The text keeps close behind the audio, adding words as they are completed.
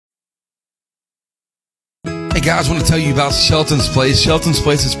Guys, I want to tell you about Shelton's Place. Shelton's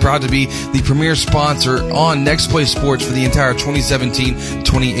Place is proud to be the premier sponsor on Next Play Sports for the entire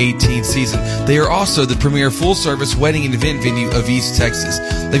 2017-2018 season. They are also the premier full-service wedding and event venue of East Texas.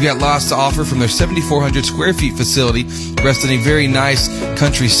 They've got lots to offer from their 7,400 square feet facility, rests in a very nice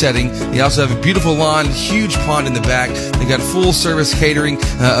country setting. They also have a beautiful lawn, huge pond in the back. They've got full-service catering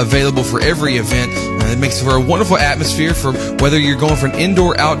available for every event. It makes for a wonderful atmosphere for whether you're going for an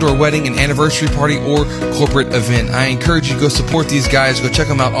indoor-outdoor wedding, an anniversary party, or corporate event. I encourage you to go support these guys. Go check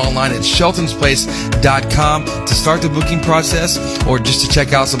them out online at sheltonsplace.com to start the booking process or just to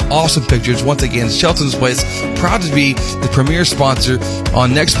check out some awesome pictures. Once again, Shelton's Place, proud to be the premier sponsor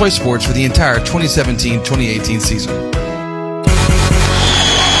on Next Play Sports for the entire 2017-2018 season.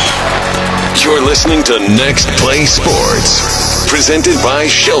 You're listening to Next Play Sports, presented by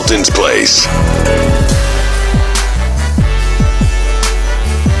Shelton's Place.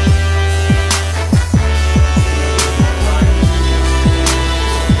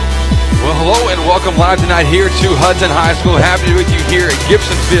 Hello and welcome live tonight here to Hudson High School. Happy to be with you here at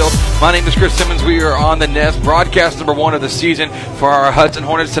Gibson Field. My name is Chris Simmons. We are on the Nest, broadcast number 1 of the season for our Hudson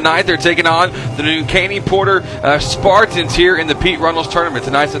Hornets. Tonight they're taking on the New Caney Porter Spartans here in the Pete Runnels tournament.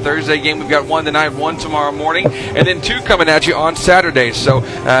 Tonight's the Thursday game. We've got one tonight, one tomorrow morning, and then 2 coming at you on Saturday. So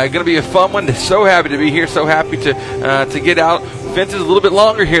going to be a fun one. So happy to be here. So happy to get out. Fences a little bit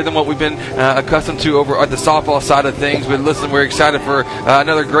longer here than what we've been accustomed to over at the softball side of things. But listen, we're excited for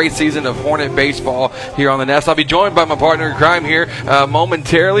another great season of Hornet baseball here on the Nest. I'll be joined by my partner in crime here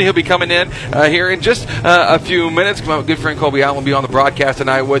momentarily. He'll be coming in here in just a few minutes. My good friend Colby Allen will be on the broadcast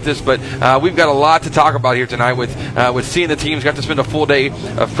tonight with us. But we've got a lot to talk about here tonight with seeing the teams. Got to spend a full day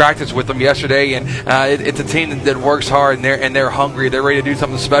of practice with them yesterday, and it's a team that works hard and they're hungry. They're ready to do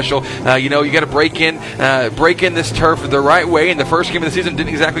something special. You got to break in this turf the right way. And the first game of the season didn't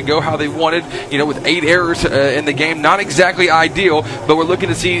exactly go how they wanted, with 8 errors in the game. Not exactly ideal, but we're looking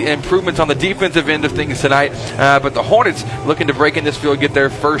to see improvements on the defensive end of things tonight. But the Hornets looking to break in this field, get their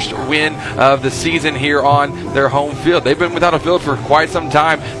first win of the season here on their home field. They've been without a field for quite some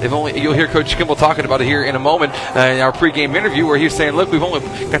time. You'll hear Coach Kimball talking about it here in a moment in our pregame interview, where he's saying, look, we've only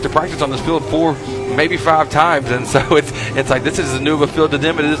got to practice on this field 4, maybe 5 times, and so it's like this is as new of a field to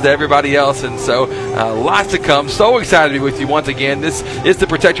them as it is to everybody else, and so lots to come. So excited to be with you once again. This is the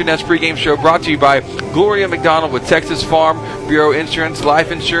Protect Your Nest pregame show, brought to you by Gloria McDonald with Texas Farm Bureau Insurance.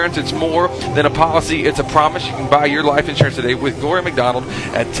 Life insurance, it's more than a policy, it's a promise. You can buy your life insurance today with Gloria McDonald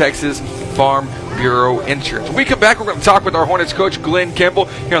at Texas Farm Bureau Insurance. When we come back, we're going to talk with our Hornets coach, Glenn Kimball,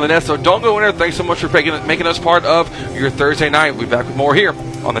 here on the Nest. So don't go in there. Thanks so much for making us part of your Thursday night. We'll be back with more here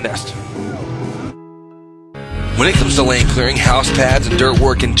on the Nest. When it comes to land clearing, house pads, and dirt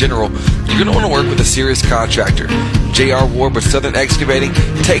work in general, you're going to want to work with a serious contractor. J.R. Ward with Southern Excavating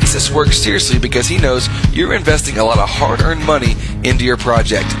takes this work seriously because he knows you're investing a lot of hard-earned money into your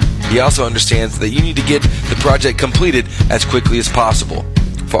project. He also understands that you need to get the project completed as quickly as possible.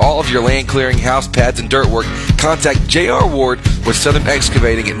 For all of your land clearing, house pads, and dirt work, contact J.R. Ward with Southern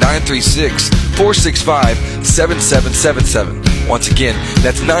Excavating at 936-465-7777. Once again,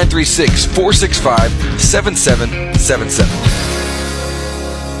 that's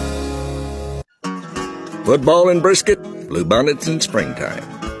 936-465-7777. Football and brisket, bluebonnets in springtime.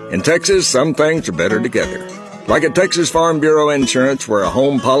 In Texas, some things are better together. Like at Texas Farm Bureau Insurance, where a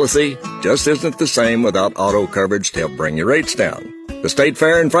home policy just isn't the same without auto coverage to help bring your rates down. The state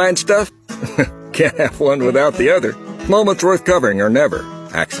fair and fine stuff? Can't have one without the other. Moments worth covering are never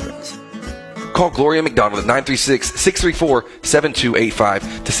accidents. Call Gloria McDonald at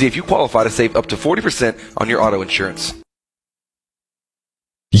 936-634-7285 to see if you qualify to save up to 40% on your auto insurance.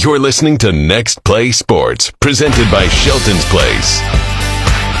 You're listening to Next Play Sports, presented by Shelton's Place.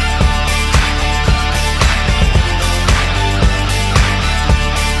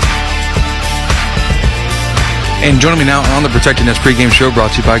 And joining me now on the Protect Your Nest pregame show,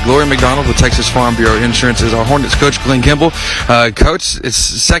 brought to you by Gloria McDonald with Texas Farm Bureau Insurance, is our Hornets coach, Glenn Kimball. Coach, it's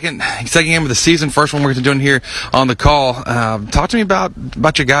second game of the season, first one we're doing here on the call. Talk to me about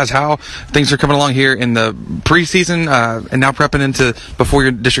your guys, how things are coming along here in the preseason and now prepping into before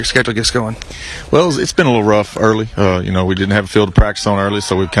your district schedule gets going. Well, it's been a little rough early. We didn't have a field to practice on early,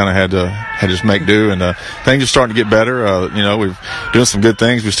 so we've kind of had to just make do. And things are starting to get better. We've doing some good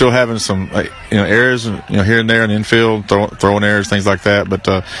things. We're still having some errors, here and there in the infield, throwing errors, things like that. But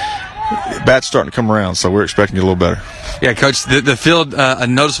bats starting to come around, so we're expecting to get a little better. Yeah, Coach, the field, a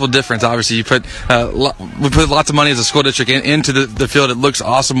noticeable difference. Obviously, you put we put lots of money as a school district into the field. It looks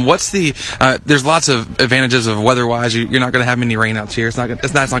awesome. What's there's lots of advantages of weather-wise. You're not going to have many rainouts here.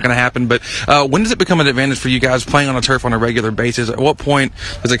 That's not going to happen. But when does it become an advantage for you guys playing on a turf on a regular basis? At what point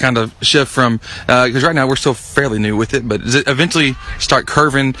does it kind of shift from, because right now we're still fairly new with it, but does it eventually start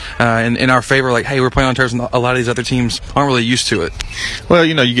curving in our favor? Like, hey, we're playing on turfs and a lot of these other teams aren't really used to it. Well,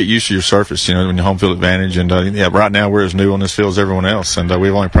 you get used to your surface, when your home field advantage. And right now we're as new on this field as everyone else, and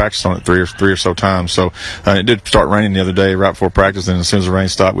we've only practiced on it three or so times. So it did start raining the other day right before practice, and as soon as the rain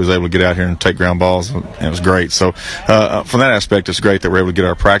stopped, we was able to get out here and take ground balls, and it was great. So from that aspect, it's great that we're able to get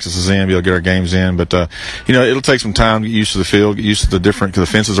our practices in, be able to get our games in. But it'll take some time to get used to the field, get used to because the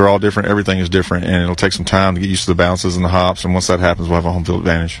fences are all different, everything is different, and it'll take some time to get used to the bounces and the hops. And once that happens, we'll have a home field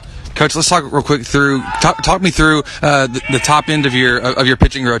advantage. Coach, let's talk real quick talk me through the top end of your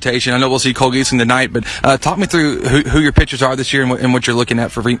pitching rotation. I know we'll see Cole Giesing tonight, but talk me through who your pitchers are this year and what you're looking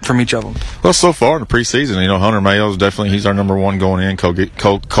at from each of them. Well, so far in the preseason, Hunter Mayo's he's our number one going in. Cole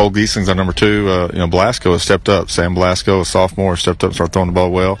Giesing's our number two. Blasco has stepped up. Sam Blasco, a sophomore, stepped up and started throwing the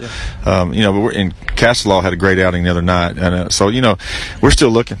ball well. Yeah. But Castelaw had a great outing the other night, and so we're still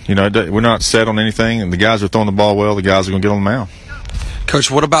looking. We're not set on anything, and the guys are throwing the ball well. The guys are going to get on the mound. Coach,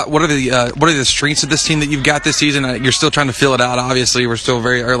 what are the strengths of this team that you've got this season? You're still trying to fill it out. Obviously, we're still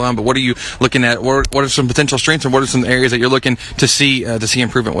very early on, but what are you looking at? What are some potential strengths, and what are some areas that you're looking to see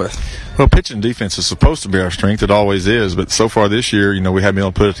improvement with? Well, pitching and defense is supposed to be our strength. It always is, but so far this year, we haven't been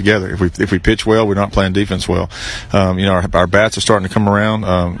able to put it together. If we pitch well, we're not playing defense well. Our bats are starting to come around.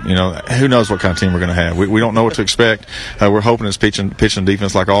 Who knows what kind of team we're going to have? We don't know what to expect. We're hoping it's pitching and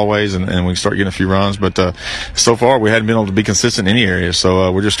defense like always, and we can start getting a few runs. But so far, we hadn't been able to be consistent in any area.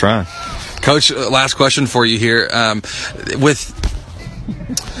 So we're just trying. Coach, last question for you here.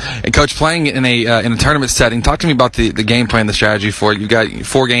 Coach, playing in a tournament setting, talk to me about the game plan, the strategy for it. You've got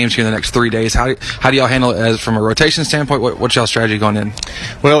 4 games here in the next 3 days. How do y'all handle it from a rotation standpoint? What's y'all's strategy going in?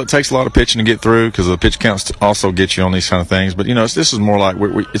 Well, it takes a lot of pitching to get through because the pitch counts also get you on these kind of things. But this is more like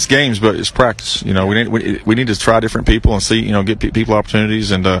it's games, but it's practice. We need to try different people and see get people opportunities.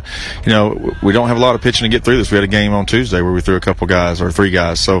 And we don't have a lot of pitching to get through this. We had a game on Tuesday where we threw a couple guys or 3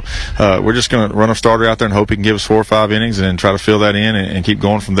 guys. So we're just going to run a starter out there and hope he can give us 4 or 5 innings and then try to fill that in and keep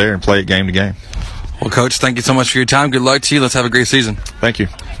going from there and play it game to game. Well, Coach, thank you so much for your time. Good luck to you. Let's have a great season. Thank you.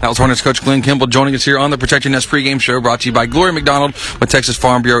 That was Hornets coach Glenn Kimball joining us here on the Protect Your Nest pregame show, brought to you by Gloria McDonald with Texas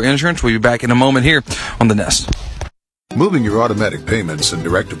Farm Bureau Insurance. We'll be back in a moment here on the Nest. Moving your automatic payments and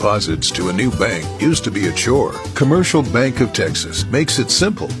direct deposits to a new bank used to be a chore. Commercial Bank of Texas makes it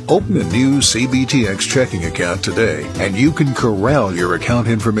simple. Open a new CBTX checking account today, and you can corral your account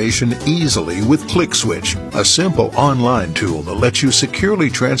information easily with ClickSwitch, a simple online tool that lets you securely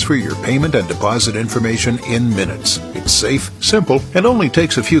transfer your payment and deposit information in minutes. It's safe, simple, and only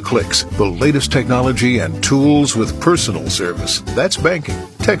takes a few clicks. The latest technology and tools with personal service. That's banking,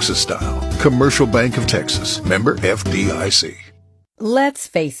 Texas style. Commercial Bank of Texas. Member FDIC. Let's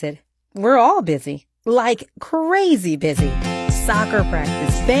face it, we're all busy. Like crazy busy. Soccer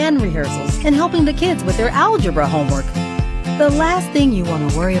practice, band rehearsals, and helping the kids with their algebra homework. The last thing you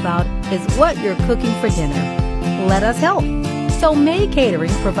want to worry about is what you're cooking for dinner. Let us help. Tomei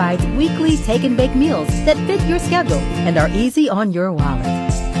Catering provides weekly take and bake meals that fit your schedule and are easy on your wallet.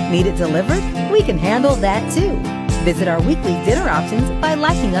 Need it delivered? We can handle that too. Visit our weekly dinner options by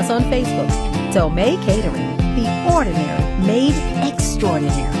liking us on Facebook. Tomei Catering, the ordinary made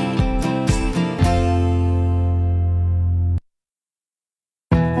extraordinary.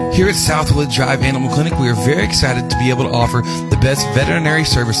 Here at Southwood Drive Animal Clinic, we are very excited to be able to offer the best veterinary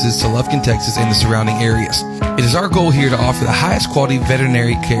services to Lufkin, Texas and the surrounding areas. It is our goal here to offer the highest quality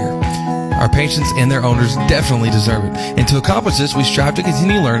veterinary care. Our patients and their owners definitely deserve it. And to accomplish this, we strive to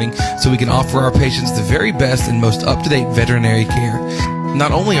continue learning so we can offer our patients the very best and most up-to-date veterinary care.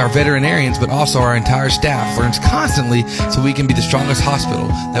 Not only our veterinarians, but also our entire staff learns constantly so we can be the strongest hospital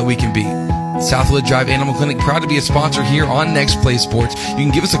that we can be. Southwood Drive Animal Clinic, proud to be a sponsor here on Next Play Sports. You can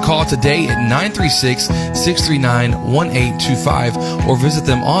give us a call today at 936-639-1825 or visit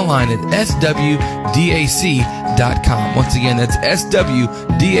them online at swdac.com. Once again, that's swdac.com.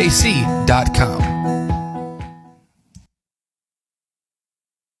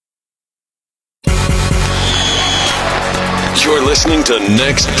 You're listening to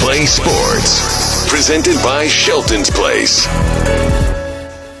Next Play Sports, presented by Shelton's Place.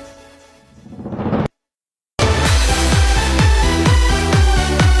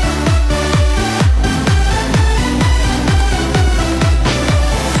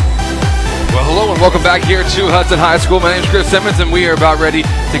 Welcome back here to Hudson High School. My name is Chris Simmons, and we are about ready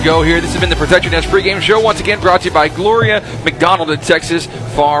to go here. This has been the Protect Your Nest pregame show, once again brought to you by Gloria McDonald at Texas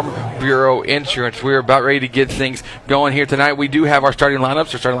Farm Bureau Insurance. We're about ready to get things going here tonight. We do have our starting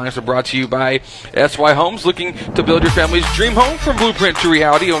lineups. Our starting lineups are brought to you by SY Homes, looking to build your family's dream home from blueprint to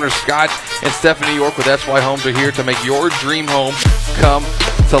reality. Owners Scott and Stephanie York with SY Homes are here to make your dream home come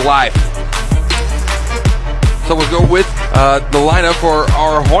to life. So we'll go with the lineup for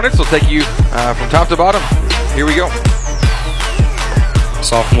our Hornets. We'll take you from top to bottom. Here we go.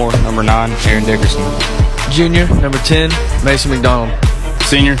 Sophomore, number 9, Aaron Dickerson. Junior, number 10, Mason McDonald.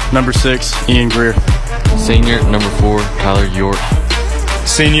 Senior, number 6, Ian Greer. Senior, number 4, Tyler York.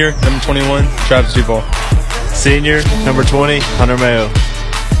 Senior, number 21, Travis Duval. Senior, number 20, Hunter Mayo.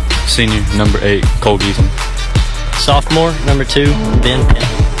 Senior, number 8, Cole Giesen. Sophomore, number 2, Ben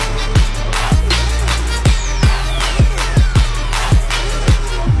Penn.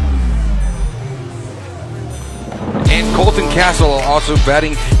 And Colton Castle also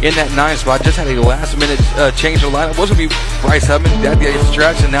batting in that 9 spot. Just had a last-minute change of the lineup. Wasn't going to be Bryce Hubman. That gets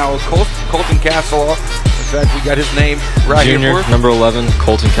stretched, and now Colton Castle. In fact, we got his name right Junior, here. Number 11,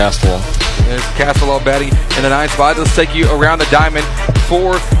 Colton Castle. There's Castle batting in the 9 spot. Let's take you around the diamond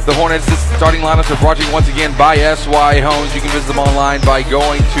for the Hornets. This starting lineups are brought to you once again by SY Homes. You can visit them online by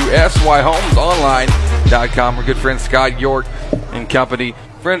going to syhomesonline.com. Our good friend Scott York and company,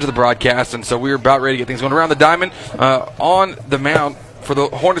 friends of the broadcast, and so we're about ready to get things going around the diamond. On the mound for the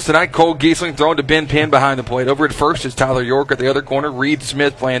Hornets tonight, Cole Giesling throwing to Ben Penn behind the plate. Over at first is Tyler York. At the other corner, Reed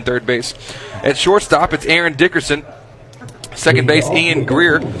Smith playing third base. At shortstop, it's Aaron Dickerson. Second base, Ian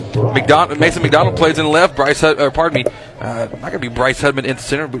Greer. Mason McDonald plays in left. Not going to be Bryce Hudman in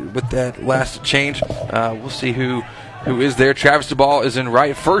center, but with that last change, we'll see who is there. Travis Duval is in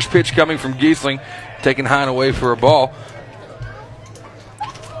right. First pitch coming from Giesling, taking high and away for a ball.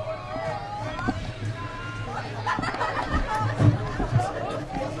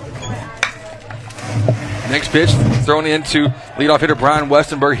 Next pitch, thrown into leadoff hitter Brian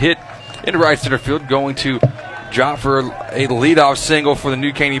Westenberg, hit into right center field, going to drop for a leadoff single for the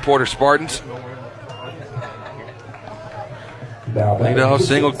New Caney Porter Spartans. Leadoff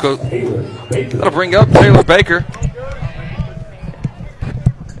single, that'll bring up Taylor Baker.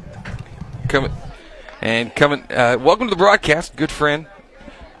 Welcome to the broadcast, good friend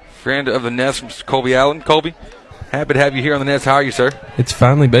of the Nest, Mr. Colby Allen. Colby, happy to have you here on the Nest. How are you, sir? It's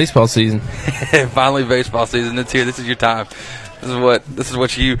finally baseball season. Finally baseball season. It's here. This is your time. This is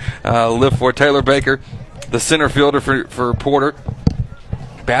what you live for. Taylor Baker, the center fielder for Porter.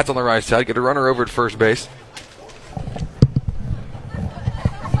 Bats on the right side. Get a runner over at first base.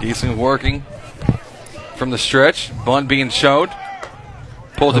 Giesling working from the stretch. Bunt being showed.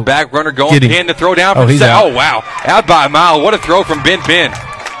 Pulls it back. Runner going. Penn to throw down. He's out. Oh, wow. Out by a mile. What a throw from Ben Penn.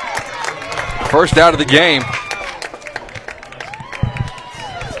 First out of the game.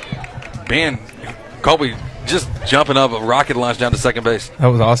 Ben, Colby just jumping up a rocket launch down to second base. That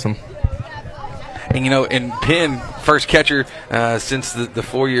was awesome. And, and Penn, first catcher since the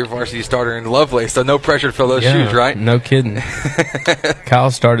 4-year varsity starter in Lovelace, so no pressure to fill those shoes, right? No kidding.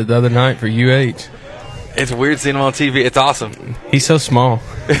 Kyle started the other night for UH. It's weird seeing him on TV. It's awesome. He's so small.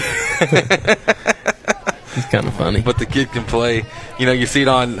 He's kind of funny. But the kid can play. You see it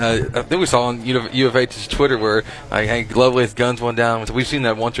on, I think we saw on U of H's Twitter where Hank Lovelace guns one down. So we've seen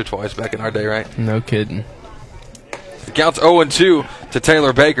that once or twice back in our day, right? No kidding. The count's 0-2 to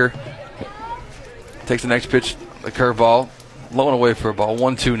Taylor Baker. Takes the next pitch, the curveball, low and away for a ball.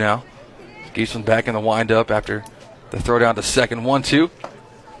 1-2 now. Giesling back in the windup after the throw down to second. 1-2.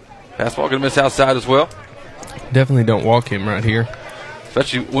 Fastball going to miss outside as well. Definitely don't walk him right here.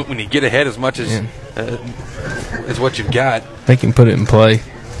 Especially when you get ahead as much as what you've got. They can put it in play.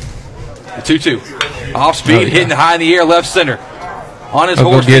 2-2. Off speed, hitting high in the air, left center. On his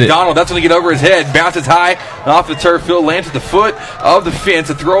horse, McDonald. That's going to get over his head. Bounces high off the turf field, lands at the foot of the fence.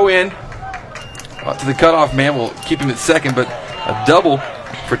 A throw in to the cutoff man will keep him at second, but a double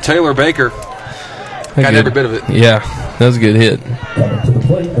for Taylor Baker. Got every bit of it. Yeah, that was a good hit.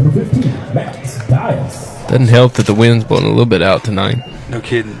 Doesn't help that the wind's blowing a little bit out tonight. No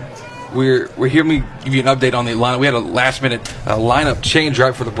kidding. We're here. Let me give you an update on the lineup. We had a last-minute lineup change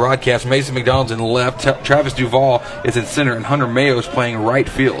right for the broadcast. Mason McDonald's in left. Travis Duval is in center, and Hunter Mayo is playing right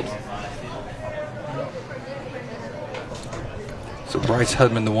field. So Bryce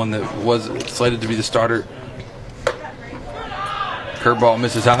Hudman, the one that was slated to be the starter. Curveball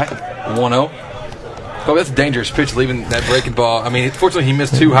misses high. 1-0. Oh, that's a dangerous pitch, leaving that breaking ball. I mean, fortunately, he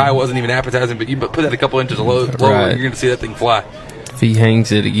missed too high. It wasn't even appetizing, but you put that a couple inches lower, right. You're going to see that thing fly. If he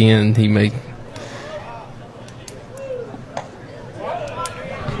hangs it again, he may.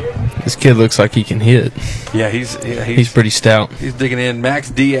 This kid looks like he can hit. Yeah, he's pretty stout. He's digging in. Max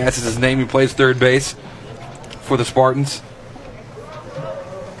Diaz is his name. He plays third base for the Spartans.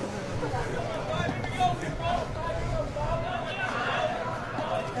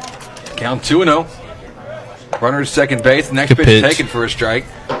 Count 2-0. Runner to second base. Next pitch taken for a strike.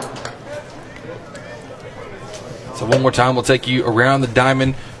 So one more time, we'll take you around the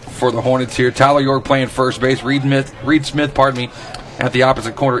diamond for the Hornets here. Tyler York playing first base. Reed Smith, at the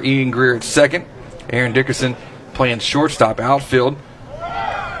opposite corner. Ian Greer at second. Aaron Dickerson playing shortstop, outfield.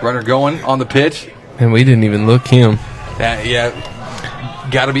 Runner going on the pitch. And we didn't even look him.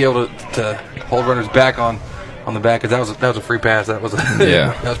 Got to be able to hold runners back on the back, because that was a free pass. That was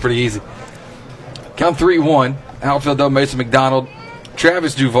that was pretty easy. Count 3-1. Outfield though, Mason McDonald,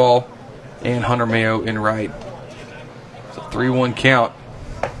 Travis Duvall, and Hunter Mayo in right. So 3-1 count.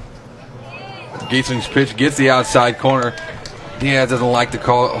 Giesling's pitch gets the outside corner. Diaz doesn't like to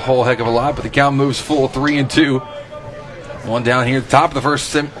call a whole heck of a lot, but the count moves full 3-2. One down here, top of the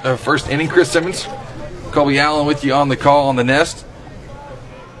first inning. Chris Simmons, Colby Allen with you on the call on the Nest.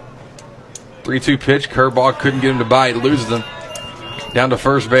 3-2 pitch, curveball, couldn't get him to bite, loses him. Down to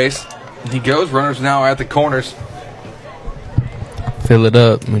first base. He goes, runners now at the corners. Fill it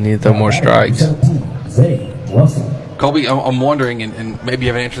up, we need to throw more strikes. Colby, I'm wondering, and maybe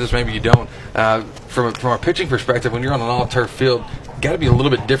you have an answer to this, maybe you don't. From a pitching perspective, when you're on an all-turf field, got to be a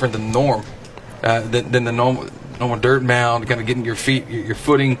little bit different than the norm, than the normal dirt mound. Kind of getting your feet, your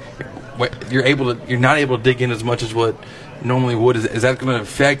footing. You're not able to dig in as much as what normally would. Is that going to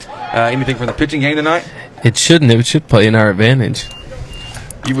affect anything from the pitching game tonight? It shouldn't. It should play in our advantage.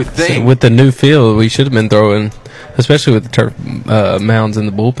 You would think. So with the new field, we should have been throwing, especially with the turf mounds in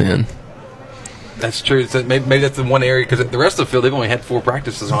the bullpen. That's true. So maybe that's the one area, because the rest of the field they've only had 4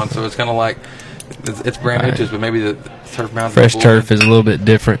 practices on, so it's kind of like it's brand new to us. But maybe the turf mounds. Fresh turf is a little bit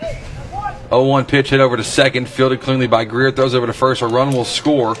different. 0-1 pitch hit over to second, fielded cleanly by Greer. Throws over to first. A run will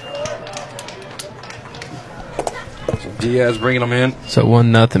score. So Diaz bringing them in. So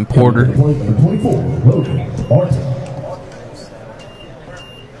 1-0 Porter.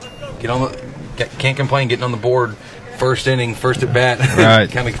 Can't complain getting on the board. First inning, first at bat, right.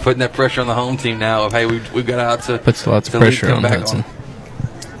 Kind of putting that pressure on the home team now of, hey, we've got out to puts lots of pressure on Hudson.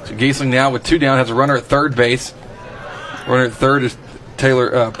 So Giesling now with 2 down has a runner at third base. Runner at third is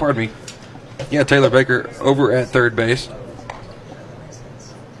Taylor. Taylor Baker over at third base.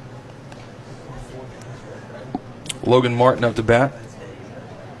 Logan Martin up to bat.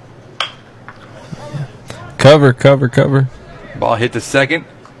 Cover. Ball hit to second.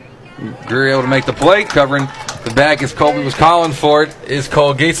 Greer able to make the play, covering the back as Colby was calling for it, is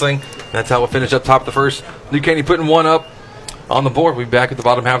Cole Giesling. That's how we'll finish up top of the first. New Caney putting 1 up on the board. We'll be back at the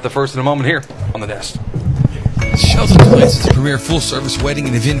bottom half of the first in a moment here on the Nest. Shelton's Place is the premier full-service wedding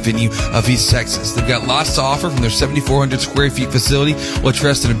and event venue of East Texas. They've got lots to offer from their 7,400 square feet facility, which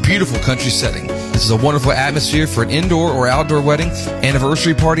rests in a beautiful country setting. This is a wonderful atmosphere for an indoor or outdoor wedding,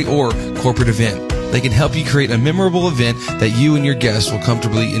 anniversary party, or corporate event. They can help you create a memorable event that you and your guests will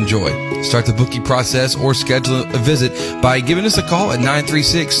comfortably enjoy. Start the booking process or schedule a visit by giving us a call at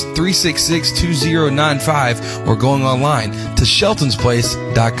 936-366-2095 or going online to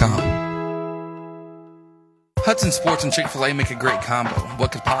sheltonsplace.com. Hudson Sports and Chick-fil-A make a great combo.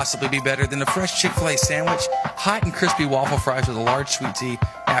 What could possibly be better than a fresh Chick-fil-A sandwich, hot and crispy waffle fries with a large sweet tea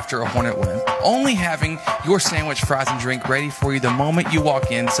after a Hornet win? Only having your sandwich, fries, and drink ready for you the moment you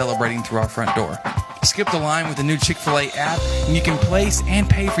walk in, celebrating through our front door. Skip the line with the new Chick-fil-A app, and you can place and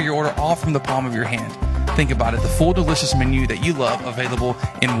pay for your order all from the palm of your hand. Think about it, the full delicious menu that you love available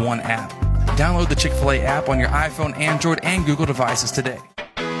in one app. Download the Chick-fil-A app on your iPhone, Android, and Google devices today.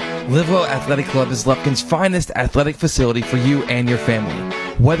 Livewell Athletic Club is Lufkin's finest athletic facility for you and your family.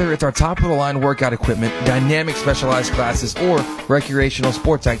 Whether it's our top-of-the-line workout equipment, dynamic specialized classes, or recreational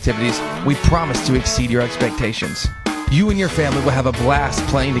sports activities, we promise to exceed your expectations. You and your family will have a blast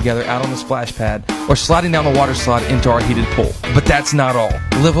playing together out on the splash pad or sliding down the water slide into our heated pool. But that's not all.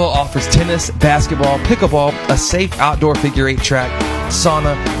 Livewell offers tennis, basketball, pickleball, a safe outdoor figure 8 track,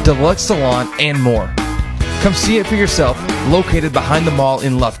 sauna, deluxe salon, and more. Come see it for yourself, located behind the mall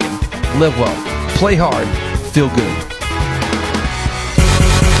in Lufkin. Live well, play hard, feel good.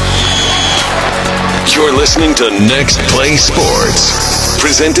 You're listening to Next Play Sports,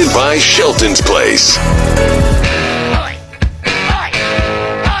 presented by Shelton's Place.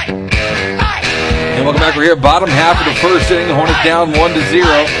 And welcome back. We're here, bottom half of the first inning. The Hornets down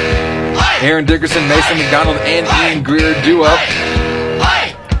 1-0. Aaron Dickerson, Mason McDonald, and Ian Greer do up.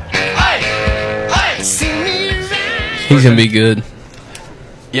 He's going to be good.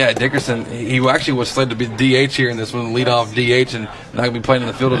 Yeah, Dickerson, he actually was slated to be DH here in this one, leadoff DH, and not going to be playing in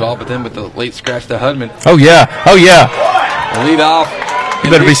the field at all, but then with the late scratch to Hudman. Oh, yeah. Leadoff. You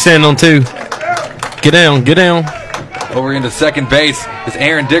better be standing on 2. Get down. Over into second base is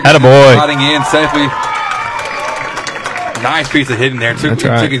Aaron Dickerson. Attaboy. Sliding in safely. Nice piece of hitting there.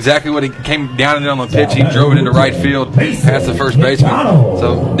 Took exactly what he came down and on the pitch. He drove it into right field past the first baseman.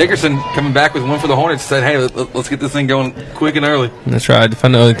 So Dickerson coming back with one for the Hornets said, hey, let's get this thing going quick and early. That's right. If I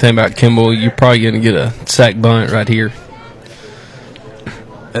know anything about Kimball, you're probably going to get a sack bunt right here.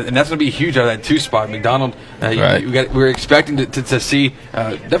 And that's going to be huge out of that 2 spot. McDonald, we're expecting to see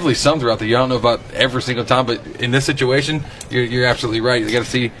definitely some throughout the year. I don't know about every single time, but in this situation, you're absolutely right. You got to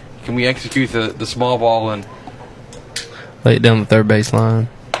see, can we execute the small ball and lay it down the third base line.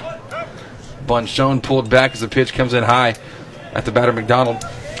 Bunchone pulled back as the pitch comes in high at the batter McDonald.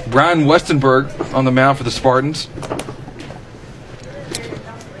 Brian Westenberg on the mound for the Spartans.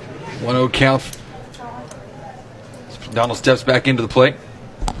 1-0 count. McDonald steps back into the plate.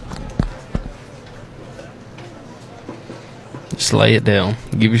 Just lay it down.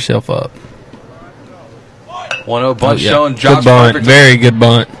 Give yourself up. 1-0 bunt shown. Josh good bunt. Perfect. Very good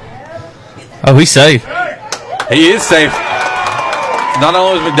bunt. Oh, he's safe. He is safe. Not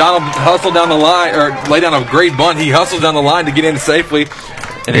only was McDonald hustled down the line, or lay down a great bunt, he hustles down the line to get in safely.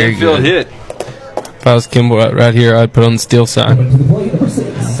 An infield hit. If I was Kimball right here, I'd put on the steal sign.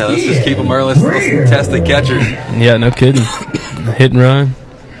 Now let's just keep him early. Let's test the catcher. Yeah, no kidding. Hit and run.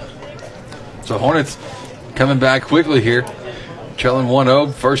 So Hornets coming back quickly here. Trailing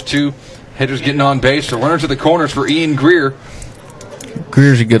 1-0. First 2 hitters getting on base. So runner to the corners for Ian Greer.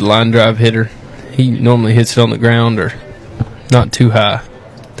 Greer's a good line drive hitter. He normally hits it on the ground or not too high.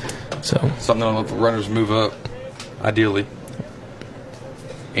 So something that'll let the runners move up, ideally.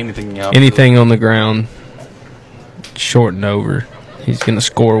 Anything on the ground, short and over. He's going to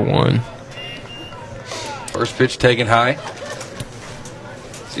score 1. First pitch taken high.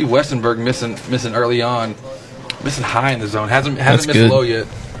 See Westenberg missing early on. Missing high in the zone. Hasn't missed low yet.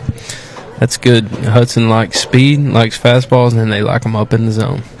 That's good. Hudson likes speed, likes fastballs, and they like them up in the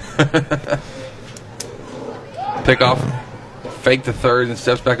zone. Pick off, fake the third, and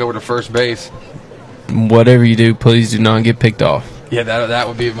steps back over to first base. Whatever you do, please do not get picked off. Yeah, that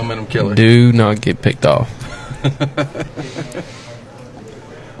would be a momentum killer. Do not get picked off.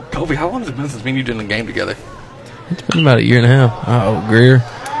 Kobe, how long has it been since me and you did a game together? It's been about a year and a half. Uh-oh, Greer.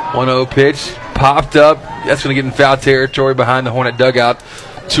 1-0 pitch. Popped up. That's going to get in foul territory behind the Hornet dugout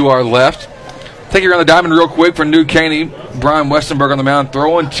to our left. Take it around the diamond real quick for New Caney. Brian Westenberg on the mound,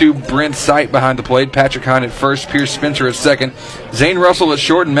 throwing to Brent Sight behind the plate. Patrick Hine at first, Pierce Spencer at second. Zane Russell at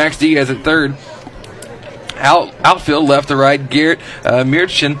short and Max Diaz at third. Outfield, left to right, Garrett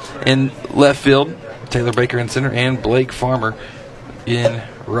Mirchin in left field. Taylor Baker in center, and Blake Farmer in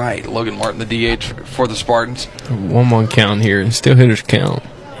right. Logan Martin, the DH for the Spartans. 1-1 count here. Still hitters count.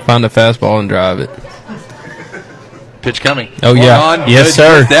 Find a fastball and drive it. Pitch coming. Oh, yeah. On. Yes, good,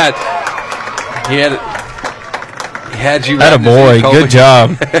 sir. He had you. Attaboy. Good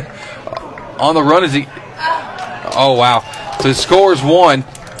job. On the run is he. Oh, wow. So he scores 1.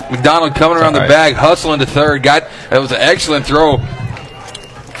 McDonald coming around the bag, hustling to third. That was an excellent throw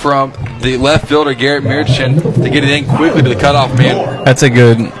from the left fielder, Garrett Mirchin, to get it in quickly to the cutoff man. That's a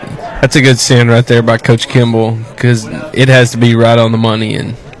good stand right there by Coach Kimball, because it has to be right on the money.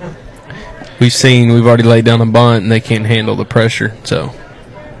 And we've already laid down a bunt, and they can't handle the pressure. So.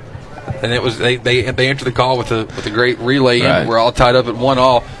 And it was they entered the call with a great relay. Right. We're all tied up at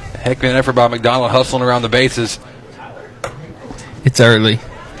 1-1. Heck of an effort by McDonald, hustling around the bases. It's early.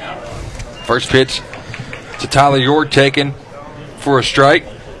 First pitch to Tyler York, taken for a strike.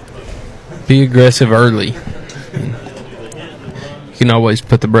 Be aggressive early. You can always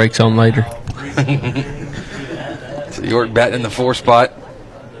put the brakes on later. So York batting in the 4 spot,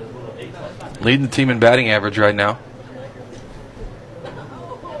 leading the team in batting average right now.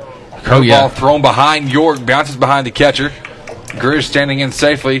 Curveball thrown behind York, bounces behind the catcher. Greer standing in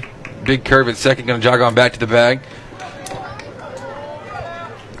safely. Big curve at second, going to jog on back to the bag.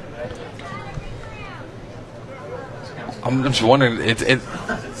 I'm just wondering,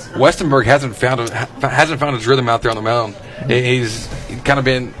 Westenberg hasn't found his rhythm out there on the mound. He's kind of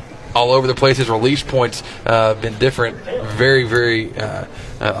been all over the place. His release points been different, very, very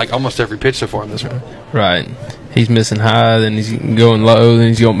like almost every pitch so far in this one. Right. He's missing high, then he's going low, then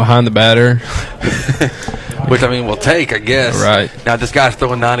he's going behind the batter. Which, I mean, we'll take, I guess. Right. Now, this guy's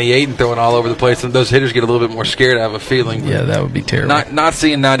throwing 98 and throwing all over the place, and those hitters get a little bit more scared, I have a feeling. Yeah, that would be terrible. Not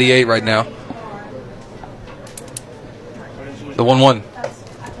seeing 98 right now. The 1-1.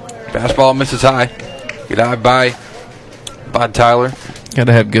 Fastball misses high. Good eye by Tyler. Got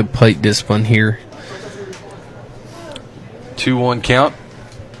to have good plate discipline here. 2-1 count.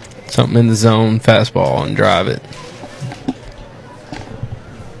 Something in the zone, fastball, and drive it.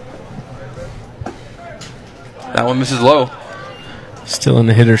 That one misses low. Still in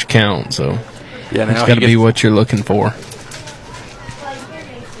the hitter's count, so yeah, now it's got to be what you're looking for.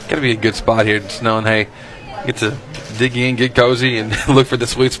 Got to be a good spot here, just knowing, hey, get to dig in, get cozy, and look for the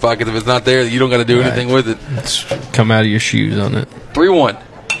sweet spot, because if it's not there, you don't got to do anything with it. Just come out of your shoes on it. 3-1.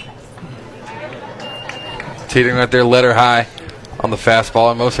 Teetering right there, letter high on the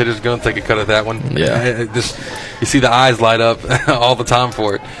fastball, and most hitters are going to take a cut at that one. Yeah. Just you see the eyes light up all the time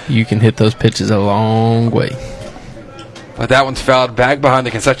for it. You can hit those pitches a long way. But that one's fouled back behind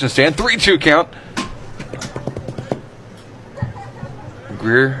the concession stand. 3-2 count.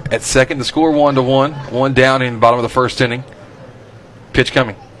 Greer at second to score 1-1. One down in the bottom of the first inning. Pitch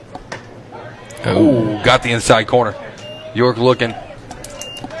coming. Oh, got the inside corner. York looking.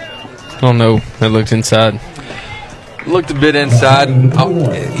 Oh no, that looked inside. Looked a bit inside.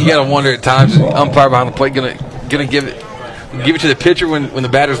 Oh, you got to wonder at times, umpire behind the plate gonna give it to the pitcher when the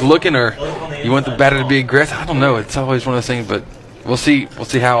batter's looking, or you want the batter to be aggressive. I don't know. It's always one of those things, but we'll see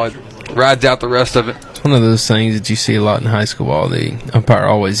how it rides out the rest of it. It's one of those things that you see a lot in high school ball. The umpire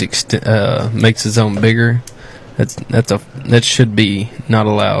always makes his own bigger. That should be not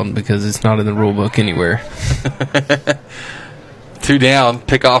allowed because it's not in the rule book anywhere. 2 down,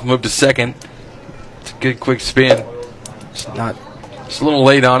 pick off, move to second. It's a good quick spin. Just a little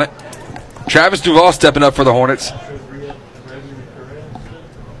late on it. Travis Duvall stepping up for the Hornets.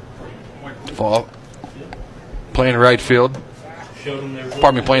 Duvall playing right field.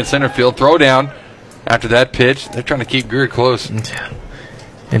 Playing center field. Throw down after that pitch. They're trying to keep Greer close.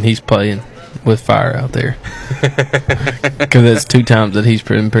 And he's playing with fire out there. Because that's 2 times that he's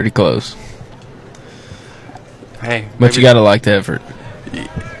been pretty close. Hey, but you got to like the effort.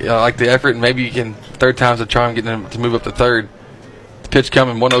 Yeah, I like the effort, and maybe you can, third time's a charm, getting him to move up to third. The pitch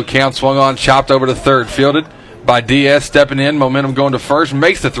coming, 1-0 count, swung on, chopped over to third. Fielded by Diaz, stepping in, momentum going to first,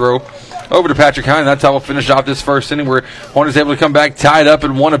 makes the throw over to Patrick Hine. That's how we'll finish off this first inning, where Hornets able to come back tied up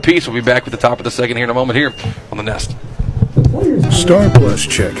at 1 apiece. We'll be back with the top of the second here in a moment here on the Nest. Star Plus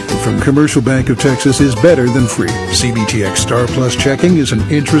checking from Commercial Bank of Texas is better than free. CBTX Star Plus checking is an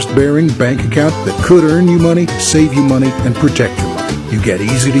interest-bearing bank account that could earn you money, save you money, and protect your money. You get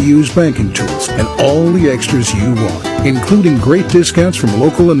easy-to-use banking tools and all the extras you want, including great discounts from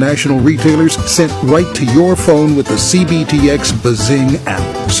local and national retailers sent right to your phone with the CBTX Bazing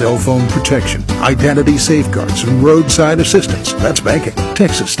app. Cell phone protection, identity safeguards, and roadside assistance. That's banking,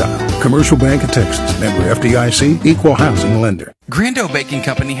 Texas style. Commercial Bank of Texas, member FDIC, equal housing lender. Grando Baking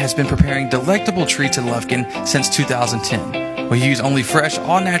Company has been preparing delectable treats in Lufkin since 2010. We use only fresh,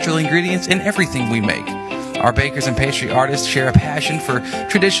 all-natural ingredients in everything we make. Our bakers and pastry artists share a passion for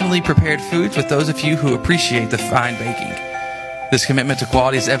traditionally prepared foods with those of you who appreciate the fine baking. This commitment to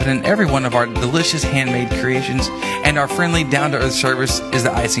quality is evident in every one of our delicious handmade creations, and our friendly, down-to-earth service is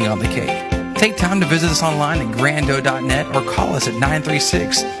the icing on the cake. Take time to visit us online at grando.net or call us at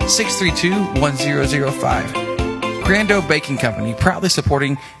 936-632-1005. Grando Baking Company, proudly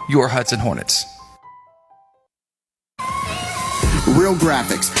supporting your Hudson Hornets. Real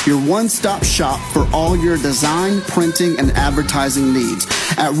Graphics, your one-stop shop for all your design, printing, and advertising needs.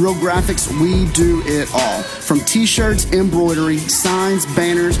 At Real Graphics, we do it all. From t-shirts, embroidery, signs,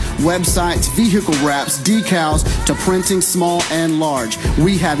 banners, websites, vehicle wraps, decals, to printing small and large.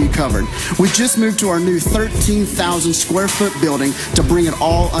 We have you covered. We just moved to our new 13,000 square foot building to bring it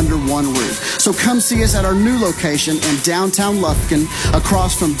all under one roof. So come see us at our new location in downtown Lufkin,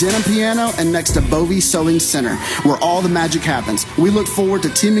 across from Denim Piano and next to Bovie Sewing Center, where all the magic happens. We look forward to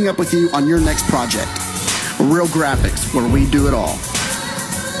teaming up with you on your next project. Real Graphics, where we do it all.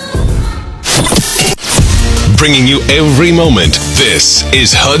 Bringing you every moment. This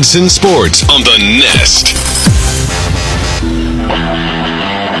is Hudson Sports on the Nest.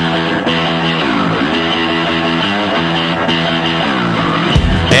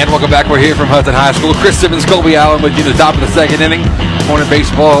 And welcome back. We're here from Hudson High School. Chris Simmons, Colby Allen with you at the top of the second inning. Hornet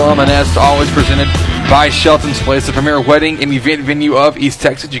baseball on the Nest, always presented by Shelton's Place, the premier wedding and event venue of East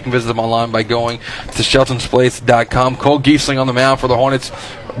Texas. You can visit them online by going to sheltonsplace.com. Cole Giesling on the mound for the Hornets.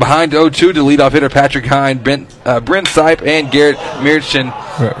 Behind 0-2 to leadoff hitter Patrick Hine, Brent Sipe, and Garrett Mirchin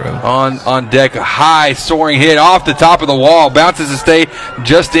on deck. A high soaring hit off the top of the wall. Bounces to stay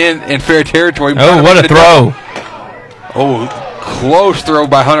just in fair territory. Oh, what a throw. Oh, close throw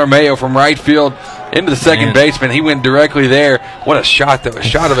by Hunter Mayo from right field into the second baseman. He went directly there. What a shot, though. A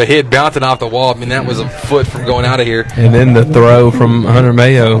shot of a hit bouncing off the wall. I mean, that was a foot from going out of here. And then the throw from Hunter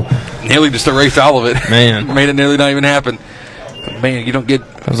Mayo. Nearly just erased all of it. Man. Made it nearly not even happen. Man, you don't get.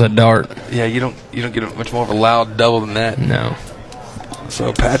 That was a dart. Yeah, you don't get much more of a loud double than that. No.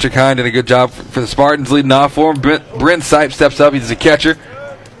 So Patrick Hine did a good job for the Spartans leading off for him. Brent Sipe steps up. He's a catcher.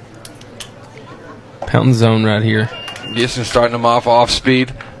 Pounding zone right here. Gibson starting him off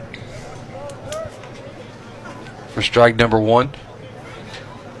speed. For strike number 1.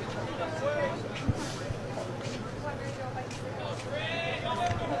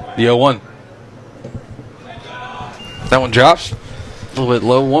 The 0-1. That one drops. A little bit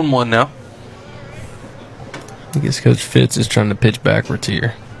low. 1-1 now. I guess Coach Fitz is trying to pitch backwards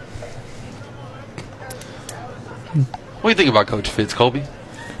here. What do you think about Coach Fitz, Colby?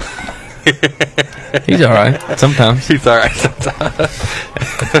 He's all right sometimes. He's all right sometimes.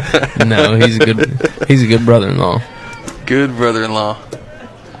 No, he's a good brother-in-law. Good brother-in-law.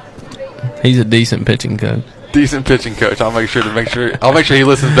 He's a decent pitching coach. Decent pitching coach. I'll make sure he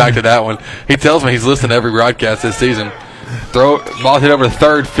listens back to that one. He tells me he's listened to every broadcast this season. Ball hit over to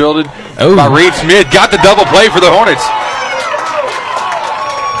third, fielded by Reed Smith. Got the double play for the Hornets.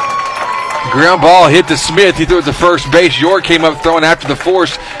 Ground ball hit to Smith. He threw it to first base. York came up throwing after the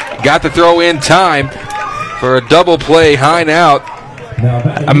force. Got the throw in time for a double play. Hine out.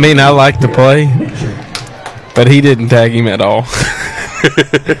 I mean, I like the play, but he didn't tag him at all.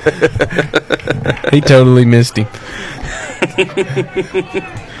 He totally missed him.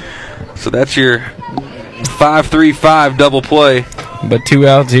 So that's your 5-3-5 double play. But 2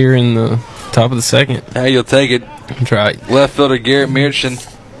 outs here in the top of the second. Now you'll take it. That's right. Left fielder Garrett Mearson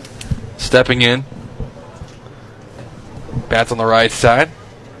stepping in. Bats on the right side.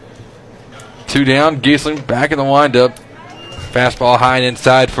 2 down. Giesling back in the windup. Fastball high and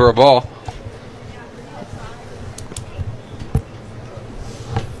inside for a ball.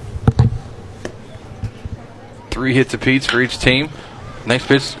 Three hits apiece for each team. Next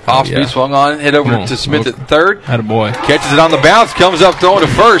pitch, off speed, swung on, hit over to Smith at third. Attaboy. Catches it on the bounce, comes up throwing to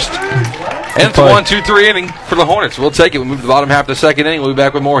first. And it's a 1-2-3 inning for the Hornets. We'll take it. We move to the bottom half of the second inning. We'll be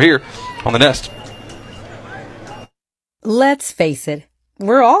back with more here on the Nest. Let's face it,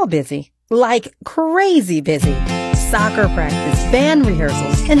 we're all busy. Like crazy busy. Soccer practice, band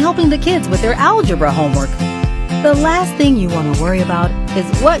rehearsals, and helping the kids with their algebra homework. The last thing you want to worry about is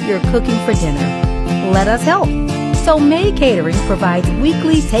what you're cooking for dinner. Let us help. So May Catering provides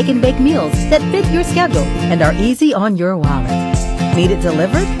weekly take and bake meals that fit your schedule and are easy on your wallet. Need it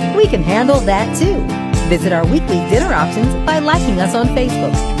delivered? We can handle that too. Visit our weekly dinner options by liking us on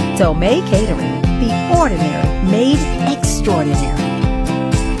Facebook. So May Catering, the ordinary made extraordinary.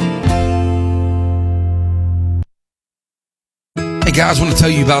 Hey guys, I want to tell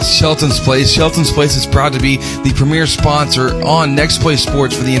you about Shelton's Place. Shelton's Place is proud to be the premier sponsor on Next Play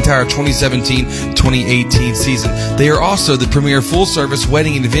Sports for the entire 2017-2018 season. They are also the premier full-service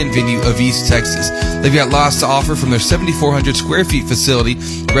wedding and event venue of East Texas. They've got lots to offer from their 7,400 square feet facility,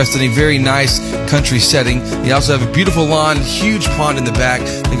 rests in a very nice country setting. They also have a beautiful lawn, huge pond in the back.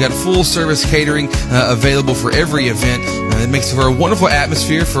 They've got full-service catering available for every event. It makes for a wonderful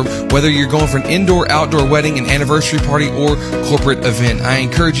atmosphere for whether you're going for an indoor-outdoor wedding, an anniversary party, or corporate event. I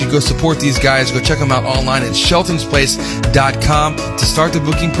encourage you to go support these guys. Go check them out online at sheltonsplace.com to start the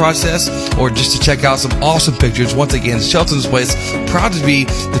booking process or just to check out some awesome pictures. Once again, Shelton's Place, proud to be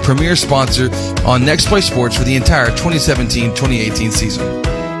the premier sponsor on Next Play Sports for the entire 2017-2018 season.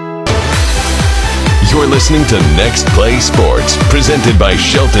 You're listening to Next Play Sports, presented by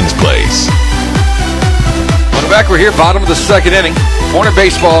Shelton's Place. Welcome back. We're here, bottom of the second inning. Hornet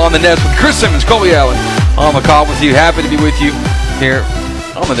baseball on the Nest with Chris Simmons, Colby Allen on the call with you. Happy to be with you here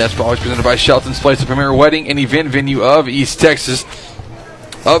on the Nest. Always presented by Shelton's Place, the premier wedding and event venue of East Texas.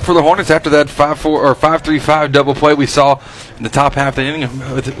 Up for the Hornets after that 5-4 or 5-3-5 double play we saw in the top half of the inning,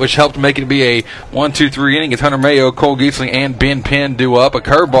 which helped make it be a 1-2-3 inning as Hunter Mayo, Cole Giesling, and Ben Penn do up a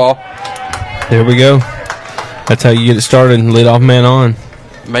curveball. There we go. That's how you get it started and lead off man on.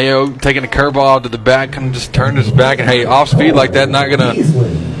 Mayo taking a curveball out to the back, kind of just turned his back, and hey, off speed like that, not gonna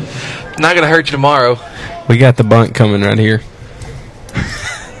hurt you tomorrow. We got the bunt coming right here.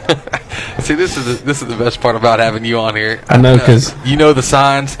 See, this is the best part about having you on here. I know, because you know the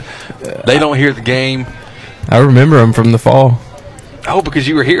signs. They don't hear the game. I remember them from the fall. Oh, because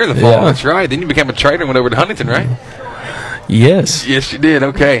you were here in the fall. Yeah. That's right. Then you became a trader and went over to Huntington, right? Yes. Yes, you did.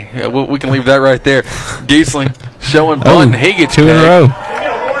 Okay. Yeah, we can leave that right there. Giesling showing bunt, and he gets 2 in a row.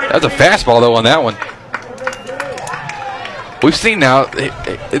 That was a fastball, though, on that one. We've seen now,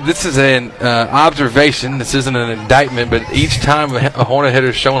 this is an observation. This isn't an indictment, but each time a Hornet hitter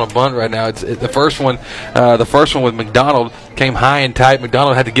is showing a bunt right now, the first one with McDonald came high and tight.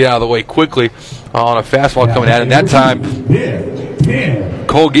 McDonald had to get out of the way quickly on a fastball coming out, and that time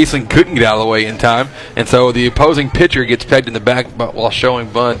Cole Giesling couldn't get out of the way in time, and so the opposing pitcher gets pegged in the back while showing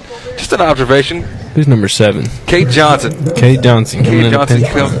bunt. Just an observation. Who's number 7? Cade Johnson. Cade Johnson.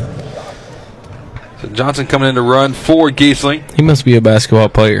 So Johnson coming in to run for Giesling. He must be a basketball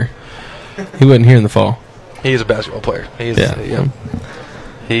player. He wasn't here in the fall. He is a basketball player. He is. Yeah.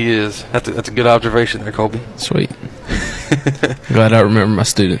 He is. That's a good observation there, Colby. Sweet. Glad I remember my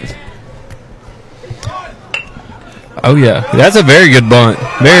students. Oh, yeah. That's a very good bunt.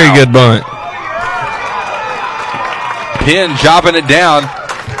 Very good bunt. Penn chopping it down.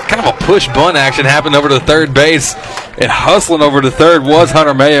 Kind of a push bunt action happened over to third base. And hustling over to third was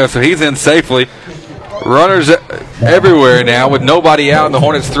Hunter Mayo, so he's in safely. Runners everywhere now with nobody out and the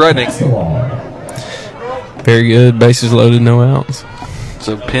Hornets threatening. Very good. Bases loaded, no outs.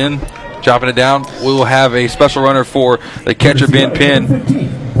 So Penn chopping it down. We will have a special runner for the catcher, Ben Penn.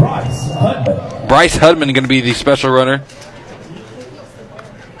 Bryce Hudman going to be the special runner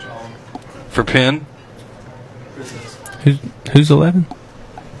for Penn. Who's 11?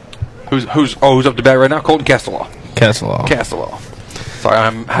 Who's up to bat right now? Colton Castelaw. Castelaw. Sorry,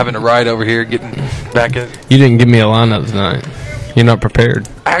 I'm having a ride over here getting back in. You didn't give me a lineup tonight. You're not prepared.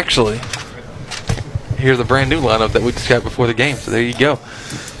 Actually, here's a brand new lineup that we just got before the game. So there you go.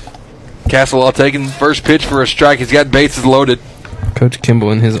 Castelaw taking first pitch for a strike. He's got bases loaded. Coach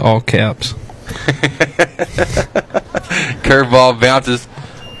Kimball in his all caps. Curveball bounces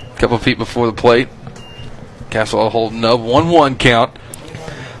a couple feet before the plate. Castelaw holding up. 1-1 count.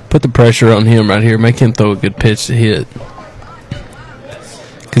 Put the pressure on him right here. Make him throw a good pitch to hit.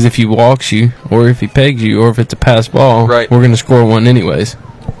 Because if he walks you, or if he pegs you, or if it's a pass ball, we're going to score one anyways.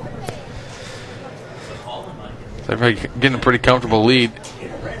 They're getting a pretty comfortable lead.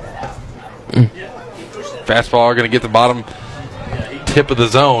 Fastball going to get the bottom tip of the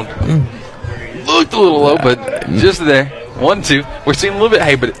zone. Looked a little low, but just there. 1-2. We're seeing a little bit.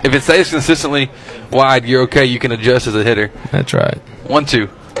 Hey, but if it stays consistently wide, you're okay. You can adjust as a hitter. That's right. 1-2.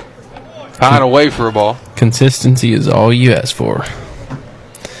 High and away for a ball. Consistency is all you ask for.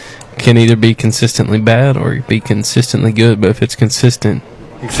 Can either be consistently bad or be consistently good, but if it's consistently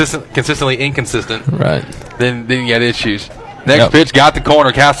inconsistent, right? Then you got issues. Next pitch got the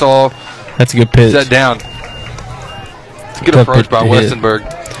corner. Castelaw. That's a good pitch. Set down. It's a good approach by Westenberg.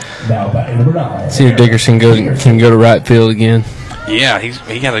 See if Dickerson can go to right field again. Yeah,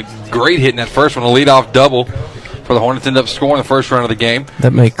 he had a great hit in that first one, a leadoff double for the Hornets. End up scoring the first run of the game.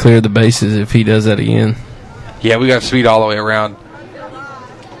 That may clear the bases if he does that again. Yeah, we got speed all the way around.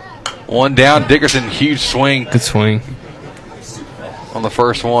 One down, Dickerson, huge swing. Good swing on the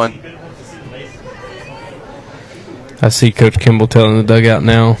first one. I see Coach Kimball telling the dugout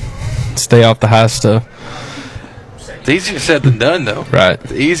now, stay off the high stuff. It's easier said than done, though. Right.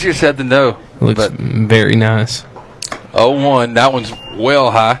 It's easier said than done. Looks very nice. 0-1. That one's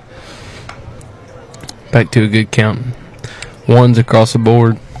well high. Back to a good count. Ones across the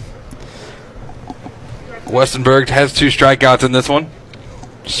board. Westenberg has 2 strikeouts in this one.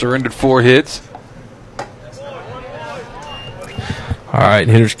 Surrendered 4 hits. All right,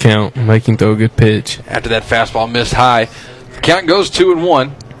 hitters count. Make him throw a good pitch. After that fastball missed high. The count goes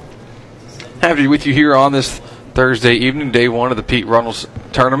 2-1. Happy with you here on this Thursday evening, day 1 of the Pete Runnels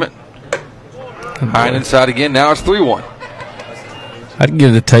tournament. High and inside again. Now it's 3-1. I'd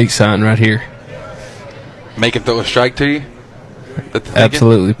give the take sign right here. Make him throw a strike to you?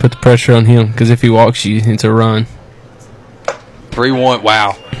 Absolutely. Put the pressure on him, because if he walks you, it's a run. 3-1.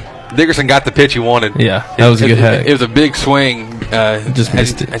 Wow. Dickerson got the pitch he wanted. Yeah, that was a good hack. It was a big swing. Just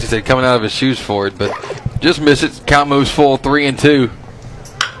missed it. As you said, coming out of his shoes for it, but just missed it. Count moves full, 3-2.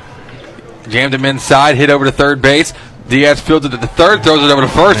 Jammed him inside, hit over to third base. Diaz fields it to the third, throws it over to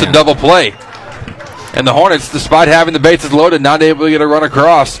first, a double play. And the Hornets, despite having the bases loaded, not able to get a run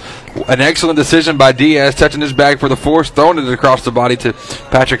across. An excellent decision by Diaz, touching his bag for the force, throwing it across the body to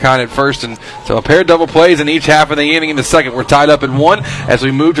Patrick Hine at first. And so a pair of double plays in each half of the inning. In the second, we're tied up at 1 as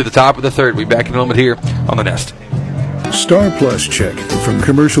we move to the top of the third. We'll be back in a moment here on The Nest. Star Plus Checking from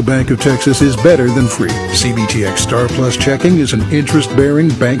Commercial Bank of Texas is better than free. CBTX Star Plus Checking is an interest-bearing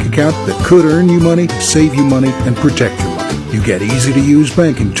bank account that could earn you money, save you money, and protect your money. You get easy-to-use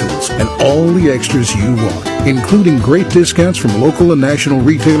banking tools and all the extras you want, including great discounts from local and national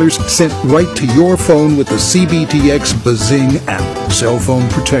retailers sent right to your phone with the CBTX Bazing app. Cell phone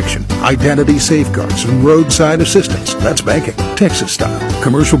protection, identity safeguards, and roadside assistance. That's banking, Texas style.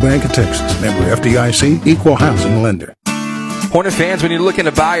 Commercial Bank of Texas, member FDIC, equal housing lender. Hornet fans, when you're looking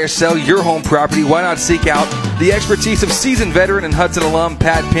to buy or sell your home property, why not seek out the expertise of seasoned veteran and Hudson alum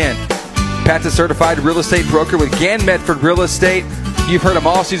Pat Penn. Pat's a certified real estate broker with Gann Medford Real Estate. You've heard them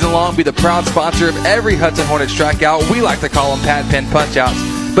all season long be the proud sponsor of every Hudson Hornet strikeout. We like to call them Pat Penn Punch-Outs.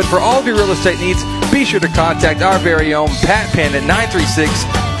 But for all of your real estate needs, be sure to contact our very own Pat Penn at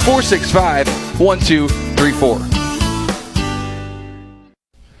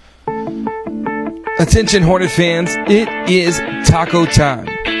 936-465-1234. Attention Hornet fans, it is taco time.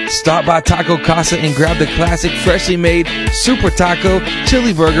 Stop by Taco Casa and grab the classic freshly made Super Taco,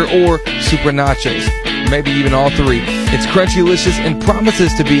 Chili Burger, or Super Nachos. Maybe even all three. It's crunchy-licious and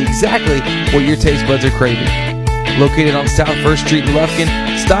promises to be exactly what your taste buds are craving. Located on South 1st Street in Lufkin,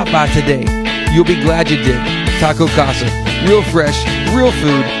 stop by today. You'll be glad you did. Taco Casa. Real fresh, real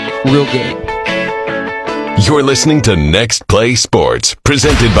food, real good. You're listening to Next Play Sports,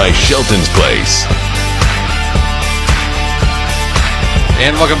 presented by Shelton's Place.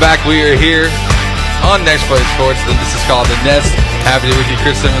 And welcome back. We are here on Next Play Sports. This is called The Nest. Happy to be with you,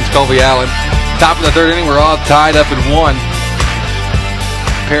 Chris Simmons, Colby Allen. Top of the third inning, we're all tied up at 1. A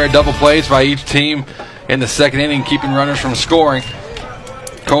pair of double plays by each team in the second inning, keeping runners from scoring.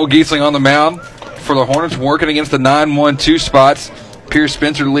 Cole Giesling on the mound for the Hornets, working against the 9-1-2 spots. Pierce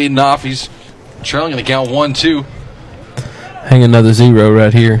Spencer leading off. He's trailing in the count 1-2. Hang another 0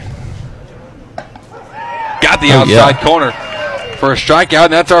 right here. Got the outside corner for a strikeout,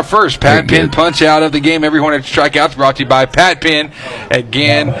 and that's our first Pat Penn punch out of the game. Every Hornet strikeout's brought to you by Pat Penn at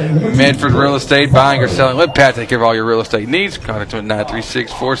Gann Medford Real Estate, buying or selling. Let Pat take care of all your real estate needs. Contact him at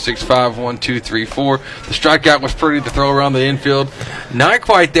 936-465-1234. The strikeout was pretty to throw around the infield. Not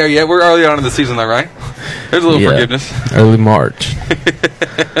quite there yet. We're early on in the season, though, right? There's a little forgiveness. Early March.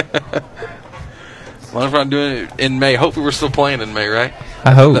 As long as we're not doing it in May. Hopefully we're still playing in May, right?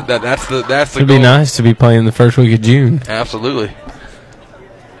 I hope. That's the It'd goal. be nice to be playing the first week of June. Absolutely.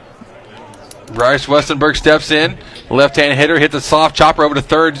 Bryce Westenberg steps in. Left-hand hitter hits a soft chopper over to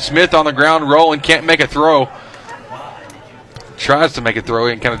third. Smith on the ground rolling. Can't make a throw. Tries to make a throw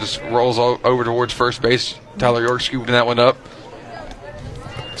and kind of just rolls over towards first base. Tyler York scooping that one up.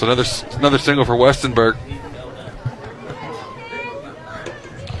 So another single for Westenberg.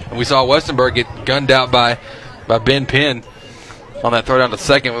 And we saw Westenberg get gunned out by Ben Penn on that throw down to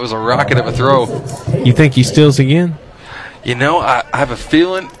second. It was a rocket of a throw. You think he steals again? You know, I have a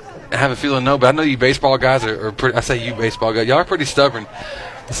feeling. No, but I know you baseball guys are pretty. I say you baseball guys, y'all are pretty stubborn.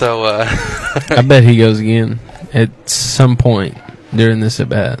 So I bet he goes again at some point during this at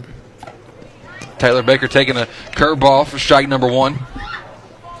bat. Taylor Baker taking a curveball for strike number 1.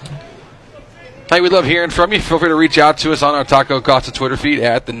 Hey, we love hearing from you. Feel free to reach out to us on our Taco Casa Twitter feed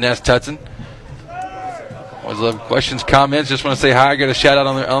at the Nest Hudson. Always love questions, comments. Just want to say hi, get a shout out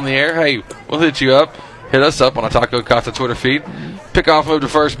on the air. Hey, we'll hit you up. Hit us up on our Taco Casa Twitter feed. Pick off move to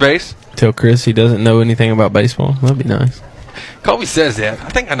first base. Tell Chris he doesn't know anything about baseball. That'd be nice. Colby says that. I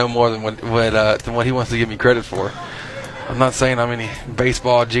think I know more than what he wants to give me credit for. I'm not saying I'm any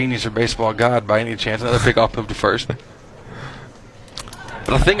baseball genius or baseball god by any chance. Another pick off move to first. But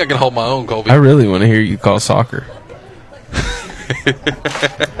I think I can hold my own, Colby. I really want to hear you call soccer.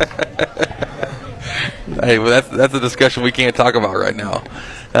 Hey, well, that's a discussion we can't talk about right now.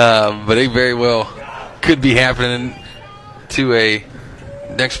 But it very well could be happening to a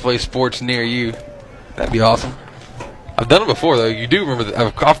Next Play Sports near you. That'd be awesome. I've done it before, though. You do remember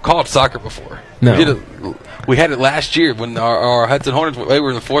that I've called soccer before. No. We had it last year when our Hudson Hornets, they were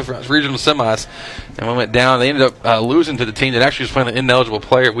in the fourth round regional semis, and we went down. They ended up losing to the team that actually was playing an ineligible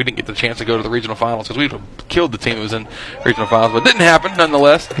player. We didn't get the chance to go to the regional finals because we would have killed the team that was in regional finals, but it didn't happen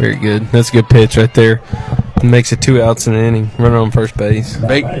nonetheless. Very good. That's a good pitch right there. It makes it 2 outs in the inning. Runner on first base.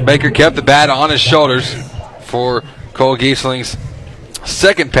 Baker kept the bat on his shoulders for Cole Giesling's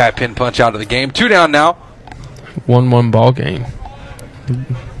second Pat Penn punch out of the game. 2 down now. 1-1 ball game.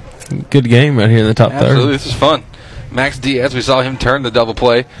 Good game right here in the top third. Absolutely, this is fun. Max Diaz, we saw him turn the double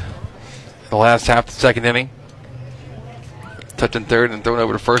play the last half of the second inning. Touching third and throwing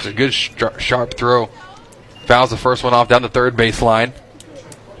over to first. A good sharp throw. Fouls the first one off down the third baseline.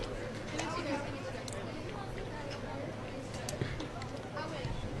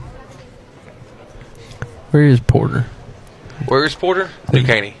 Where is Porter? Where is Porter? New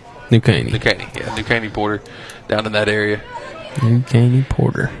Caney. New Caney. Yeah, New Caney Porter down in that area. New Caney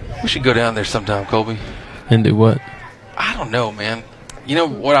Porter. We should go down there sometime, Colby. And do what? I don't know, man. You know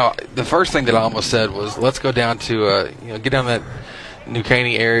what? The first thing that I almost said was, let's go down to, get down that New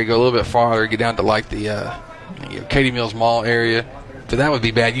Caney area, go a little bit farther, get down to like the Katy Mills Mall area. But that would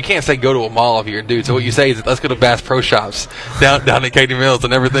be bad. You can't say go to a mall if you're a dude. So what you say is, let's go to Bass Pro Shops down at Katy Mills,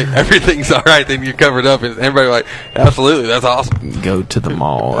 and everything's all right. Then you're covered up, and everybody like, absolutely, that's awesome. Go to the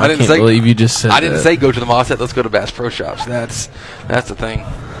mall. I can't believe you just said that. I didn't say go to the mall. I said let's go to Bass Pro Shops. That's the thing.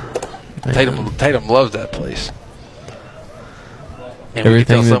 Tatum loves that place. And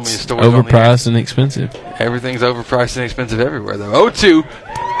everything that's overpriced and expensive. Everything's overpriced and expensive everywhere, though. 0-2.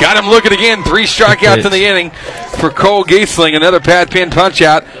 Got him looking again. 3 strikeouts in the inning for Cole Giesling. Another pad pin punch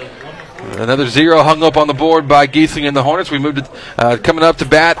out. Another 0 hung up on the board by Giesling and the Hornets. We moved it, coming up to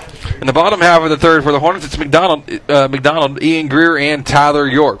bat in the bottom half of the third for the Hornets. It's McDonald, Ian Greer, and Tyler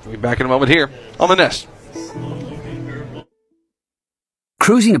York. We'll be back in a moment here on the Nest.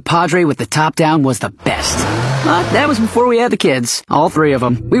 Cruising to Padre with the top down was the best. But that was before we had the kids, all 3 of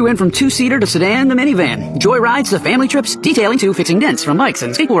them. We went from 2-seater to sedan to minivan, joy rides to family trips, detailing to fixing dents from bikes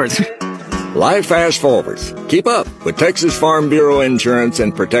and skateboards. Life fast forwards. Keep up with Texas Farm Bureau insurance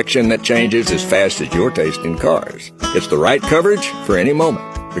and protection that changes as fast as your taste in cars. It's the right coverage for any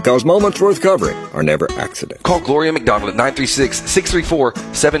moment, because moments worth covering are never accidents. Call Gloria McDonald at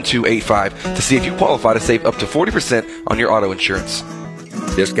 936-634-7285 to see if you qualify to save up to 40% on your auto insurance.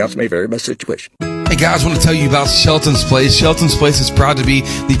 Discounts may vary by situation. Hey guys, I want to tell you about Shelton's Place. Shelton's Place is proud to be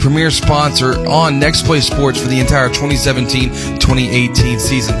the premier sponsor on Next Play Sports for the entire 2017-2018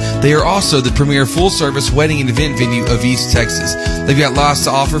 season. They are also the premier full-service wedding and event venue of East Texas. They've got lots to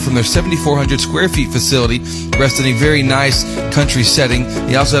offer from their 7,400 square feet facility, rest in a very nice country setting.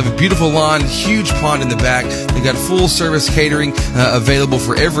 They also have a beautiful lawn, huge pond in the back. They've got full-service catering available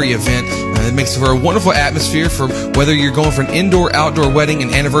for every event. It makes for a wonderful atmosphere for whether you're going for an indoor-outdoor wedding,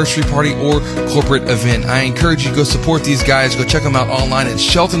 an anniversary party, or corporate event. I encourage you to go support these guys. Go check them out online at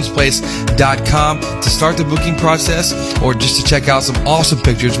sheltonsplace.com to start the booking process or just to check out some awesome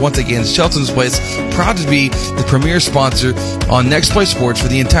pictures. Once again, Shelton's Place, proud to be the premier sponsor on Next Play Sports for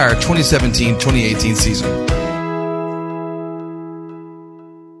the entire 2017-2018 season.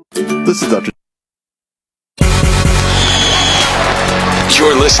 This is Dr.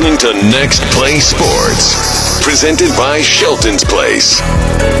 You're listening to Next Play Sports, presented by Shelton's Place.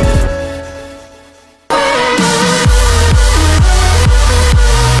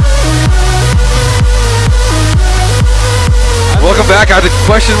 Welcome back. I have to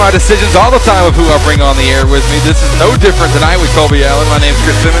question my decisions all the time of who I bring on the air with me. This is no different tonight with Colby Allen. My name is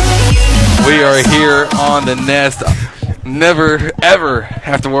Chris Simmons. We are here on the Nest. Never, ever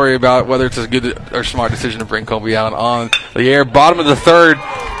have to worry about whether it's a good or smart decision to bring Colby Allen on the air. Bottom of the third,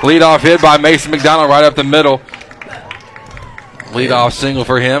 leadoff hit by Mason McDonald right up the middle. Leadoff single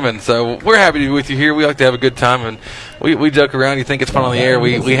for him, and so we're happy to be with you here. We like to have a good time, and we joke around. You think it's fun on the air.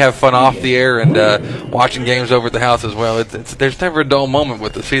 We have fun off the air and watching games over at the house as well. There's never a dull moment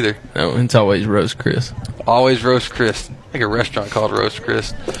with us either. No, it's always Roast Chris. Always Roast Chris. I think a restaurant called Roast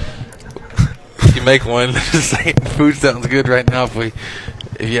Chris. You make one. Just saying, food sounds good right now if you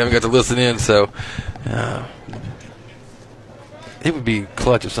haven't got to listen in. So it would be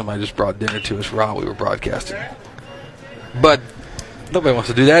clutch if somebody just brought dinner to us while we were broadcasting. But nobody wants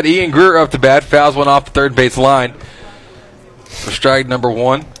to do that. Ian Greer up to bat, fouls one off the third base line for strike number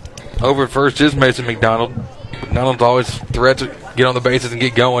 1. Over at first is Mason McDonald. McDonald's always a threat to get on the bases and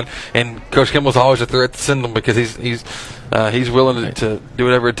get going, and Coach Kimball's always a threat to send them because he's willing to do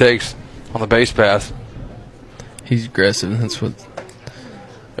whatever it takes on the base pass. He's aggressive. That's what.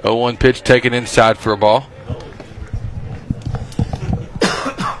 0-1 pitch taken inside for a ball.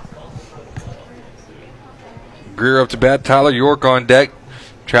 Greer up to bat. Tyler York on deck.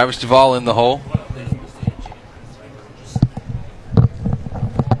 Travis Duvall in the hole.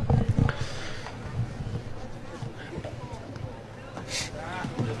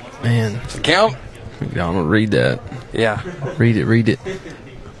 Man. What's the count? McDonald, read that. Yeah. Read it.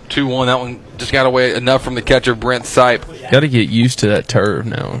 2-1. That one just got away enough from the catcher, Brent Sipe. Got to get used to that turf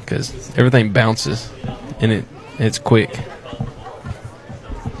now because everything bounces and it's quick.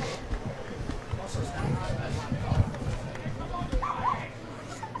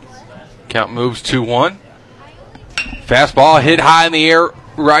 Count moves 2-1. Fastball hit high in the air,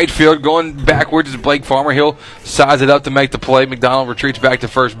 right field, going backwards is Blake Farmer. He'll size it up to make the play. McDonald retreats back to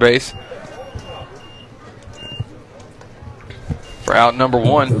first base for out number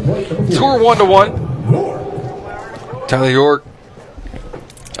 1. Score 1-1. Tyler York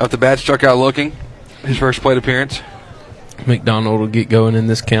up the bat, struck out looking. His first plate appearance. McDonald will get going in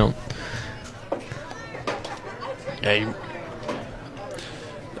this count. Yeah.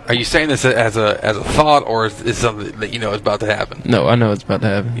 Are you saying this as a thought, or is it something that you know is about to happen? No, I know it's about to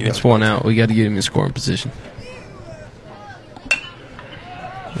happen. It's one out. We got to get him in scoring position.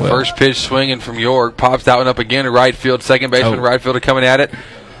 Well, first pitch swinging from York. Pops that one up again to right field. Second baseman, right fielder coming at it.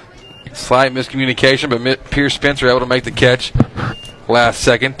 Slight miscommunication, but Pierce Spencer able to make the catch last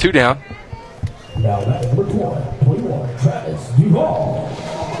second. 2 down. Now number 21, Travis Duvall.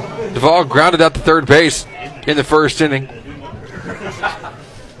 Duvall grounded out to third base in the first inning.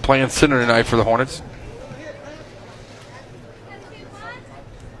 Playing center tonight for the Hornets.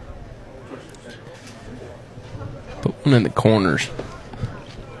 one in the corners.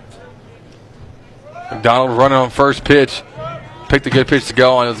 McDonald running on first pitch. Picked a good pitch to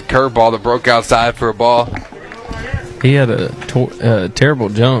go on. It was a curveball that broke outside for a ball. He had a terrible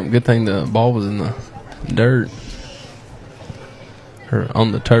jump. Good thing the ball was in the dirt. Or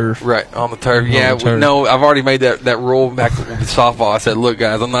on the turf. Right, on the turf. Yeah, no, I've already made that rule back with softball. I said, look,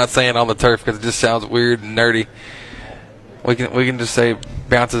 guys, I'm not saying on the turf because it just sounds weird and nerdy. We can just say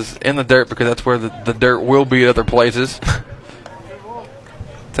bounces in the dirt because that's where the dirt will be at other places.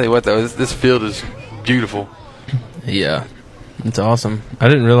 Tell you what, though, this field is beautiful. Yeah, it's awesome. I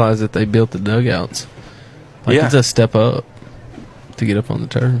didn't realize that they built the dugouts. It's a step up to get up on the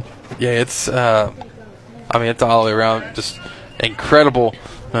turf. Yeah, it's it's all the way around just incredible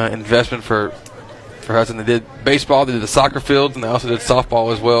investment for Hudson. They did baseball, they did the soccer fields, and they also did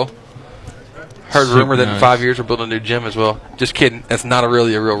softball as well. Heard rumor that in 5 years we're building a new gym as well. Just kidding. That's not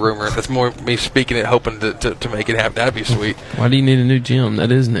really a real rumor. That's more me speaking it, hoping to make it happen. That'd be sweet. Why do you need a new gym?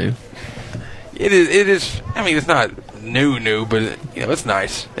 That is new. It is. I mean, it's not new, but it's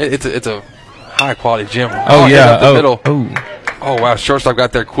nice. It's a high quality gym. Oh yeah. Middle. Oh wow. Shortstop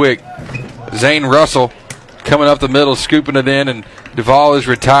got there quick. Zane Russell coming up the middle, scooping it in, and Duvall is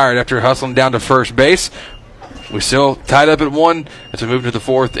retired after hustling down to first base. We still tied up at 1 as we move to the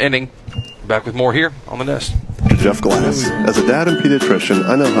 4th inning. Back with more here on the Nest. Jeff Glass. As a dad and pediatrician,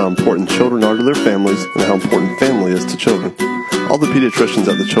 I know how important children are to their families and how important family is to children. All the pediatricians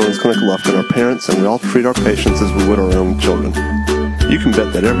at the Children's Clinic of Lufkin are parents, and we all treat our patients as we would our own children. You can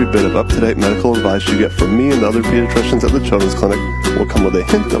bet that every bit of up-to-date medical advice you get from me and the other pediatricians at the Children's Clinic will come with a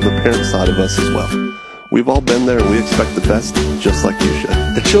hint of the parent side of us as well. We've all been there, and we expect the best, just like you should.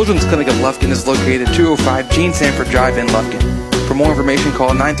 The Children's Clinic of Lufkin is located at 205 Gene Sanford Drive in Lufkin. For more information, call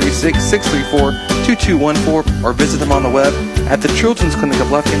 936-634-2214 or visit them on the web at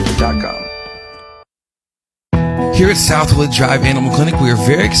thechildren'sclinicoflufkin.com. Here at Southwood Drive Animal Clinic, we are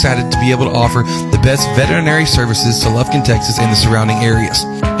very excited to be able to offer the best veterinary services to Lufkin, Texas and the surrounding areas.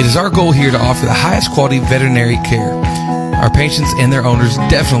 It is our goal here to offer the highest quality veterinary care. Our patients and their owners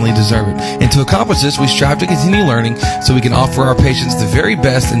definitely deserve it. And to accomplish this, we strive to continue learning so we can offer our patients the very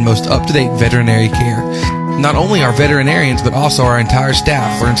best and most up-to-date veterinary care. Not only our veterinarians, but also our entire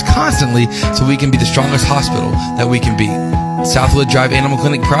staff learns constantly so we can be the strongest hospital that we can be. Southwood Drive Animal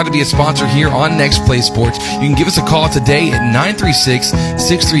Clinic, proud to be a sponsor here on Next Play Sports. You can give us a call today at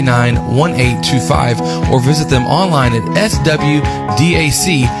 936-639-1825 or visit them online at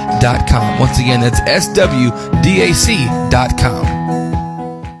swdac.com. Once again, that's swdac.com.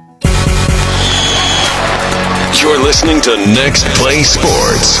 You're listening to Next Play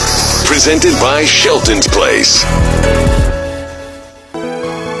Sports, presented by Shelton's Place.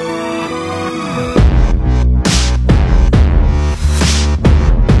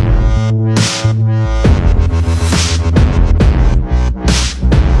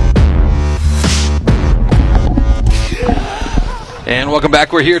 And welcome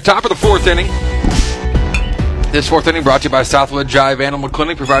back. We're here, top of the 4th inning. This 4th inning brought to you by Southwood Drive Animal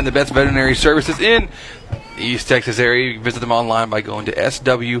Clinic, providing the best veterinary services in the East Texas area. You can visit them online by going to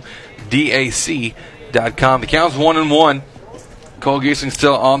swdac.com. The count's 1-1. Cole Giesling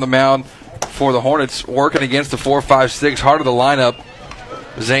still on the mound for the Hornets, working against the 4-5-6 heart of the lineup.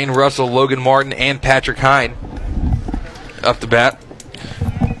 Zane Russell, Logan Martin, and Patrick Hine up to bat.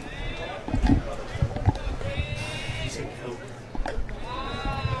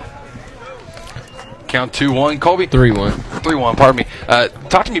 Count 2-1. Colby? 3-1. 3-1, pardon me.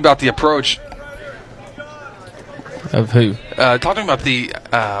 Talk to me about the approach. Of who? Talk to me about the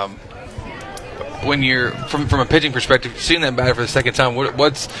when you're from a pitching perspective, seeing that batter for the second time.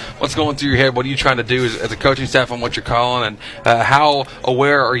 What's going through your head? What are you trying to do as a coaching staff on what you're calling, and how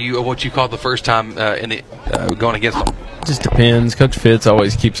aware are you of what you called the first time in the going against them? Just depends. Coach Fitz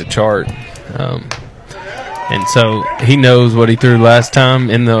always keeps a chart. And so he knows what he threw last time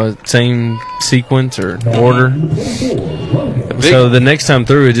in the same sequence or order. So the next time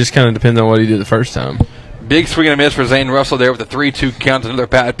through, it just kind of depends on what he did the first time. Big swing and a miss for Zane Russell there with a 3-2 count. Another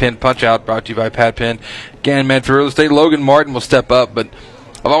Pat Penn punch out brought to you by Pat Penn. Gannon Medford Real Estate. Logan Martin will step up, but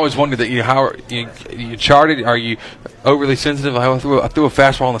I've always wondered that how are you charted? Are you overly sensitive? I threw a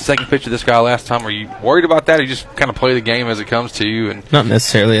fastball on the second pitch of this guy last time. Are you worried about that, or you just kind of play the game as it comes to you? And not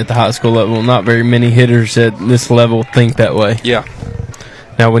necessarily at the high school level. Not very many hitters at this level think that way. Yeah.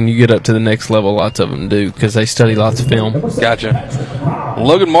 Now, when you get up to the next level, lots of them do because they study lots of film. Gotcha.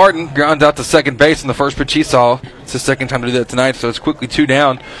 Logan Martin grounds out to second base in the first pitch he saw. It's his second time to do that tonight, so it's quickly 2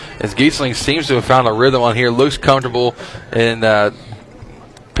 down as Giesling seems to have found a rhythm on here. Looks comfortable in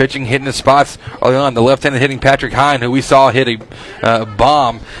pitching, hitting the spots early on. The left-handed hitting Patrick Hine, who we saw hit a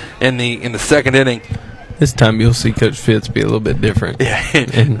bomb in the second inning. This time you'll see Coach Fitz be a little bit different. Yeah,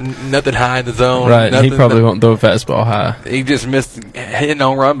 nothing high in the zone. Right, he probably won't throw a fastball high. He just missed hitting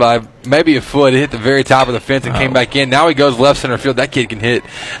on run by maybe a foot. It hit the very top of the fence and came back in. Now he goes left center field. That kid can hit.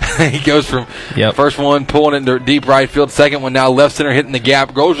 He goes from first one, pulling into deep right field. Second one now left center, hitting the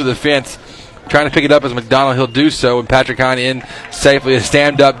gap. Goes to the fence, trying to pick it up as McDonald. He'll do so, and Patrick Hine in safely. A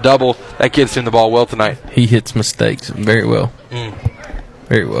stand-up double. That kid's seen the ball well tonight. He hits mistakes very well.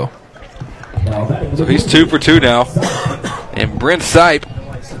 Very well. So he's 2 for 2 now. And Brent Sipe.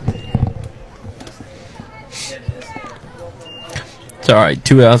 It's all right.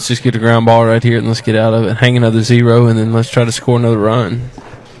 2 outs. Just get a ground ball right here, and let's get out of it. Hang another 0, and then let's try to score another run.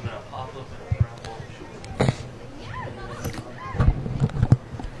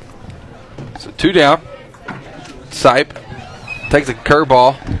 So 2 down. Sipe takes a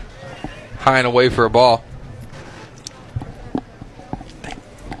curveball. High and away for a ball.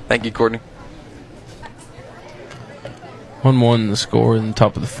 Thank you, Courtney. 1-1 the score in the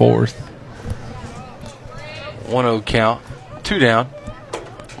top of the 4th. 1-0 count. 2 down.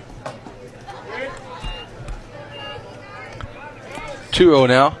 Two-0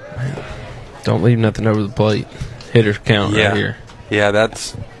 now. Don't leave nothing over the plate. Hitters count right here. Yeah,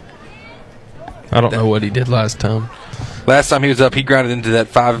 that's... I don't know what he did last time. Last time he was up, he grounded into that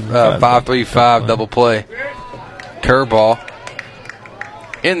 5-3-5 double play. Curveball.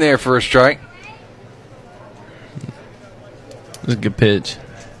 In there for a strike. It was a good pitch.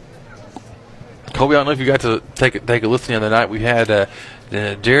 Colby, I don't know if you got to take a listen the other night. We had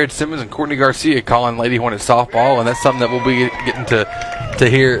Jared Simmons and Courtney Garcia calling Lady Hornet softball, and that's something that we'll be getting to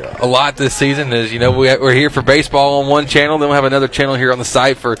hear a lot this season. As you know, we're here for baseball on one channel, then we'll have another channel here on the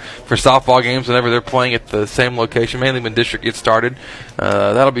site for softball games whenever they're playing at the same location, mainly when district gets started.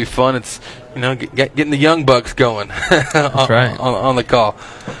 That'll be fun. It's getting the young bucks going. That's right. on the call.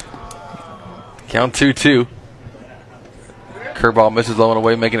 Count 2-2. Curveball misses low and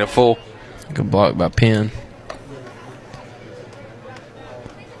away, making it full. Good block by Penn.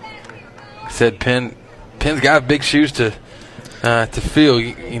 Said Penn's got big shoes to fill.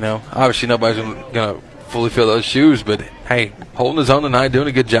 Obviously nobody's gonna fully fill those shoes, but hey, holding his own tonight, doing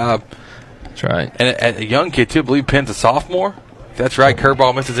a good job. That's right. And a young kid too. I believe Penn's a sophomore. If that's right.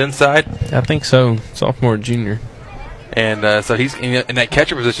 Curveball misses inside. I think so. Sophomore, junior. And so he's in that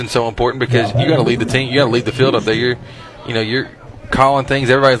catcher position. So important because you got to lead the team. You got to lead the field up there. You're calling things.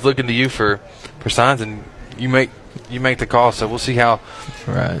 Everybody's looking to you for signs, and you make the call. So we'll see how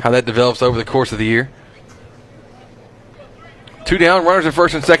that develops over the course of the year. 2 down, runners at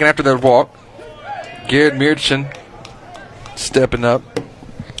first and second after their walk. Garrett Meertsen stepping up.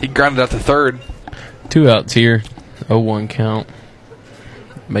 He grounded out to third. 2 outs here. 0-1 count.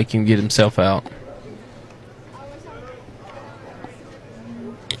 Make him get himself out.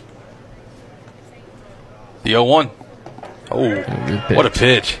 The 0-1. Oh, what a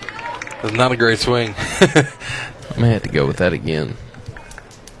pitch. That was not a great swing. I may have to go with that again.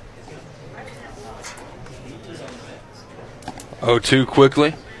 0-2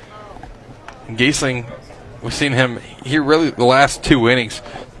 quickly. Giesling, we've seen him here really the last 2 innings.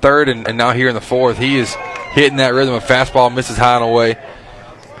 Third and now here in the 4th. He is hitting that rhythm of fastball, misses high and away.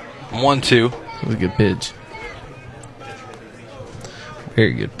 1-2. That was a good pitch.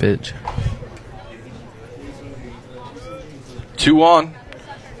 Very good pitch. 2 on.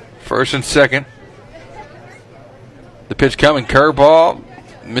 First and second. The pitch coming. Curveball.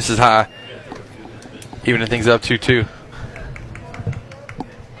 Misses high. Evening things up 2-2.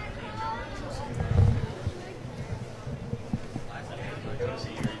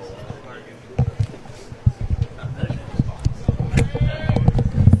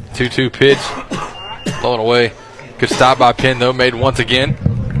 Two pitch. Blowing away. Good stop by Penn, though. Made once again.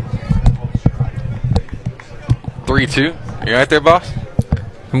 3-2. You right there, boss?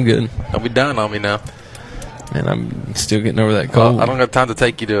 I'm good. Don't be down on me now. And I'm still getting over that cold. I don't have time to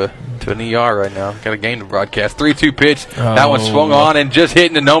take you to an ER right now. Got a game to broadcast. 3-2 pitch. That one swung on and just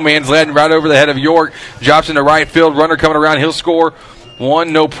hitting the no man's land right over the head of York. Drops into right field. Runner coming around. He'll score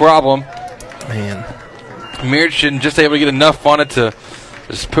one, no problem. Man. Meertsen just able to get enough on it to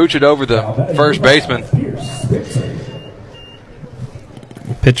just pooch it over the first baseman.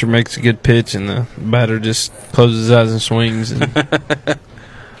 The pitcher makes a good pitch, and the batter just closes his eyes and swings. And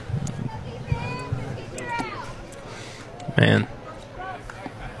man.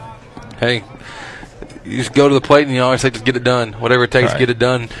 Hey, you just go to the plate and you always say just get it done. Whatever it takes to get it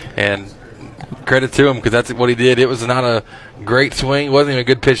done. And credit to him because that's what he did. It was not a great swing. It wasn't even a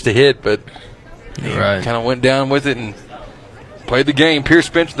good pitch to hit, but he kind of went down with it and played the game. Pierce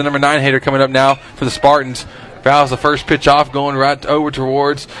Finch, the number 9 hitter, coming up now for the Spartans. Fouls the first pitch off, going right over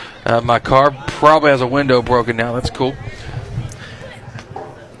towards my car. Probably has a window broken now. That's cool.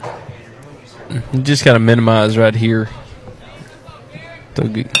 You just got to minimize right here.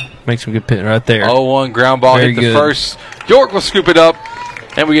 Make some good pitch right there. 0-1 ground ball. Very hit the good. first. York will scoop it up,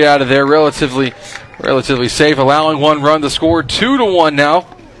 and we get out of there relatively safe, allowing one run to score. 2-1 now.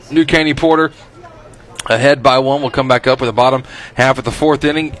 New Caney Porter ahead by 1. We'll come back up with the bottom half of the 4th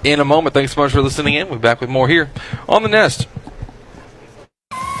inning in a moment. Thanks so much for listening in. We'll be back with more here on The Nest.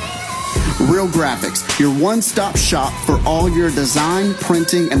 Real Graphics, your one-stop shop for all your design,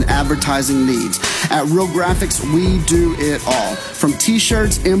 printing, and advertising needs. At Real Graphics, we do it all. From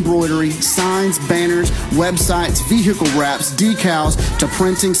t-shirts, embroidery, signs, banners, websites, vehicle wraps, decals, to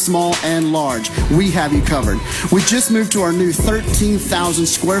printing small and large. We have you covered. We just moved to our new 13,000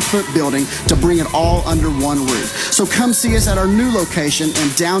 square foot building to bring it all under one roof. So come see us at our new location in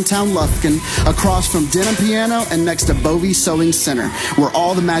downtown Lufkin, across from Denim Piano and next to Bovie Sewing Center, where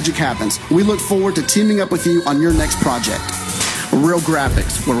all the magic happens. We look forward to teaming up with you on your next project. Real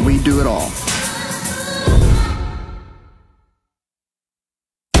Graphics, where we do it all.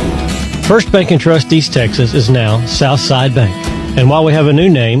 First Bank & Trust East Texas is now Southside Bank. And while we have a new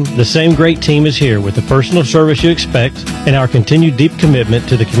name, the same great team is here with the personal service you expect and our continued deep commitment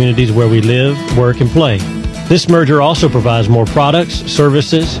to the communities where we live, work, and play. This merger also provides more products,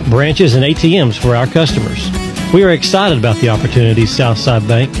 services, branches, and ATMs for our customers. We are excited about the opportunities Southside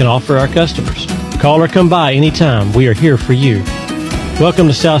Bank can offer our customers. Call or come by anytime. We are here for you. Welcome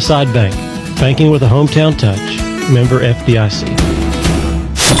to Southside Bank, banking with a hometown touch. Member FDIC.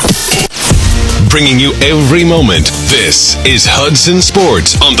 Bringing you every moment. This is Hudson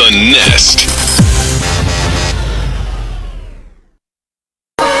Sports on The Nest.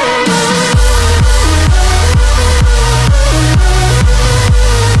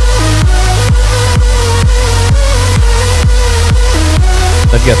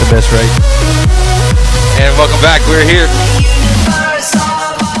 They've got the best rate. And welcome back. We're here.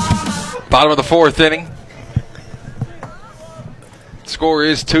 Bottom of the 4th inning. Score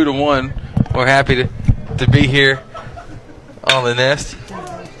is 2-1. We're happy to be here on The Nest.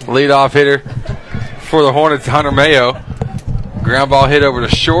 Leadoff hitter for the Hornets, Hunter Mayo. Ground ball hit over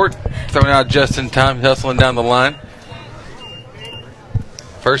to short. Thrown out just in time, hustling down the line.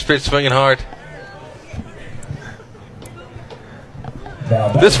 First pitch swinging hard.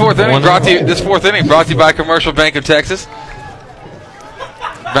 This fourth inning brought to you by Commercial Bank of Texas.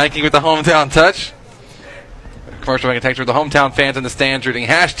 Banking with the hometown touch. Commercial Bank of Texas with the hometown fans in the stands rooting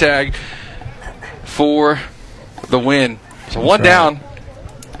hashtag for the win. So one down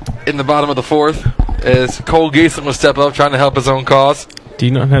in the bottom of the 4th as Cole Geeson will step up trying to help his own cause. Do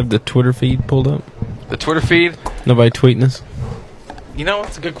you not have the Twitter feed pulled up? The Twitter feed? Nobody tweeting us? You know,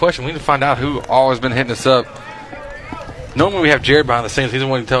 that's a good question. We need to find out who all has been hitting us up. Normally we have Jared behind the scenes. He's the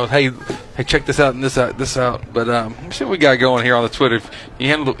one who tells us, hey, check this out and this out. But let's see what we got going here on the Twitter.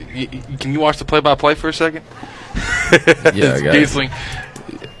 Can you watch the play-by-play for a second? Yeah, I got it.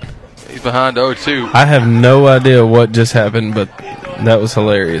 He's behind 0-2. I have no idea what just happened, but that was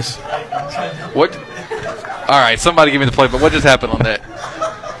hilarious. What? All right, somebody give me the play, but what just happened on that?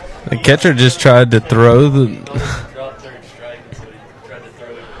 The catcher just tried to throw the...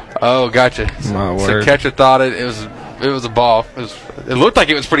 Oh, gotcha. My so word. The catcher thought it was a ball. It looked like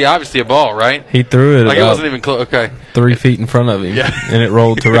it was pretty obviously a ball, right? He threw it like it wasn't even close. Okay. 3 feet in front of him, yeah. And it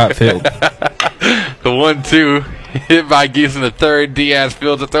rolled to right field. The 1-2 hit by Geeson the third. Diaz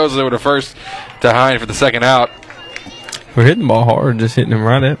fields it, throws it over to first to Hine for the second out. We're hitting the ball hard, just hitting them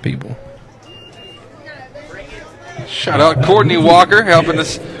right at people. Shout out Courtney Walker helping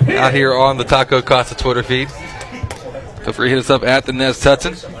us out here on the Taco Casa Twitter feed. Feel free to hit us up at the Nest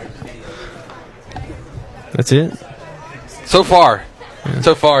Hudson. That's it? So far. Yeah.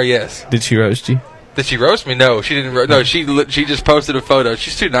 So far, yes. Did she roast you? Did she roast me? No, she didn't. No, she just posted a photo.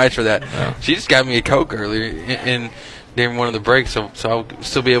 She's too nice for that. Oh. She just got me a Coke earlier during one of the breaks, so I'll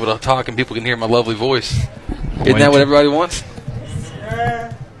still be able to talk and people can hear my lovely voice. Isn't that what everybody wants?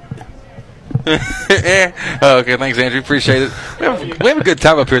 Okay, thanks, Andrew. Appreciate it. We have a good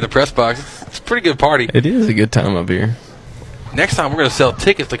time up here in the press box. It's a pretty good party. It is a good time up here. Next time, we're going to sell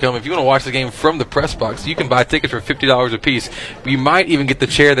tickets to come. If you want to watch the game from the press box, you can buy tickets for $50 a piece. You might even get the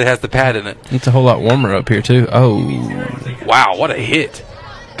chair that has the pad in it. It's a whole lot warmer up here, too. Oh. Wow, what a hit.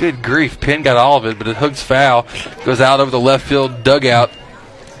 Good grief. Penn got all of it, but it hooks foul. Goes out over the left field dugout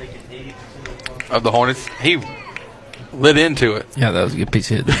of the Hornets. He lit into it. Yeah, that was a good piece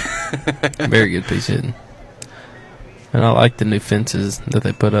of hitting. Very good piece of hitting. And I like the new fences that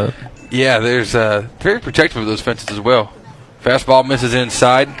they put up. Yeah, there's very protective of those fences as well. Fastball misses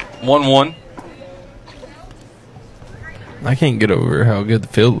inside. 1-1. I can't get over how good the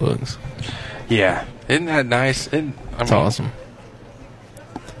field looks. Yeah. Isn't that nice? It's awesome.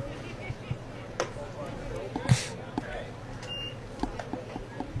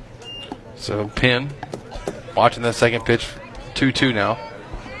 So, Penn watching the second pitch, 2-2 now.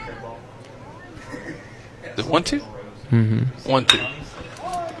 Is it 1-2? Mm-hmm. 1-2.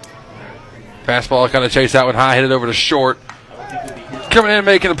 Fastball kind of chased out one high, hit it over to short. Coming in and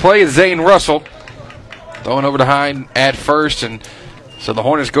making the play is Zane Russell. Throwing over to high at first, and so the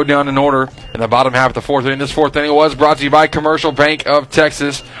Hornets go down in order in the bottom half of the fourth inning. This fourth inning was brought to you by Commercial Bank of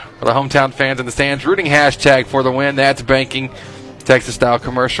Texas. For the hometown fans in the stands, rooting hashtag for the win. That's banking, Texas-style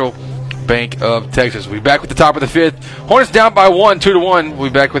Commercial Bank of Texas. We'll be back with the top of the fifth. Hornets down by 1, 2-1. We'll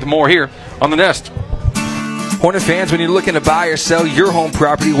be back with more here on The Nest. Hornet fans, when you're looking to buy or sell your home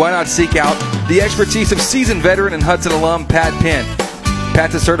property, why not seek out the expertise of seasoned veteran and Hudson alum Pat Penn.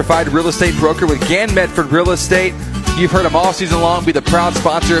 Pat's a certified real estate broker with Gann Medford Real Estate. You've heard him all season long be the proud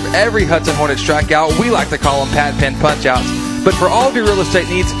sponsor of every Hudson Hornet strikeout. We like to call them Pat Penn punch-outs. But for all of your real estate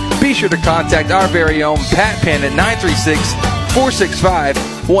needs, be sure to contact our very own Pat Penn at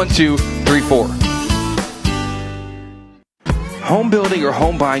 936-465-1234. Home building or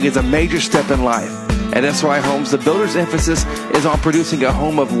home buying is a major step in life. At SY Homes, the builder's emphasis is on producing a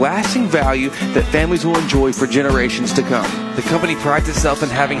home of lasting value that families will enjoy for generations to come. The company prides itself in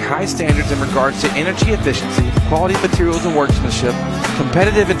having high standards in regards to energy efficiency, quality materials and workmanship,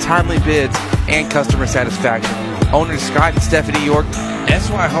 competitive and timely bids, and customer satisfaction. Owners Scott and Stephanie York,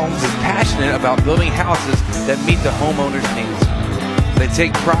 SY Homes is passionate about building houses that meet the homeowner's needs. They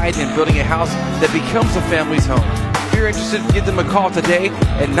take pride in building a house that becomes a family's home. If you're interested, give them a call today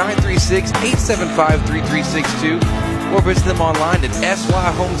at 936-875-3362 or visit them online at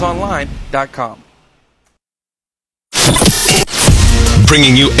syhomesonline.com.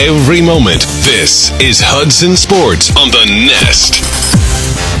 Bringing you every moment, this is Hudson Sports on The Nest.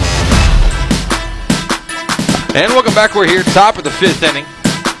 And welcome back. We're here, top of the fifth inning.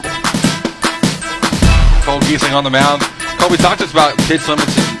 Cole Giesling on the mound. Cole, we talked to us about pitch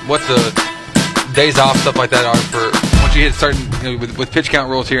limits and what the days off, stuff like that are for once you hit certain, with pitch count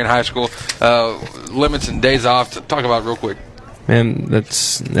rules here in high school, limits and days off. Talk about it real quick. Man,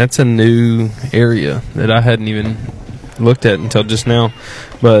 that's a new area that I hadn't even looked at until just now.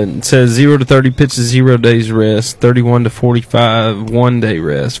 But it says 0 to 30 pitches, 0 days rest, 31 to 45, 1 day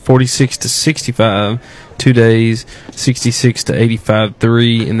rest, 46 to 65, 2 days, 66 to 85,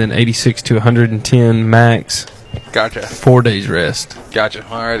 3, and then 86 to 110 max. Gotcha. 4 days rest. Gotcha.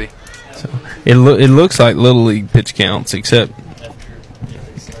 Alrighty. So it looks like Little League pitch counts, except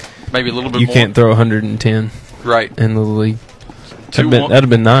maybe a little bit you more. can't throw 110 right in Little League. That'd have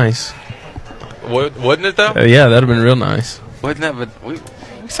been nice. Wouldn't it, though? Yeah, that'd have been real nice. Wouldn't that? But we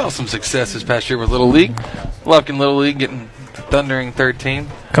saw some success this past year with Little League. Lufkin Little League getting thundering 13.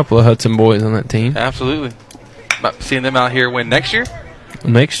 A couple of Hudson boys on that team. Absolutely. About seeing them out here win next year?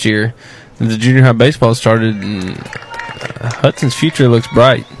 Next year. The junior high baseball started, and Hudson's future looks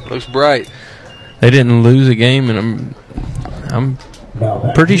bright. Looks bright. They didn't lose a game, and I'm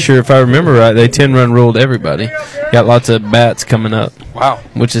pretty sure, if I remember right, they 10-run ruled everybody. Got lots of bats coming up. Wow.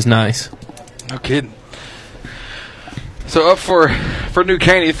 Which is nice. No kidding. So up for New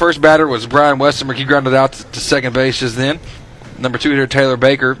Caney, first batter was Brian Westenberg. He grounded out to second base just then. Number 2 hitter Taylor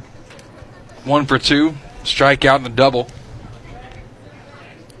Baker, 1 for 2, strikeout and a double.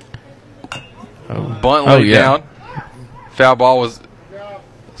 Bunt laid down. Foul ball was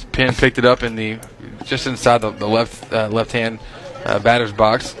Penn picked it up in just inside the left hand batter's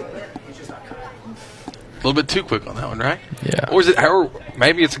box. A little bit too quick on that one, right? Yeah. Or is it? Or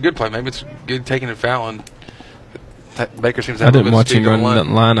maybe it's a good play. Maybe it's good taking a foul, and Baker seems to I have a didn't little bit of watch speed him run on the that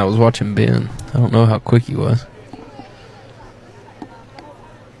line. I was watching Ben. I don't know how quick he was.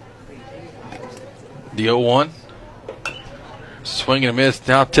 The 0-1. Swing and a miss.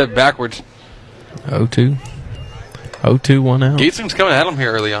 Now tipped backwards. 0-2. 0-2, 1 out. Giesling's coming at him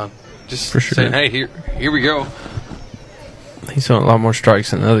here early on. Just for sure. Saying, hey, here we go. He's throwing a lot more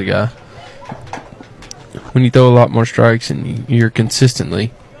strikes than the other guy. When you throw a lot more strikes and you're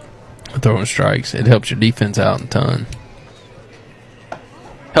consistently throwing strikes, it helps your defense out a ton.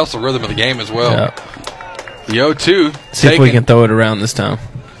 Helps the rhythm of the game as well. Yeah. The 0-2. See if we can throw it around this time.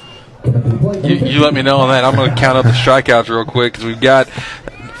 You let me know on that. I'm going to count up the strikeouts real quick because we've got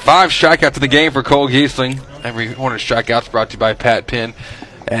 5 strikeouts in the game for Cole Giesling. Every Hornet strikeouts brought to you by Pat Penn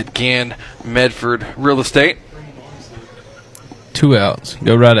at Gann Medford Real Estate. 2 outs.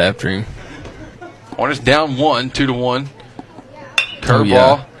 Go right after him. Hornets down 1, 2-1. Curveball. Oh,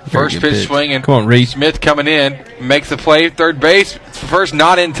 yeah. First pitch swinging. Come on, Reed. Smith coming in. Makes the play. Third base. First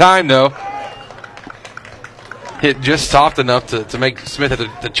not in time, though. hit just soft enough to make Smith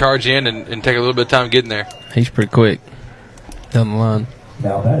have to charge in and take a little bit of time getting there. He's pretty quick down the line.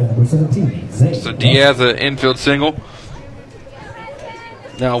 Now batting number 17, Zane. So Diaz, an infield single.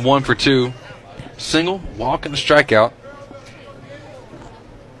 Now 1 for 2. Single, walk, and a strikeout.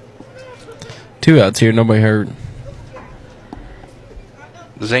 2 outs here, nobody hurt.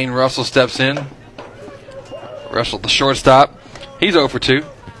 Zane Russell steps in. Russell, the shortstop. He's 0 for 2.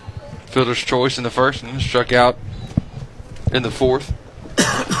 Fielder's choice in the first and struck out in the fourth.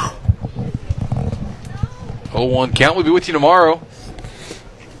 0-1 count. We'll be with you tomorrow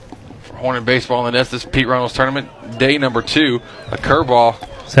for Hornet Baseball in the Nest. This Pete Reynolds tournament, day number 2. A curveball.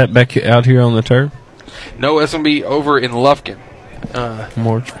 Is that back out here on the turf? No, that's going to be over in Lufkin.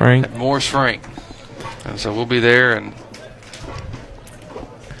 Morris Frank. At Morris Frank. And so we'll be there. And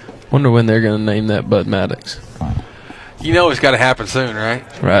wonder when they're going to name that Bud Maddox. You know it's got to happen soon, right?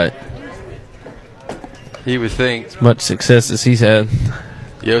 Right. You would think. As much success as he's had.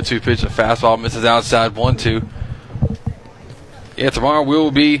 The 0-2 pitch, a fastball, misses outside, 1-2. Yeah, tomorrow we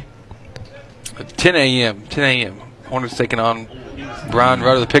will be at 10 a.m. 10 a.m. Hornets taking on Brian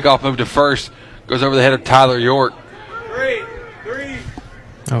Rudder. The pickoff move to first. Goes over the head of Tyler York.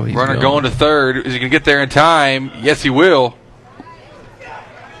 Oh, he's Runner going to third. Is he going to get there in time? Yes, he will.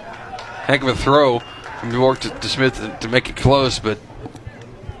 Heck of a throw from York to Smith to make it close, but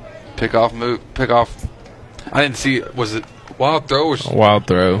pickoff. I didn't see it. Was it wild throw? Or wild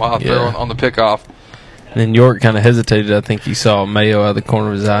throw. Wild throw on the pickoff. And then York kind of hesitated. I think he saw Mayo out of the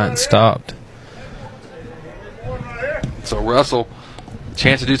corner of his eye and stopped. So Russell,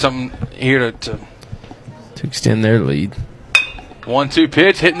 chance to do something here to extend their lead. 1-2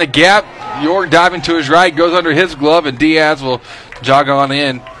 pitch, hitting the gap. York diving to his right, goes under his glove, and Diaz will jog on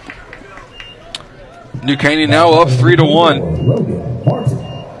in. New Caney now up 3-1.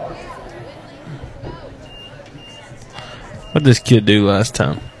 What did this kid do last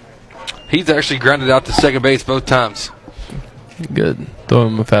time? He's actually grounded out to second base both times. Good. Throw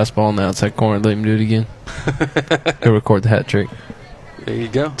him a fastball in the outside corner and let him do it again. Go record the hat trick. There you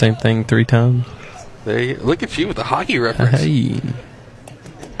go. Same thing 3 times. Look at you with the hockey reference. Hey.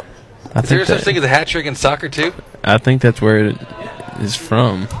 Is there such thing as a hat trick in soccer too? I think that's where it is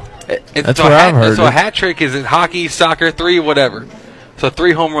from. That's where I've heard it. So a hat trick is in hockey, soccer, 3, whatever. So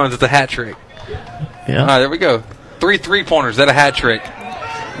 3 home runs is a hat trick. Yeah. All right, there we go. 3 3-pointers. Is that a hat trick?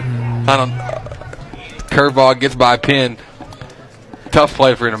 I don't. Curveball gets by a pin. Tough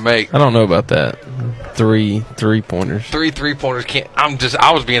play for him to make. I don't know about that. 3 3-pointers. 3 3-pointers can't.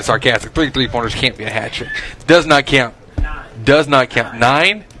 I was being sarcastic. 3 3-pointers can't be a hat trick. Does not count. Does not count.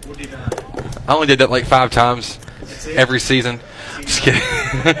 9? I only did that like 5 times every season. Just kidding.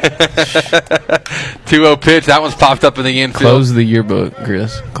 2-0 pitch. That one's popped up in the infield. Close the yearbook,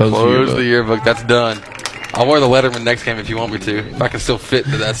 Chris. Close the yearbook. That's done. I'll wear the Letterman next game if you want me to. If I can still fit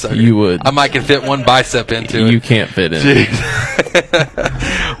into that sucker. You would. I might can fit one bicep into it. You can't fit in.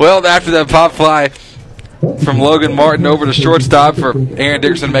 Well, after that pop fly from Logan Martin over to shortstop for Aaron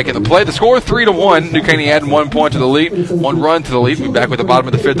Dickerson making the play. The score 3-1. New Caney adding 1 point to the lead. 1 run to the lead. We'll be back with the bottom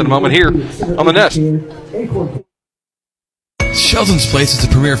of the 5th in a moment here on the Nest. Shelton's Place is the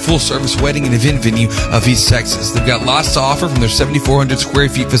premier full-service wedding and event venue of East Texas. They've got lots to offer from their 7,400 square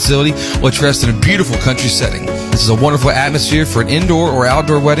feet facility, which rests in a beautiful country setting. This is a wonderful atmosphere for an indoor or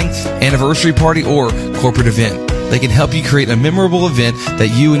outdoor wedding, anniversary party, or corporate event. They can help you create a memorable event that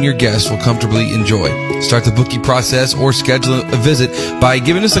you and your guests will comfortably enjoy. Start the booking process or schedule a visit by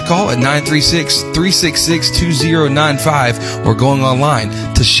giving us a call at 936-366-2095 or going online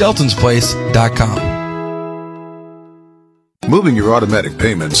to sheltonsplace.com. Moving your automatic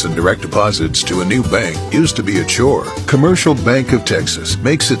payments and direct deposits to a new bank used to be a chore. Commercial Bank of Texas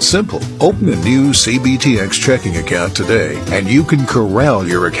makes it simple. Open a new CBTX checking account today, and you can corral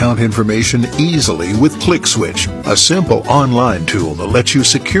your account information easily with ClickSwitch, a simple online tool that lets you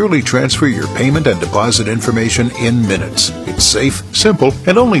securely transfer your payment and deposit information in minutes. It's safe, simple,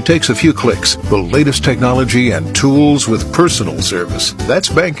 and only takes a few clicks. The latest technology and tools with personal service. That's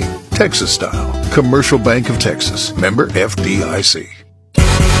banking, Texas style. Commercial Bank of Texas. Member FDIC.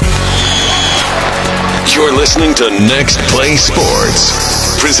 You're listening to Next Play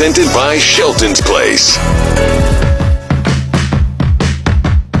Sports, presented by Shelton's Place.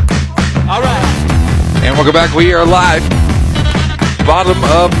 All right. And welcome back. We are live. Bottom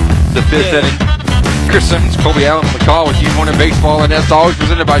of the 5th inning. Chris Simmons, Colby Allen on the call with you. Hornet Baseball, and that's always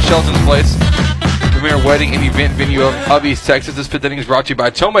presented by Shelton's Place, premier wedding and event venue of East Texas. This 5th inning is brought to you by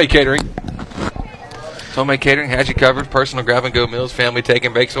Tomei Catering. Tomei Catering has you covered. Personal grab-and-go meals, family take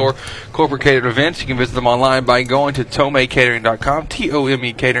and bakes, or corporate catered events. You can visit them online by going to tomeicatering.com,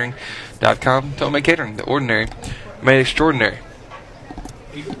 T-O-M-E catering.com. Tomei Catering, the ordinary made extraordinary.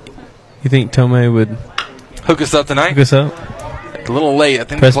 You think Tomei would hook us up tonight? Hook us up? A little late. I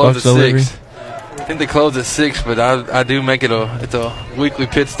think Press they close at box delivery? 6. I think they close at 6, but I do make it it's a weekly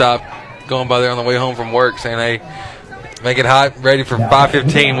pit stop going by there on the way home from work saying, hey, make it hot, ready for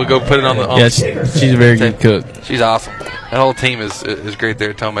 5:15. We'll go put it on the. Yeah, she's a very good cook. She's awesome. That whole team is great there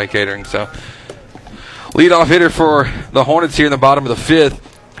at Tomei Catering. So, leadoff hitter for the Hornets here in the bottom of the 5th.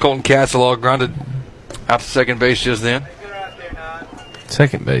 Colton Castle grounded out to second base just then.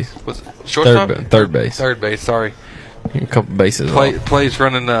 Second base. Was it shortstop? Third base. Third base. Sorry. A couple bases. Plays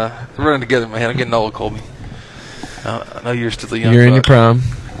running together, man. I'm getting old, Colby. I know you're still a young. You're in your prime.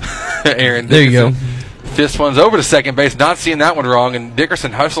 Aaron. There you go. Fist one's over to second base. Not seeing that one wrong, and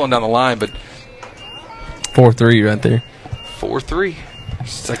Dickerson hustling down the line, but 4-3 right there. 4-3.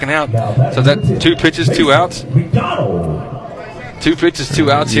 Second out. So that 2 pitches, 2 outs. 2 pitches,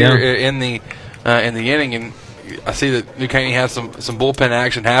 2 outs here in the inning, and I see that New Caney has some bullpen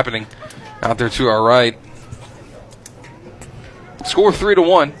action happening out there to our right. Score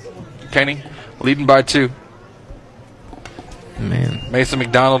 3-1. Caney leading by 2. Man, Mason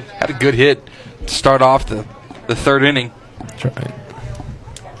McDonald had a good hit to start off the 3rd inning. That's right.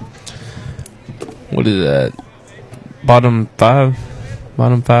 What is that? Bottom 5,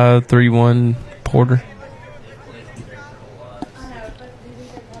 3-1 Porter.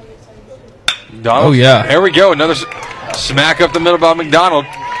 McDonald. Oh, yeah. There we go. Another smack up the middle by McDonald.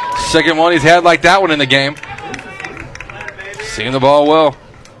 Second one he's had like that one in the game. Seeing the ball well.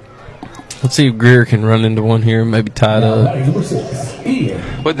 Let's see if Greer can run into one here and maybe tie it up.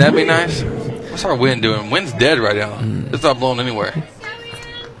 Wouldn't that be nice? What's our wind doing? Wind's dead right now. It's not blowing anywhere.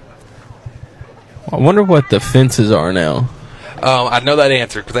 I wonder what the fences are now. I know that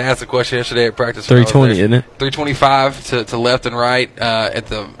answer because I asked the question yesterday at practice. 320, isn't it? 325 to left and right. At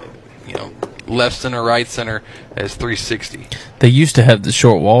the left center, right center is 360. They used to have the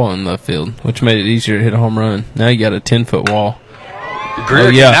short wall in the field, which made it easier to hit a home run. Now you got a 10-foot wall.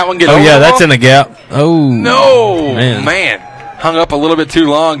 Greer, can that one get over yeah, the that's ball? in the gap. Oh no, man. Hung up a little bit too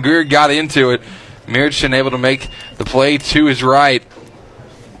long. Greer got into it. Mirchin able to make the play to his right.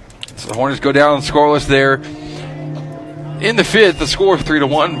 So the Hornets go down scoreless there. In the 5th, the score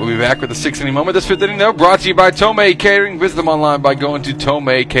 3-1. We'll be back with the 6th inning moment. This 5th inning, though, brought to you by Tomei Catering. Visit them online by going to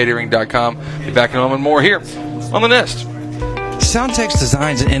tomeicatering.com. Be back in a moment more here on The Nest. Soundtex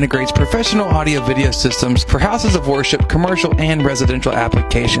designs and integrates professional audio-video systems for houses of worship, commercial, and residential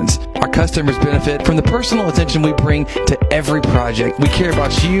applications. Our customers benefit from the personal attention we bring to every project. We care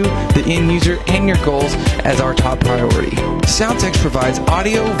about you, the end user, and your goals as our top priority. Soundtex provides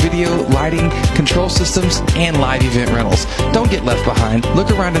audio, video, lighting, control systems, and live event rentals. Don't get left behind.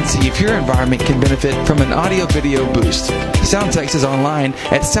 Look around and see if your environment can benefit from an audio-video boost. Soundtex is online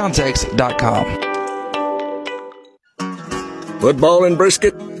at soundtex.com. Football and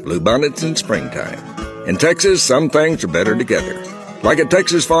brisket, bluebonnets in springtime. In Texas, some things are better together. Like at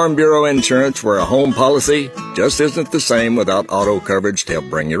Texas Farm Bureau Insurance, where a home policy just isn't the same without auto coverage to help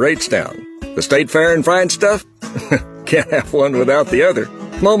bring your rates down. The state fair and fine stuff? Can't have one without the other.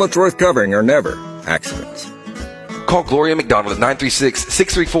 Moments worth covering are never accidents. Call Gloria McDonald at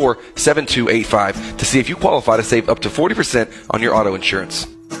 936-634-7285 to see if you qualify to save up to 40% on your auto insurance.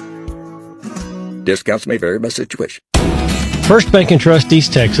 Discounts may vary by situation. First Bank & Trust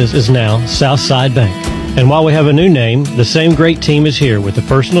East Texas is now Southside Bank. And while we have a new name, the same great team is here with the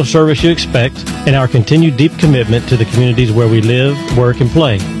personal service you expect and our continued deep commitment to the communities where we live, work, and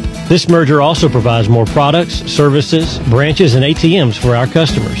play. This merger also provides more products, services, branches, and ATMs for our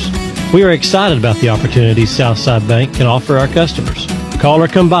customers. We are excited about the opportunities Southside Bank can offer our customers. Call or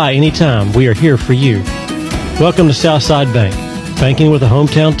come by anytime. We are here for you. Welcome to Southside Bank. Banking with a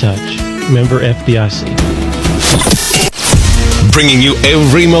hometown touch. Member FDIC. Bringing you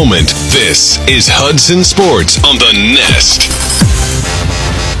every moment. This is Hudson Sports on The Nest.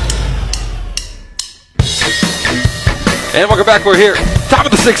 And welcome back. We're here. Top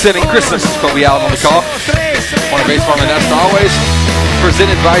of the 6th inning. Chris Simmons, Kobe Allen on the call. Morning baseball on The Nest always.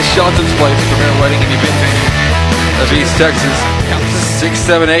 Presented by Shelton's Place, premier wedding and event venue of East Texas. 6,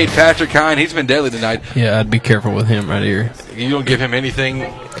 7, 8. Patrick Hine. He's been deadly tonight. Yeah, I'd be careful with him right here. You don't give him anything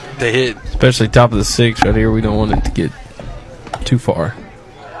to hit. Especially top of the 6th right here. We don't want it to get too far.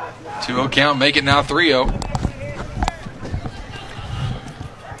 2-0 count, make it now 3-0.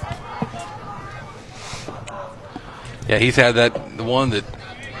 Yeah, he's had the one that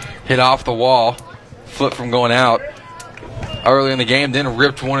hit off the wall, foot from going out early in the game, then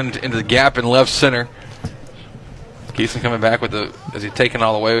ripped one into the gap in left center. Keeson coming back as he's taking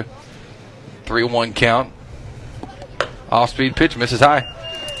all the way. 3-1 count. Off-speed pitch, misses high.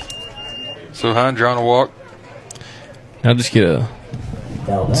 Sohan drawing a walk. I'll just get a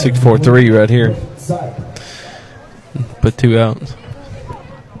 6-4-3 right here. Put 2 outs.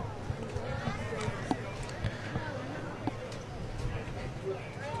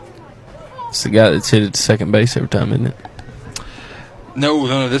 It's the guy that's hit at second base every time, isn't it?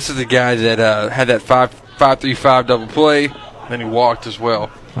 No. This is the guy that had that 5-3-5 double play. Then he walked as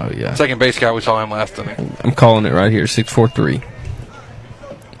well. Oh, yeah. Second base guy, we saw him last inning. I'm calling it right here, 6-4-3.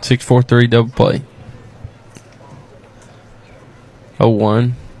 6-4-3 double play.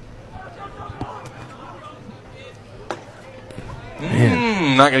 0-1.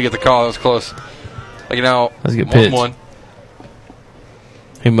 Man. Not going to get the call. That was close. Like now, that's a good pitch. 1-1.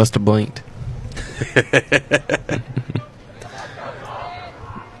 He must have blinked. The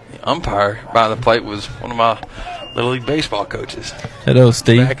umpire behind the plate was one of my Little League Baseball coaches. Hello,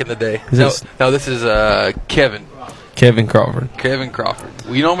 Steve. Back in the day. No, this is Kevin. Kevin Crawford. Kevin Crawford.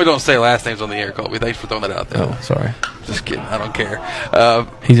 We normally don't say last names on the air, Colby. Thanks for throwing that out there. Oh, sorry. Just kidding. I don't care.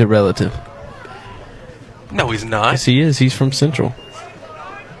 He's a relative. No, he's not. Yes, he is. He's from Central.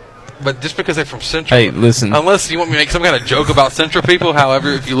 But just because they're from Central. Hey, listen. Unless you want me to make some kind of joke about Central people.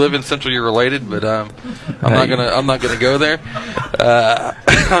 However, if you live in Central, you're related. But I'm not gonna go there.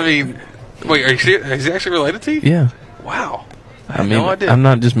 I mean, wait, are you serious? Is he actually related to you? Yeah. Wow. I mean, no idea. I'm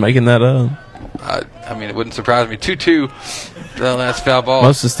not just making that up. I mean, it wouldn't surprise me. 2-2. The last foul ball.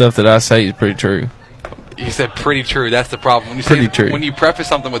 Most of the stuff that I say is pretty true. You said pretty true. That's the problem. When you pretty say, true. When you preface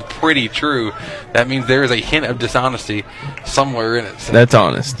something with pretty true, that means there is a hint of dishonesty somewhere in it. So that's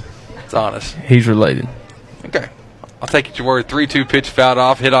honest. It's honest. He's related. Okay. I'll take it your word. 3-2 pitch fouled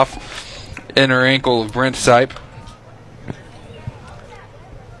off. Hit off inner ankle of Brent Sipe.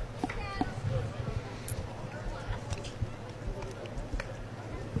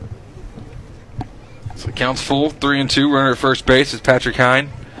 So it counts full. 3-2. Runner at first base is Patrick Hine.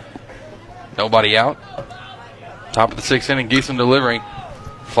 Nobody out. Top of the 6th inning. Geeson delivering.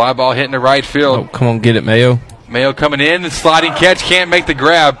 Fly ball hitting the right field. Oh, come on, get it, Mayo. Mayo coming in and sliding catch. Can't make the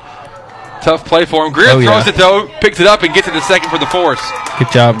grab. Tough play for him. Greer throws it, though. Picks it up and gets it to second for the force.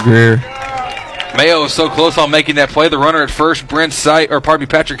 Good job, Greer. Mayo was so close on making that play. The runner at first,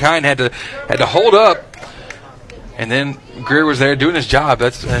 Patrick Hine had to hold up. And then Greer was there doing his job.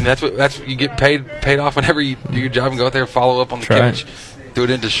 That's what you get paid off whenever you do your job and go out there and follow up on the catch. Threw it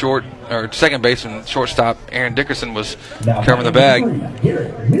into second baseman, shortstop. Aaron Dickerson was covering the bag.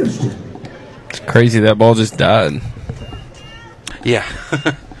 It's crazy that ball just died. Yeah.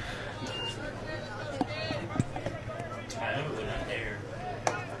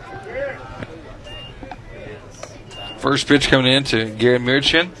 First pitch coming in to Gary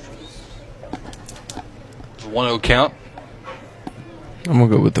Mirchin. 1-0 count. I'm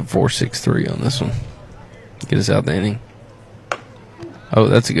going to go with the 4-6-3 on this one. Get us out the inning. Oh,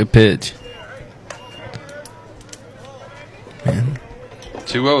 that's a good pitch. Man.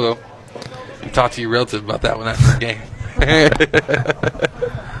 2-0, though. You talk to your relative about that one after the game.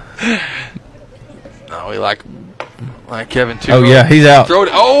 No, we like Kevin, too. Oh, yeah, he's out.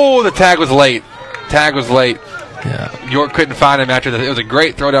 The tag was late. Yeah. York couldn't find him after that. It was a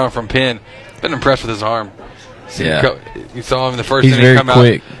great throwdown from Penn. Been impressed with his arm. Yeah. You saw him in the first He's inning come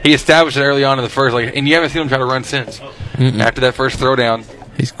quick. out. He established it early on in the first, and you haven't seen him try to run since. After that first throwdown.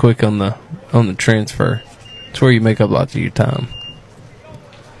 He's quick on the transfer. It's where you make up lots of your time.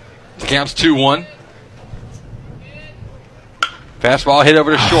 The count's 2-1. Fastball hit over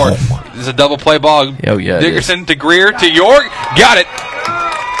to short. This is a double play ball. Oh, yeah. Dickerson to Greer to York. Got it.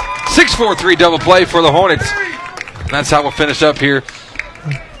 6-4-3 double play for the Hornets. And that's how we'll finish up here.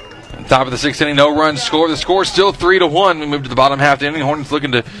 Top of the 6th inning, no runs score. The score is still 3-1. We move to the bottom half of the inning. Hornets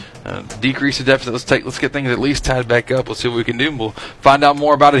looking to decrease the deficit. Let's get things at least tied back up. Let's see what we can do. And we'll find out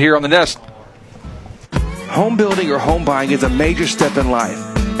more about it here on the Nest. Home building or home buying is a major step in life.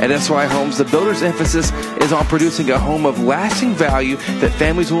 At SY Homes, the builder's emphasis is on producing a home of lasting value that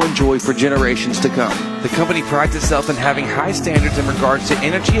families will enjoy for generations to come. The company prides itself in having high standards in regards to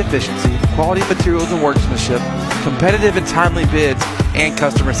energy efficiency, quality materials and workmanship, competitive and timely bids, and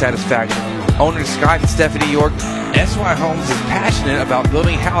customer satisfaction. Owners Scott and Stephanie York, SY Homes is passionate about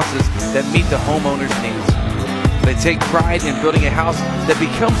building houses that meet the homeowner's needs. They take pride in building a house that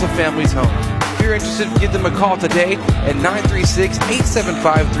becomes a family's home. If you're interested, give them a call today at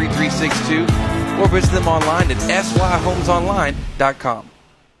 936-875-3362 or visit them online at syhomesonline.com.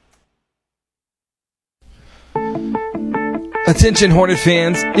 Attention Hornet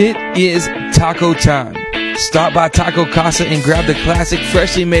fans, it is taco time. Stop by Taco Casa and grab the classic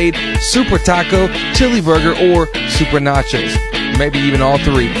freshly made Super Taco, Chili Burger, or Super Nachos. Maybe even all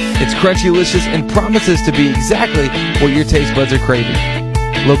three. It's crunchy, delicious, and promises to be exactly what your taste buds are craving.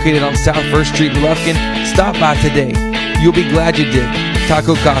 Located on South 1st Street in Lufkin, stop by today. You'll be glad you did.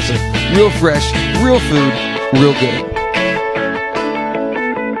 Taco Casa. Real fresh, real food, real good.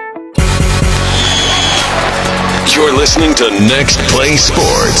 You're listening to Next Play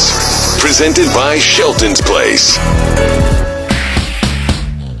Sports, presented by Shelton's Place.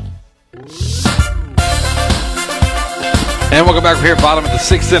 And welcome back. We're here at bottom of the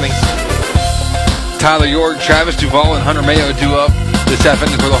 6th inning. Tyler York, Travis Duvall, and Hunter Mayo due up this half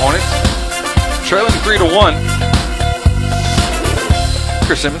inning for the Hornets. Trailing 3-1.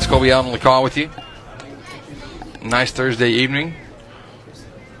 Chris Simmons, Colby out on the call with you. Nice Thursday evening.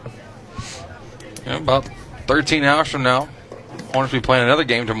 About 13 hours from now, Hornets will be playing another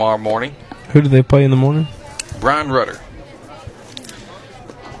game tomorrow morning. Who do they play in the morning? Brian Rudder.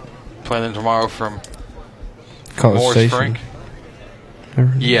 Playing them tomorrow from College Morris Station.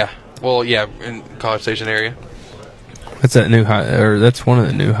 Frank. Yeah. Well, yeah, in College Station area. That's that new high, or that's one of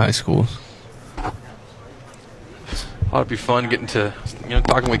the new high schools. Ought to be fun getting to,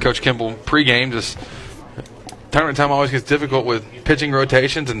 talking with Coach Kimball pregame. Just tournament time always gets difficult with pitching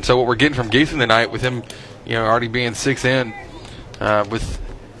rotations, and so what we're getting from Giesling tonight with him, already being 6 in, with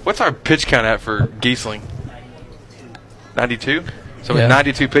what's our pitch count at for Giesling? 92. So with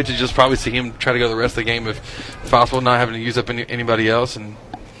 92 pitches, you'll probably see him try to go the rest of the game if possible, not having to use up anybody else, and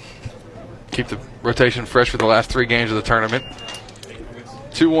keep the rotation fresh for the last 3 games of the tournament.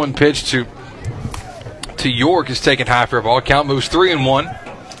 2-1 pitch to York is taken high for a ball. Count moves 3-1.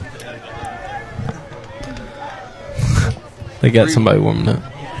 They got somebody warming up.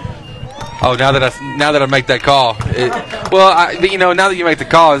 Oh, now that I make that call, now that you make the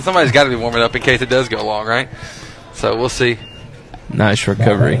call, somebody's got to be warming up in case it does go long, right? So we'll see. Nice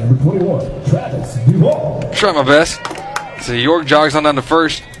recovery. Try my best. So York jogs on down to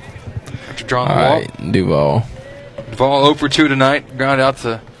first after drawing the walk. Right, Duval 0 for 2 tonight. Ground out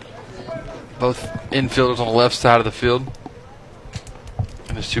to both infielders on the left side of the field.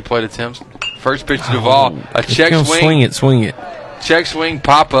 And there's 2 plate attempts. First pitch to Duval. A check swing. Swing it. Check swing,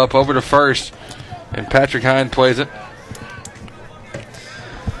 pop up over to first. And Patrick Hine plays it.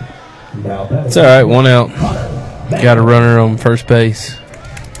 It's all right, 1 out. Got a runner on first base.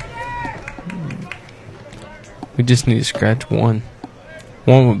 We just need to scratch 1.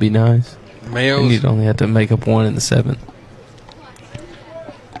 1 would be nice. You'd only have to make up 1 in the 7th.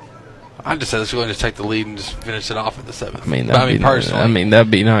 I just said let's go ahead and just take the lead and just finish it off at the 7th. Personally, that'd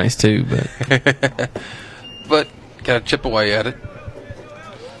be nice too, but but got to chip away at it.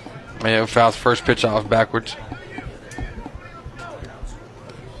 Mayo fouls first pitch off backwards.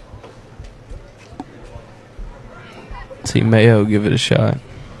 See Mayo give it a shot.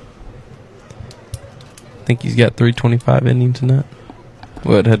 I think he's got 325 innings tonight.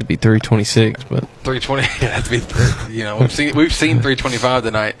 Well, it had to be 326, but 320. Yeah, had to be. We've seen 325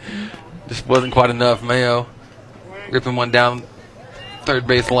 tonight. Just wasn't quite enough. Mayo ripping one down third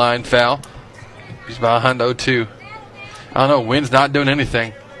base line, foul. He's behind 0-2. I don't know. Wind's not doing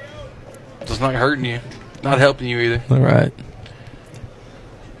anything. It's not hurting you, not helping you either. All right.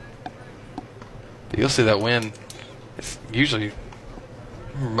 You'll see that wind. It's usually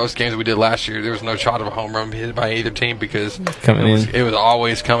most games that we did last year. There was no shot of a home run hit by either team because it was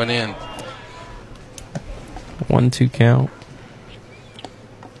always coming in. 1-2 count.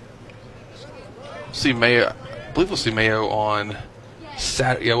 See Mayo. I believe we'll see Mayo on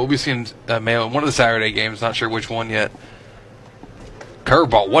Saturday. Yeah, we'll be seeing Mayo in one of the Saturday games. Not sure which one yet.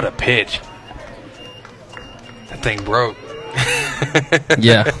 Curveball. What a pitch. That thing broke.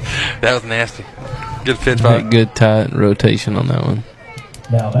 Yeah. That was nasty. Good pitch by good tight rotation on that one.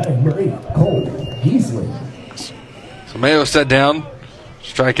 Now batting number 8, Cole Giesling. So Mayo set down.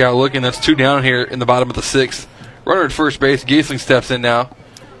 Strikeout looking. That's 2 down here in the bottom of the 6th. Runner at first base. Giesling steps in now.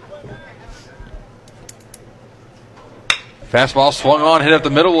 Fastball swung on, hit up the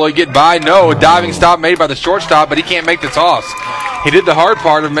middle. Will he get by? No. A diving stop made by the shortstop, but he can't make the toss. He did the hard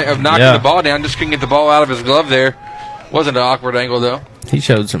part of knocking the ball down. Just couldn't get the ball out of his glove there. Wasn't an awkward angle, though. He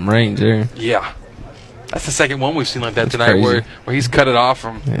showed some range there. Yeah. That's the second one we've seen like that tonight where he's cut it off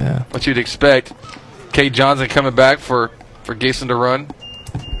from what you'd expect. Cade Johnson coming back for Giesling to run.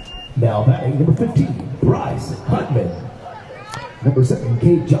 Now batting number 15, Bryce Hutman. Number 7,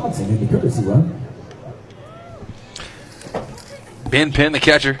 Cade Johnson in the courtesy run. Ben Penn, the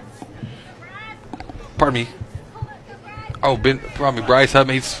catcher. Pardon me. Oh, Bryce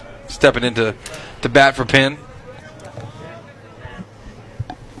Hutman. He's stepping into the bat for Penn.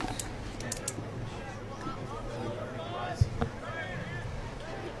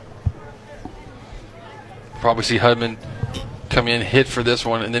 Probably see Hudman come in, hit for this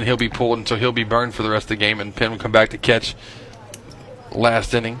one, and then he'll be pulled, and so he'll be burned for the rest of the game, and Penn will come back to catch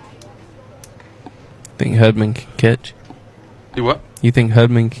last inning. Think Hudman can catch? Do what? You think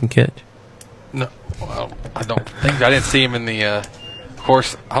Hudman can catch? No. Well, I don't think. I didn't see him in the of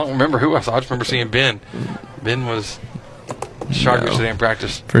course, I don't remember who I saw. I just remember seeing Ben. Ben was sharp today in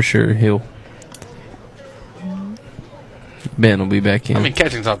practice. For sure, Ben will be back in. I mean,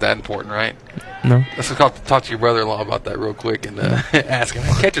 catching's not that important, right? No. Let's talk to your brother-in-law about that real quick and ask him.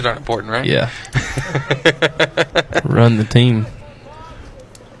 Catches aren't important, right? Yeah. Run the team.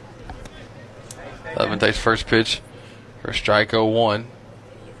 Hudman takes first pitch for strike 0-1.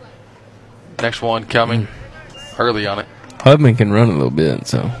 Next one coming early on it. Hudman can run a little bit,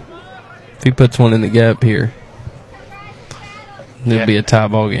 so if he puts one in the gap here, it'll be a tie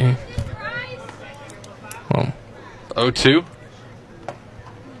ball game. Well, 0-2.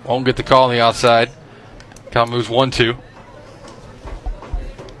 Won't get the call on the outside. Count moves 1-2.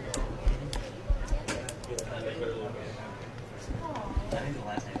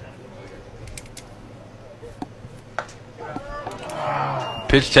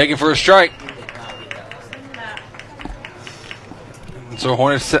 Pitch taken for a strike. And so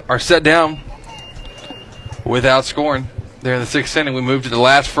Hornets are set down without scoring. There in the 6th inning, we move to the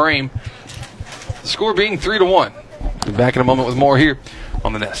last frame. The score being 3-1. We'll be back in a moment with more here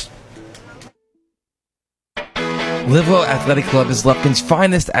on the Nest. Livewell Athletic Club is Lufkin's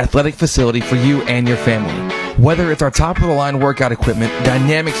finest athletic facility for you and your family. Whether it's our top-of-the-line workout equipment,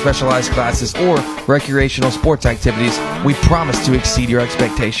 dynamic specialized classes, or recreational sports activities, we promise to exceed your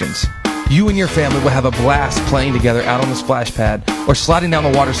expectations. You and your family will have a blast playing together out on the splash pad or sliding down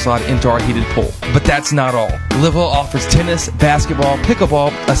the water slide into our heated pool. But that's not all. Livewell offers tennis, basketball,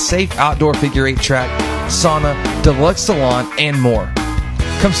 pickleball, a safe outdoor figure 8 track, sauna, deluxe salon, and more.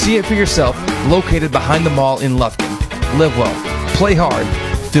 Come see it for yourself, located behind the mall in Lufkin. Live well, play hard,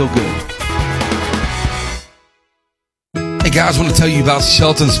 feel good. Hey guys, I want to tell you about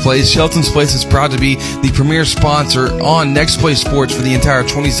Shelton's Place. Shelton's Place is proud to be the premier sponsor on Next Play Sports for the entire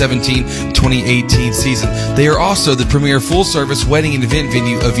 2017-2018 season. They are also the premier full-service wedding and event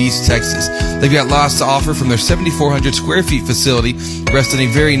venue of East Texas. They've got lots to offer from their 7,400 square feet facility, rests in a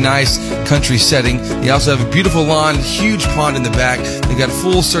very nice country setting. They also have a beautiful lawn, huge pond in the back. They've got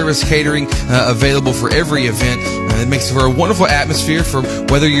full-service catering available for every event. It makes for a wonderful atmosphere for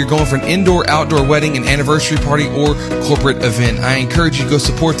whether you're going for an indoor-outdoor wedding, an anniversary party, or corporate event. I encourage you to go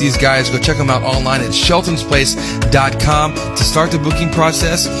support these guys. Go check them out online at sheltonsplace.com to start the booking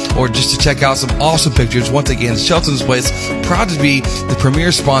process or just to check out some awesome pictures. Once again, Shelton's Place, proud to be the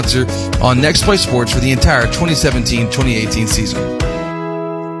premier sponsor on Next Play Sports for the entire 2017-2018 season.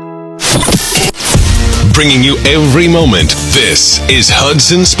 Bringing you every moment, this is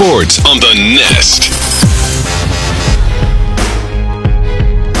Hudson Sports on the Nest.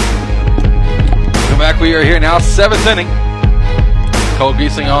 Back, we are here now, 7th inning. Cole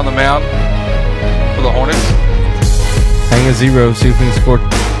Giesling on the mound for the Hornets. Hang a 0, see if we can score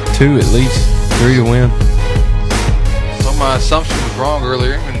 2 at least, 3 to win. So my assumption was wrong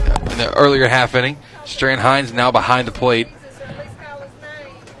earlier in the earlier half inning. Strahan Hines now behind the plate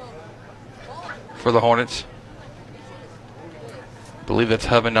for the Hornets. I believe that's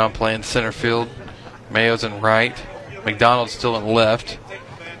Hudman now playing center field. Mayo's in right. McDonald's still in left.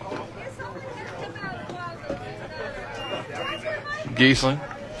 Giesling,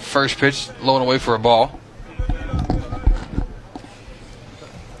 first pitch, low and away for a ball.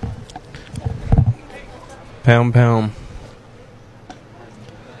 Pound.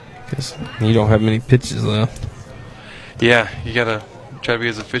 Guess you don't have many pitches left. Yeah, you got to try to be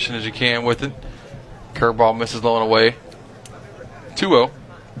as efficient as you can with it. Curveball misses low and away. 2-0.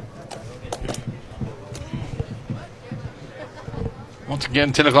 Once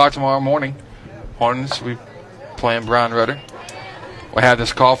again, 10 o'clock tomorrow morning. Hornets, we playing Brian Rudder. We'll have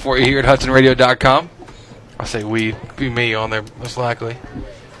this call for you here at HudsonRadio.com. I say we, be me on there most likely.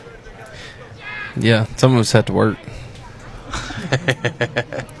 Yeah, some of us have to work.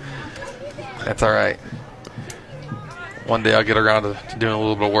 That's all right. One day I'll get around to doing a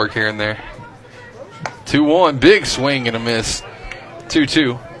little bit of work here and there. 2-1, big swing and a miss.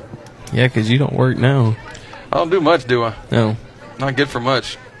 2-2. Yeah, because you don't work now. I don't do much, do I? No. Not good for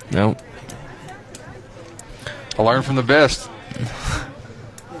much. No. I learn from the best.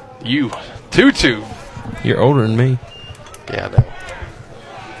 You. 2-2. You're older than me. Yeah, I know.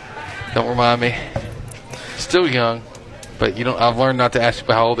 Don't remind me. Still young, but I've learned not to ask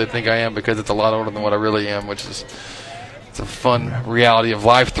people how old they think I am because it's a lot older than what I really am, which is it's a fun reality of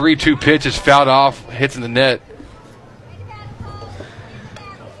life. 3-2 pitch is fouled off, hits in the net.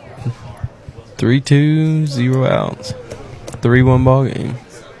 3-2, 0 outs. 3-1 ball game.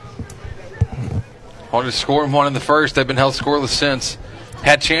 Hornets scoring one in the first. They've been held scoreless since.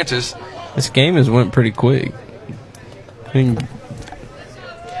 Had chances. This game has went pretty quick.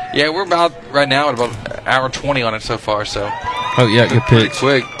 Yeah, we're about right now at about an hour 20 on it so far. So. Oh yeah, good pitch.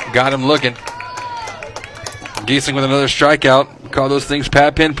 Pretty quick. Got him looking. Giesling with another strikeout. We call those things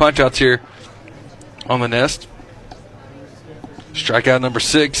Pat Penn punch-outs here on the Nest. Strikeout number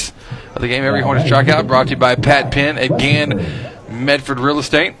 6 of the game. Every Hornet strikeout brought to you by Pat Penn at Gann Medford Real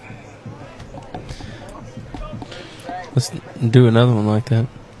Estate. Let's do another one like that.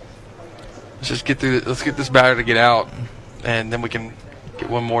 Let's just get through. Let's get this batter to get out, and then we can get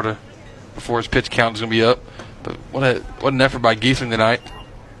one more to before his pitch count is going to be up. But what an effort by Giesling tonight.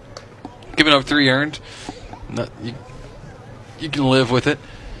 Giving up 3 earned. You can live with it.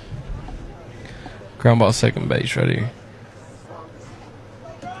 Ground ball second base right here.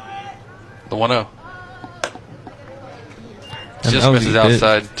 The 1-0. Just misses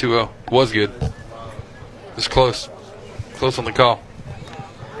outside. 2-0. Was good. Just close. Close on the call.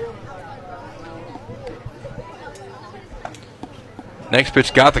 Next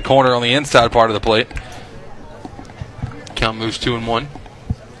pitch got the corner on the inside part of the plate. Count moves 2-1.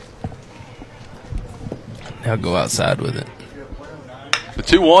 Now go outside with it. The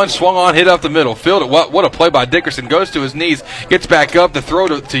 2-1 swung on, hit up the middle. Filled it. What a play by Dickerson. Goes to his knees. Gets back up. The throw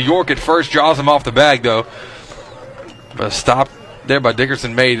to York at first. Draws him off the bag, though. But a stop there by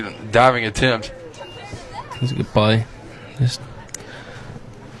Dickerson made a diving attempt. That's a good play. I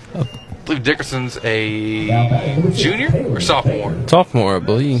believe Dickerson's a junior or sophomore? Sophomore, I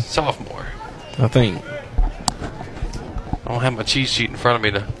believe. Sophomore. I think. I don't have my cheat sheet in front of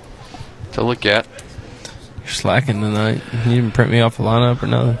me to look at. You're slacking tonight. You didn't print me off a lineup or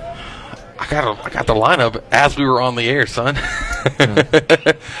nothing. I got the lineup as we were on the air, son.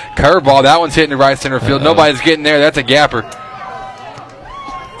 Curveball. That one's hitting the right center field. Nobody's getting there. That's a gapper.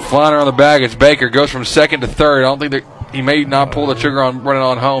 Flying around the bag. It's Baker. Goes from second to third. I don't think he may not pull the trigger on running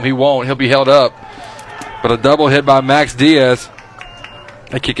on home. He won't. He'll be held up. But a double hit by Max Diaz.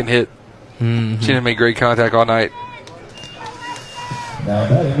 That kick and hit. Seen him make great contact all night.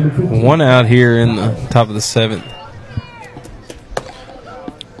 1 out here in the top of the 7th.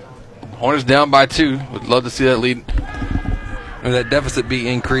 Hornets down by 2. Would love to see that lead or that deficit be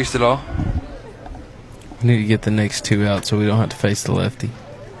increased at all. We need to get the next 2 out so we don't have to face the lefty.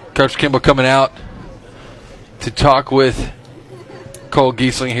 Coach Kimball coming out to talk with Cole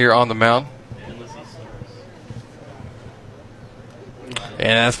Giesling here on the mound. And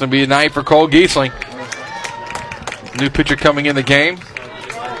that's going to be a night for Cole Giesling. New pitcher coming in the game.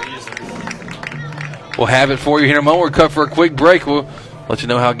 We'll have it for you here in a moment. We're cut for a quick break. We'll let you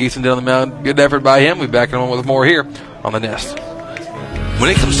know how Giesling did on the mound. Good effort by him. We'll be back in a moment with more here on the Nest. When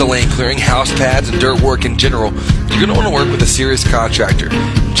it comes to lane clearing, house pads, and dirt work in general, you're going to want to work with a serious contractor.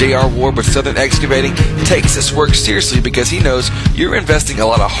 J.R. Ward with Southern Excavating takes this work seriously because he knows you're investing a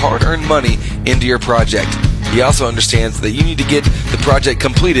lot of hard-earned money into your project. He also understands that you need to get the project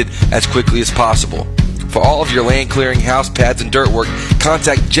completed as quickly as possible. For all of your land clearing, house pads, and dirt work,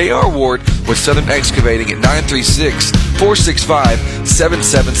 contact J.R. Ward with Southern Excavating at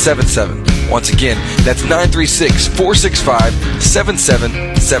 936-465-7777. Once again, that's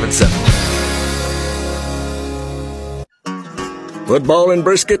 936-465-7777. Football and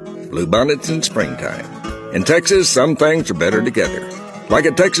brisket, bluebonnets in springtime. In Texas, some things are better together. Like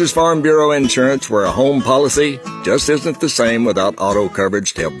at Texas Farm Bureau Insurance, where a home policy just isn't the same without auto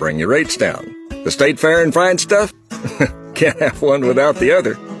coverage to help bring your rates down. The state fair and fine stuff? Can't have one without the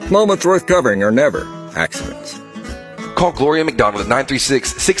other. Moments worth covering are never accidents. Call Gloria McDonald at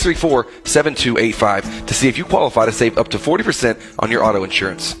 936-634-7285 to see if you qualify to save up to 40% on your auto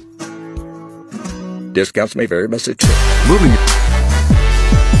insurance. Discounts may vary by state. Moving.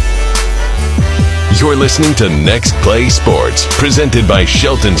 You're listening to Next Play Sports, presented by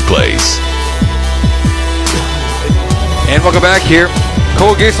Shelton's Place. And welcome back here.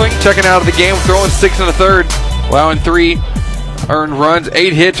 Cole Giesling checking out of the game, throwing 6 in the third, allowing 3 earned runs,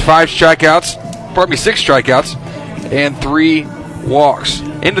 8 hits, 6 strikeouts, and 3 walks.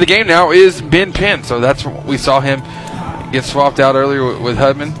 Into the game now is Ben Penn, so that's what we saw him get swapped out earlier with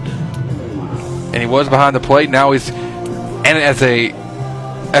Hudman, and he was behind the plate. Now he's, and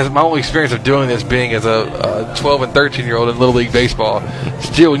as my only experience of doing this being as a 12 and 13-year-old in Little League Baseball,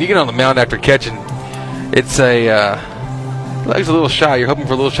 still, when you get on the mound after catching, it's it's a little shy. You're hoping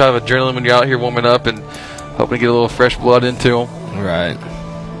for a little shot of adrenaline when you're out here warming up and hoping to get a little fresh blood into them. Right.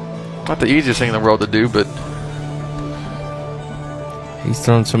 Not the easiest thing in the world to do, but he's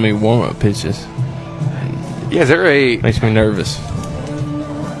throwing so many warm-up pitches. Yeah, is there makes me nervous.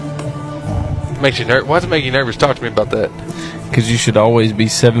 Makes you nervous. Why does it make you nervous? Talk to me about that. Because you should always be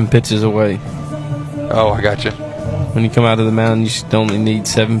 7 pitches away. Oh, I got you. When you come out of the mound, you should only need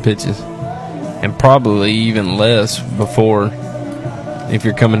 7 pitches. And probably even less before, if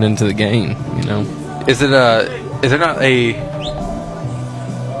you're coming into the game, you know. Is there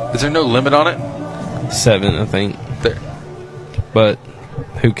no limit on it? 7, I think. There. But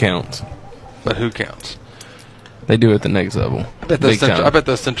who counts? They do it at the next level. I bet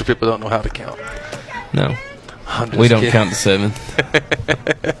those Central people don't know how to count. No. We don't count to 7.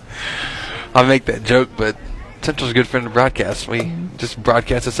 I make that joke, but Central's a good friend to broadcast. We just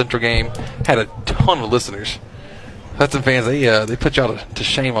broadcast a Central game. Had a ton of listeners. Hudson fans, they put y'all to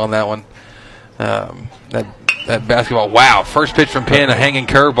shame on that one. That basketball. Wow. First pitch from Penn, a hanging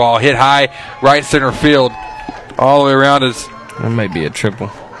curveball, hit high, right center field. All the way around is... That may be a triple.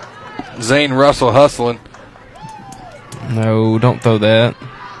 Zane Russell hustling. No, don't throw that.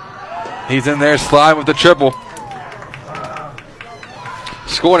 He's in there sliding with the triple.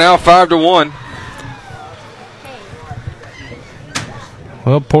 Score now 5-1.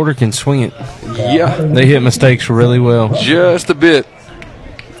 Well, Porter can swing it. Yeah. They hit mistakes really well. Just a bit.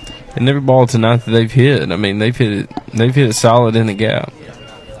 And every ball tonight that they've hit, I mean, they've hit it solid in the gap.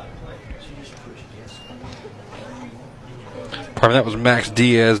 Probably that was Max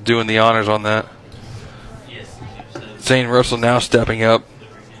Diaz doing the honors on that. Zane Russell now stepping up.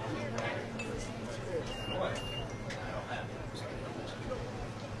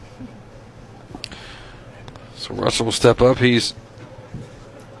 So Russell will step up. He's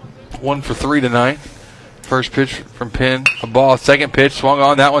 1 for 3 tonight. First pitch from Penn. A ball. Second pitch swung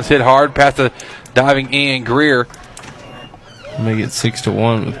on. That one's hit hard past the diving Ian Greer. Make it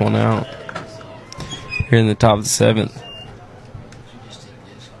 6-1 with 1 out. Here in the top of the 7th.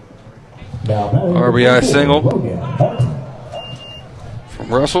 RBI single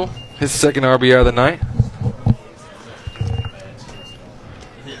from Russell. His second RBI of the night.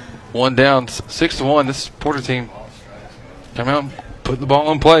 1 down, 6-1. This Porter team come out and put the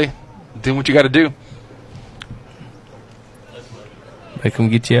ball in play. Doing what you got to do. Make them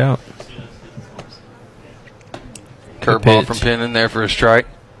get you out. Curveball from Penn in there for a strike.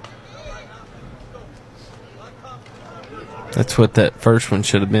 That's what that first one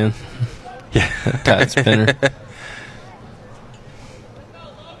should have been. Yeah. Tight spinner.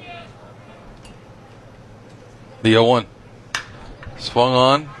 The 0-1. Swung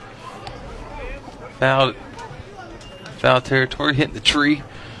on. Foul territory, hitting the tree.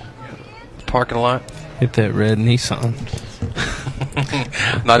 Parking lot. Hit that red Nissan.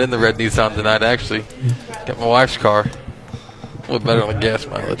 Not in the red Nissan tonight, actually. Got my wife's car. A little better on the gas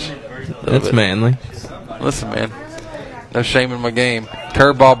mileage. That's manly. Listen, man. No shame in my game.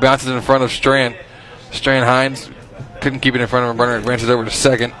 Curveball bounces in front of Strand. Strand Hines couldn't keep it in front of him. Runner branches over to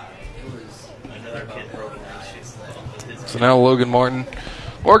second. So now Logan Martin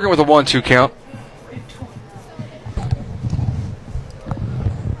working with a 1-2 count.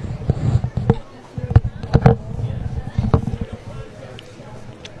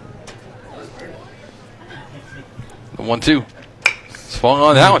 The 1-2. Swung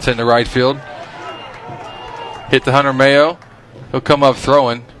on. That one's in the right field. Hit the Hunter Mayo. He'll come up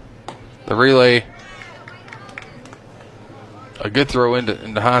throwing. The relay. A good throw into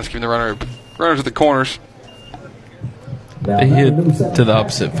Hines, giving the runners at the corners. They hit to the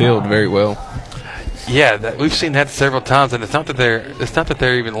opposite field very well. Yeah, we've seen that several times, and it's not that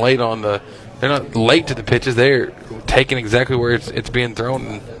they're even late on the. They're not late to the pitches. They're taking exactly where it's being thrown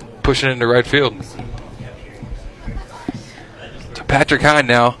and pushing it into right field. So Patrick Hine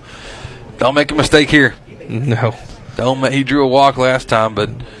now. Don't make a mistake here. No. He drew a walk last time, but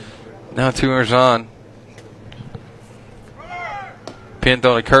now 2 runners on. Penn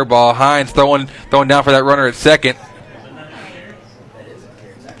throwing a curveball. Hines throwing down for that runner at second.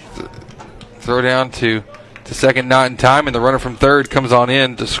 Throw down to second, not in time, and the runner from third comes on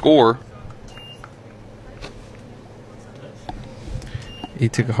in to score. He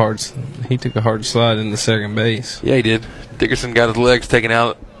took a hard slide into second base. Yeah, he did. Dickerson got his legs taken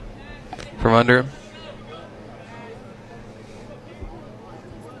out from under him.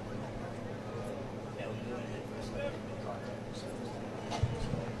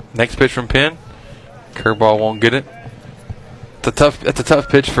 Next pitch from Penn. Curveball won't get it. That's a tough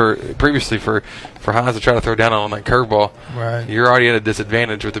pitch for Hines to try to throw down on that curveball. Right. You're already at a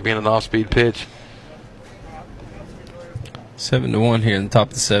disadvantage with it being an off-speed pitch. 7-1 here in the top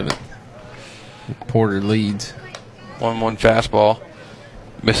of the 7th. Porter leads. 1-1 fastball.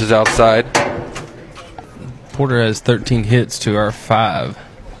 Misses outside. Porter has 13 hits to our 5.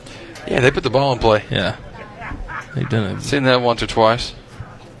 Yeah, they put the ball in play. Yeah. They've done it. Seen that once or twice.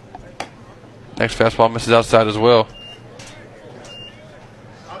 Next fastball misses outside as well.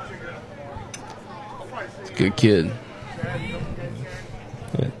 Good kid.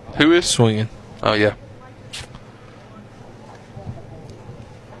 Who is? Swinging. Oh, yeah.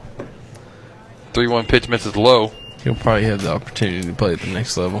 3-1 pitch misses low. He'll probably have the opportunity to play at the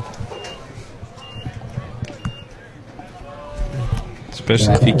next level.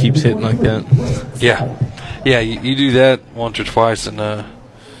 Especially if he keeps hitting like that. Yeah. Yeah, you do that once or twice, and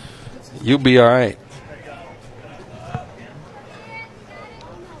you'll be all right.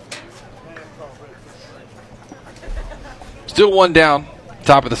 Still one down,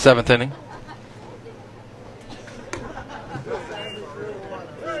 top of the 7th inning.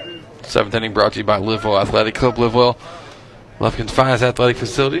 7th inning brought to you by Livewell Athletic Club. Livewell, Lufkin's finest athletic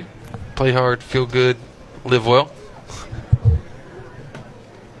facility. Play hard, feel good, live well.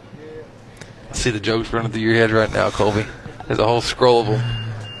 I see the jokes running through your head right now, Colby. There's a whole scroll of them.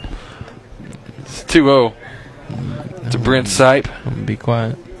 It's 2-0 to Brent Sipe. I'm going to be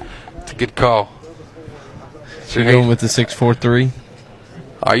quiet. It's a good call. So you're going with the 6-4-3?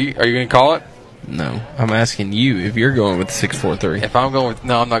 Are you going to call it? No. I'm asking you if you're going with the 6-4-3. If I'm going with,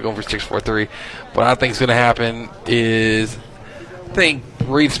 no, I'm not going for 6-4-3. What I think is going to happen is, I think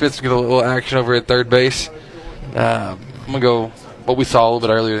Reed Smith's going to get a little action over at third base. I'm going to go what we saw a little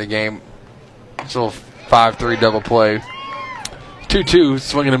bit earlier in the game. It's a little 5-3 double play. 2-2,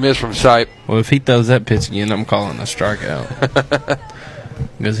 swing and a miss from Sipe. Well, if he throws that pitch again, I'm calling a strikeout.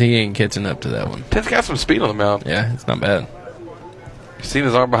 Because he ain't catching up to that one. Pitt's got some speed on the mound. Yeah, it's not bad. You've seen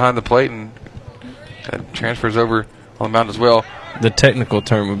his arm behind the plate and transfers over on the mound as well. The technical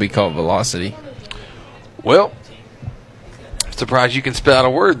term would be called velocity. Well, I'm surprised you can spell out a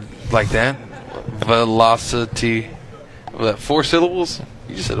word like that. Velocity. Was that 4 syllables?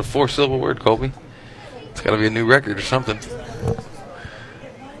 You just said a 4-syllable word, Colby. It's got to be a new record or something.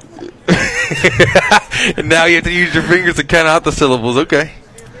 And now you have to use your fingers to count out the syllables. Okay.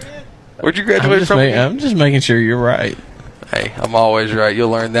 Where'd you graduate from? I'm just making sure you're right. Hey, I'm always right.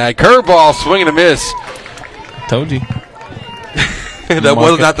 You'll learn that. Curveball, swing and a miss. Told you. That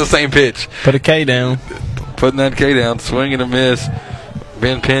was not the same pitch. Put a K down. Putting that K down, swing and a miss.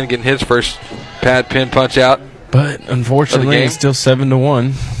 Ben Penn getting his first pad pin punch out. But unfortunately, it's still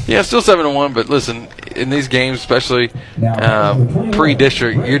 7-1. Yeah, still 7-1. But listen, in these games, especially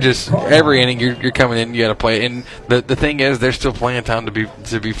pre-district, you're just every inning you're coming in, you got to play. And the thing is, there's still plenty of time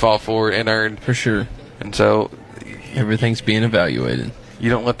to be fought for and earned for sure. And so everything's being evaluated. You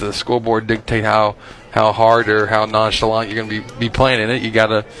don't let the scoreboard dictate how hard or how nonchalant you're going to be playing in it. You got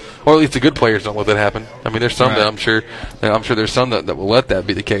to, or at least the good players don't let that happen. I mean, there's some that I'm sure there's some that will let that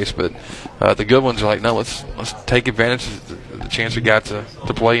be the case, but the good ones are like, no, let's take advantage of the chance we got to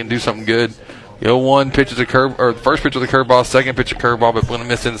play and do something good. The 0-1 pitch is a curve, or the first pitch was a curveball, second pitch a curveball, but going to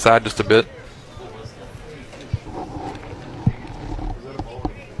miss inside just a bit.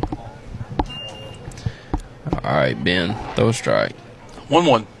 All right, Ben, throw a strike.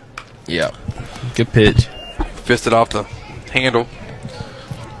 1-1. Yeah. Good pitch. Fisted off the handle.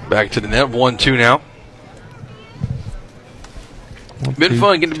 Back to the net. 1-2 now. Been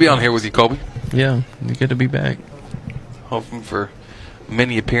fun getting to be on here with you, Colby. Yeah, you get to be back. Hoping for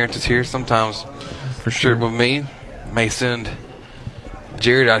many appearances here. Sometimes for sure with me. May send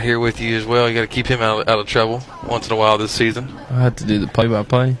Jared out here with you as well. You got to keep him out of trouble once in a while this season. I have to do the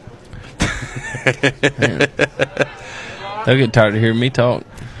play-by-play. They'll get tired of hearing me talk.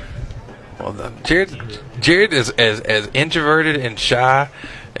 Well, Jared is as introverted and shy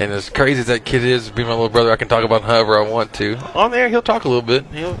and as crazy as that kid is, being my little brother, I can talk about him however I want to. On there, he'll talk a little bit.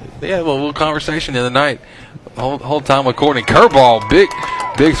 He'll have a little conversation the other night. Whole time recording. Curveball,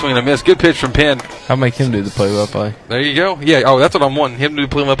 big swing and a miss. Good pitch from Penn. I'll make him do the play-by-play. There you go. Yeah. Oh, that's what I'm wanting. Him to do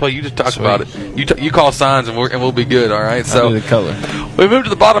the play-by-play. You just talk about it. You call signs and we'll be good. All right. So I'll do the color. We move to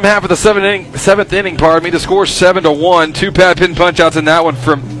the bottom half of the seventh inning. Pardon me. The score 7-1. 2 pad pin punch outs in that one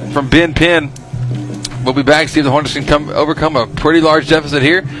from Ben Penn. We'll be back. See if the Hornets can overcome a pretty large deficit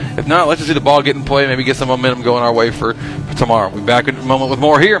here. If not, let's just see the ball get in play. Maybe get some momentum going our way for tomorrow. We'll be back in a moment with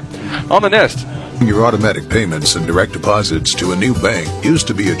more here on The Nest. Your automatic payments and direct deposits to a new bank used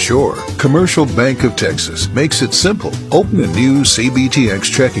to be a chore. Commercial Bank of Texas makes it simple. Open a new CBTX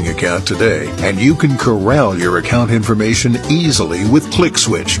checking account today, and you can corral your account information easily with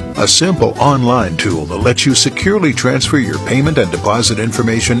ClickSwitch, a simple online tool that lets you securely transfer your payment and deposit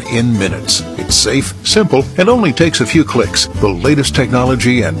information in minutes. It's safe, simple, and only takes a few clicks. The latest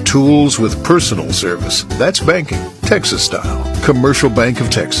technology and tools with personal service. That's banking, Texas style. Commercial Bank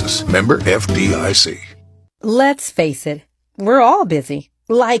of Texas. Member FDIC. Let's face it, we're all busy,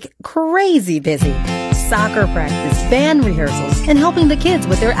 like crazy busy. soccer practice, band rehearsals, and helping the kids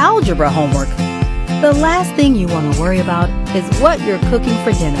with their algebra homework. The last thing you want to worry about is what you're cooking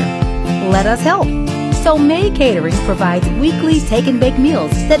for dinner. Let us help. So May Catering provides weekly take and bake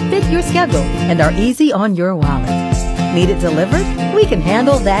meals that fit your schedule and are easy on your wallet. Need it delivered? We can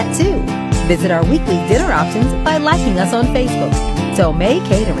handle that too. Visit our weekly dinner options by liking us on Facebook. So May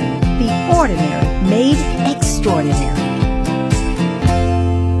Catering, the ordinary made extraordinary.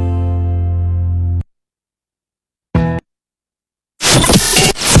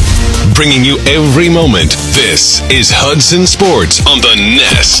 Bringing you every moment. This is Hudson Sports on the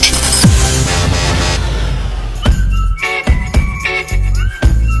Nest.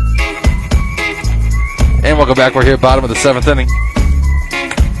 And welcome back. We're here at bottom of the 7th inning.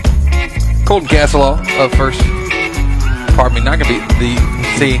 Colton Castleall up first. Pardon me, not going to be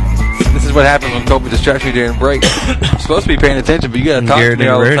see, this is what happens when Colby distracts me during break. I'm supposed to be paying attention, but you got to talk to me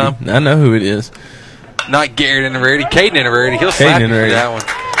all the time. I know who it is. Not Garrett Innerarity, Caden Innerarity. He'll slap you for that one.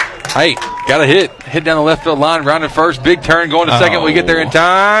 Hey, got a hit. Hit down the left field line, rounded first. Big turn, going to second. We get there in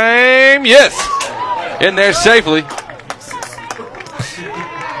time. Yes! In there safely.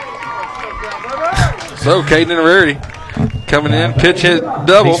 So, Caden Innerarity coming in, pitch hit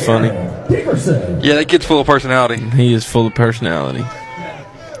double. He's funny. Yeah, that kid's full of personality. He is full of personality.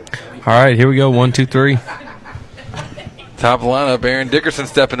 All right, here we go. 1, 2, 3. Top of the lineup, Aaron Dickerson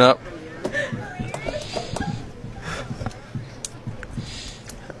stepping up.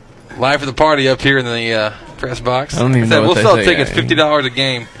 Live for the party up here in the press box. I don't even know we'll what they sell say. tickets, $50 a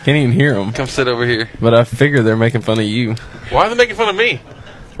game. Can't even hear them. Come sit over here. But I figure they're making fun of you. Why are they making fun of me?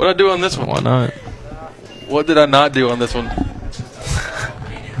 What did I do on this one? Why not? What did I not do on this one?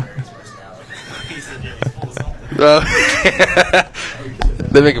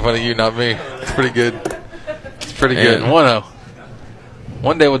 They're making fun of you, not me. It's pretty good. It's pretty good. 1-0.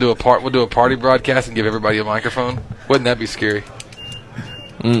 One day we'll do a party broadcast and give everybody a microphone. Wouldn't that be scary?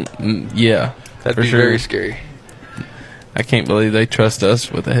 Yeah, that'd be very scary. I can't believe they trust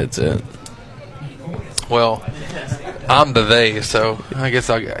us with a headset. Well, I'm the they, so I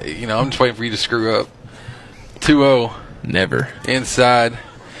guess I'm just waiting for you to screw up. 2-0. Never. Inside.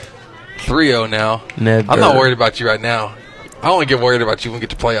 3-0 now. Never. I'm not worried about you right now. I only get worried about you when we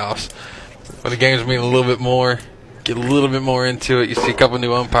get to playoffs. When the games mean a little bit more, get a little bit more into it. You see a couple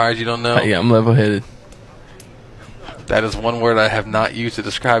new umpires you don't know. Yeah, I'm level-headed. That is one word I have not used to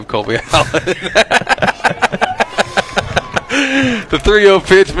describe Colby Allen. The 3-0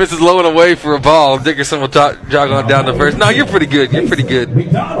 pitch misses low and away for a ball. Dickerson will jog on down to first. No, you're pretty good. You're pretty good.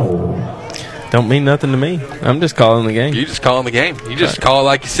 Don't mean nothing to me. I'm just calling the game. You just calling the game. You just call it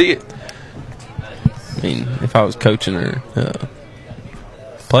like you see it. I mean, if I was coaching or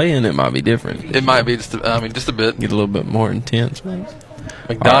playing, it might be different. It might be just a bit. Get a little bit more intense.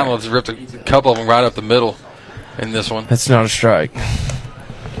 McDonald's ripped a couple of them right up the middle in this one. That's not a strike.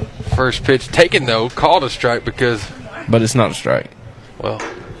 First pitch taken, though, called a strike because... But it's not a strike. Well,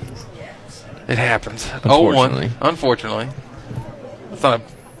 it happens. Unfortunately. 0-1. Unfortunately. It's not a...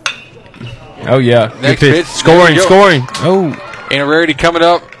 Oh, yeah. Next Good pitch. Scoring. Oh. Innerarity coming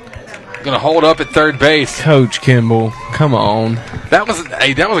up. Going to hold up at third base. Coach Kimball, come on. That was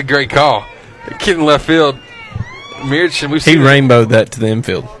a great call. The kid in left field. Mirchin, he rainbowed that to the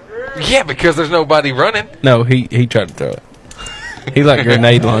infield. Yeah, because there's nobody running. No, he tried to throw it. He like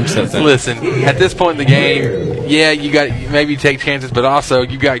grenade launched that thing. Listen, at this point in the game, yeah, maybe take chances, but also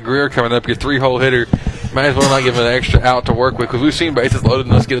you got Greer coming up, your 3-hole hitter. Might as well not give him an extra out to work with because we've seen bases loaded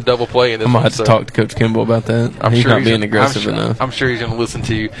and us get a double play in this. I'm gonna have to talk to Coach Kimball about that. He's not being aggressive enough. I'm sure he's going to listen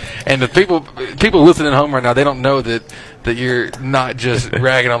to you. And the people listening at home right now, they don't know that you're not just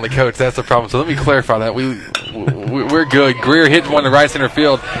ragging on the coach. That's the problem. So let me clarify that. We're good. Greer hits one to right center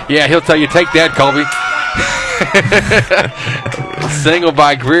field. Yeah, he'll tell you, take that, Colby. Single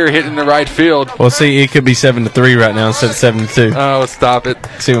by Greer hitting the right field. Well, see, it could be 7-3 right now instead of 7-2. Oh, stop it!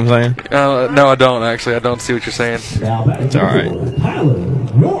 See what I'm saying? No, I don't actually. I don't see what you're saying. It's all right.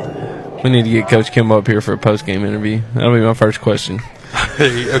 We need to get Coach Kimball up here for a post-game interview. That'll be my first question.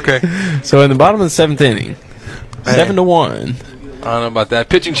 Okay. So in the bottom of the 7th inning, 7-1. I don't know about that.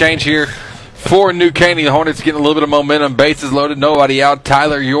 Pitching change here for New Caney. The Hornets getting a little bit of momentum. Bases loaded, nobody out.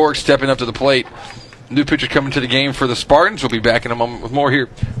 Tyler York stepping up to the plate. New pitcher coming to the game for the Spartans. We'll be back in a moment with more here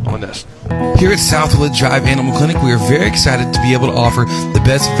on the Nest. Here at Southwood Drive Animal Clinic, we are very excited to be able to offer the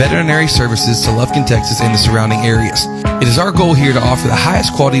best veterinary services to Lufkin, Texas and the surrounding areas. It is our goal here to offer the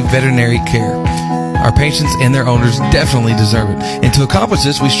highest quality veterinary care. Our patients and their owners definitely deserve it. And to accomplish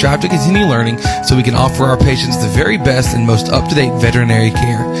this, we strive to continue learning so we can offer our patients the very best and most up-to-date veterinary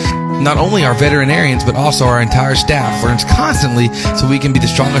care. Not only our veterinarians, but also our entire staff learns constantly so we can be the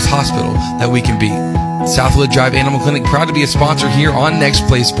strongest hospital that we can be. Southwood Drive Animal Clinic, proud to be a sponsor here on Next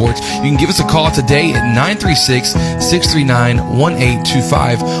Play Sports. You can give us a call today at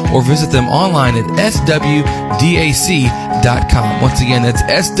 936-639-1825 or visit them online at swdac.com. Once again, that's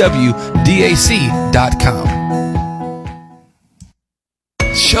swdac.com.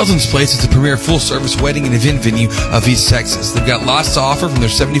 Shelton's Place is the premier full-service wedding and event venue of East Texas. They've got lots to offer from their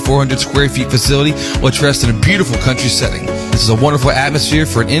 7,400 square feet facility, which rests in a beautiful country setting. This is a wonderful atmosphere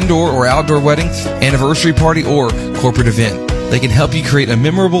for an indoor or outdoor wedding, anniversary party, or corporate event. They can help you create a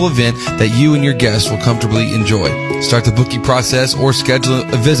memorable event that you and your guests will comfortably enjoy. Start the booking process or schedule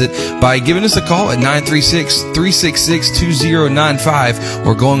a visit by giving us a call at 936-366-2095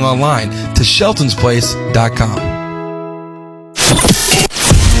 or going online to sheltonsplace.com.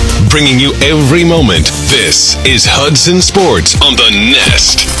 Bringing you every moment. This is Hudson Sports on the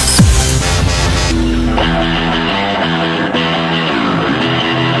Nest.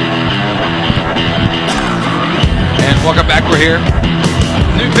 And welcome back. We're here.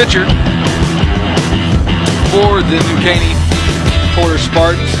 New pitcher for the New Caney Porter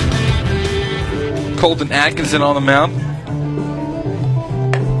Spartans. Colton Atkinson on the mound.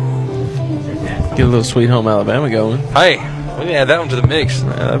 Get a little Sweet Home Alabama going. Hey, we can add that one to the mix.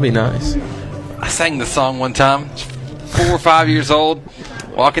 Yeah, that'd be nice. I sang the song one time. 4 or 5 years old,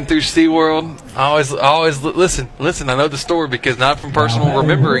 walking through SeaWorld. I always listen. I know the story because not from personal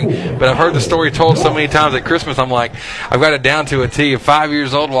remembering, but I've heard the story told so many times at Christmas. I'm like, I've got it down to a T. At 5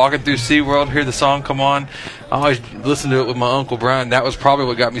 years old, walking through SeaWorld, hear the song come on. I always listen to it with my Uncle Brian. That was probably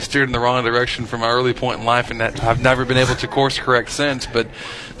what got me steered in the wrong direction from my early point in life, and that I've never been able to course correct since. But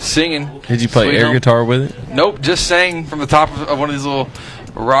singing. Did you play air guitar with it? Nope, just sang from the top of one of these little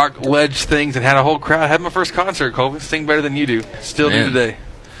rock ledge things and had a whole crowd. I had my first concert, Colby. Sing better than you do. Still do today.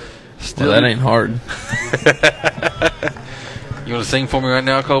 Well, that ain't hard. You want to sing for me right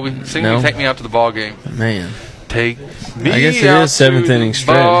now, Colby? Sing me, take me out to the ball game. Man. Take me I guess it out is seventh to inning the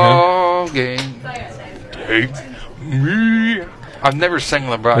stretch, ball huh? game. Take me. I've never sang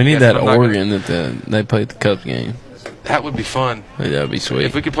on the broadcast. We need that organ that they play at the Cubs game. That would be fun. That would be sweet.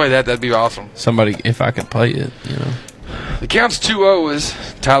 If we could play that, that'd be awesome. Somebody, if I could play it, you know. The count's 2-0 as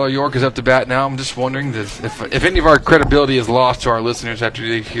Tyler York is up to bat now. I'm just wondering if any of our credibility is lost to our listeners after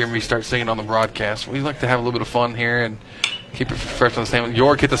they hear me start singing on the broadcast. We like to have a little bit of fun here and keep it fresh on the same.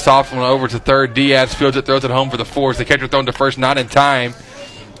 York hit the soft one over to third. Diaz fields it, throws it home for the fourth. The catcher thrown to first, not in time.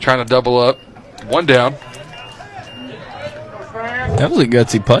 Trying to double up. One down. That was a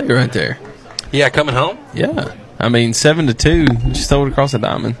gutsy play right there. Yeah, coming home? Yeah. I mean, 7-2. Just throw it across the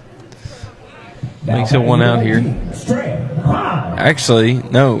diamond. Makes it one out here. Actually,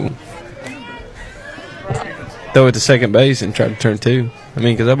 no. Throw it to second base and try to turn two. I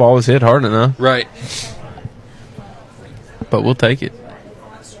mean, because that ball was hit hard enough. Right. But we'll take it.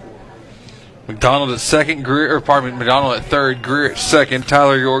 McDonald at second, McDonald at third, Greer at second.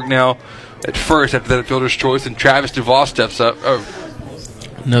 Tyler York now at first after that fielder's choice, and Travis Duvall steps up. Oh.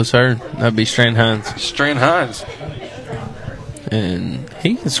 No, sir. That'd be Strand Hines. Strand Hines. And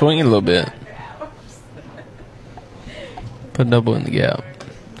he can swing it a little bit. Put a double in the gap.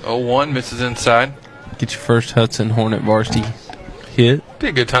 0-1, misses inside. Get your first Hudson Hornet varsity hit. Be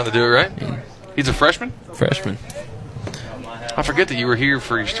a good time to do it, right? He's a freshman? Freshman. I forget that you were here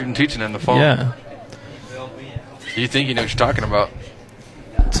for your student teaching in the fall. Yeah. You think you know what you're talking about?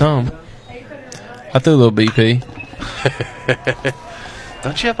 Some. I threw a little BP.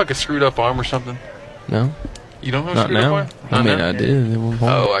 Don't you have like a screwed up arm or something? No. You don't have a Not screwed now. up arm? I mean, I did at one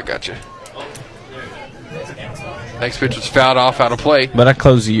point. Oh, I got you. Next pitch was fouled off out of play. But I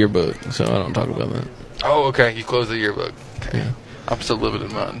closed the yearbook, so I don't talk about that. Oh, okay. You closed the yearbook. Okay. Yeah. I'm still living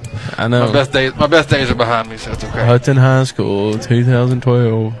in mine. I know. My best days are behind me, so it's okay. Hudson High School,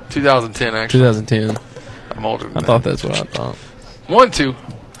 2012. 2010, actually. 2010. I'm older than I thought that's what I thought. 1-2.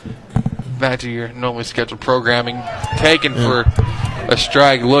 Back to your normally scheduled programming. Taken for a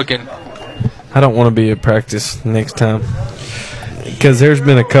strike looking. I don't want to be at practice next time. Because there's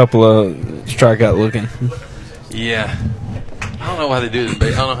been a couple of strikeout looking. Yeah. I don't know how they do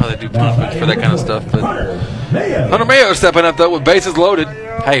this. I don't know how they do punishments for that kind of stuff. But Hunter Mayo stepping up, though, with bases loaded.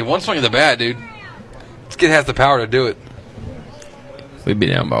 Hey, one swing of the bat, dude. This kid has the power to do it. We'd be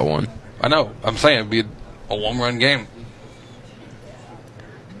down by one. I know. I'm saying it'd be a one-run game.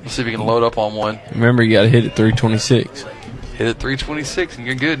 Let's see if we can load up on one. Remember, you got to hit at 326. Hit at 326, and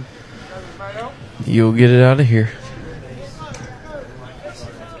you're good. You'll get it out of here.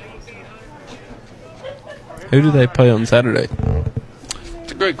 Who do they play on Saturday?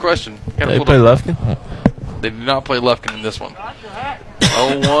 It's a great question. They play Lufkin? They do not play Lufkin in this one.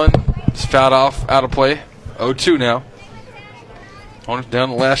 0-1. It's fouled off, out of play. 0-2 now. Hornets down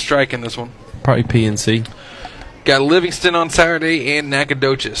the last strike in this one. Probably PNC. Got Livingston on Saturday and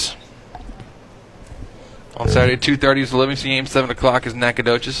Nacogdoches. On Saturday, 2:30 is the Livingston game. 7 o'clock is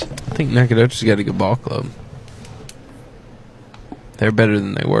Nacogdoches. I think Nacogdoches got a good ball club. They're better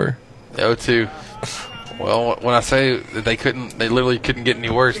than they were. 0-2. Well, when I say that they literally couldn't get any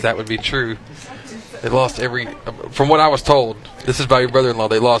worse, that would be true. They lost from what I was told, this is by your brother-in-law,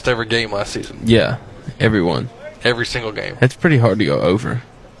 they lost every game last season. Yeah, everyone. Every single game. That's pretty hard to go over.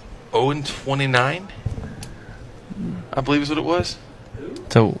 0-29, I believe is what it was.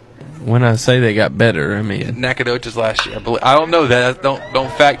 So when I say they got better, I mean Nacogdoches last year. I don't know that.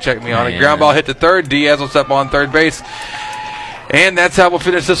 Don't fact check me on it. Ground ball hit to third. Diaz will step on third base, and that's how we'll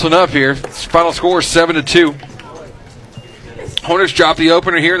finish this one up here. Final score is 7-2. Hornets drop the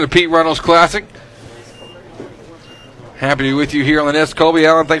opener here in the Pete Reynolds Classic. Happy to be with you here on the Nest. Colby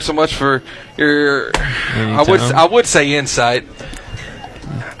Allen, thanks so much for your I would say insight.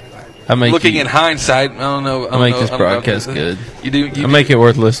 Looking in hindsight, I don't know. I make this broadcast good. You do. I make it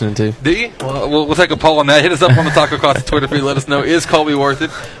worth listening to. Do you? Well, we'll take a poll on that. Hit us up on the Taco Costa Twitter feed. Let us know, is Colby worth it?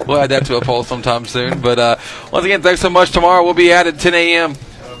 We'll add that to a poll sometime soon. But once again, thanks so much. Tomorrow we'll be at 10 a.m.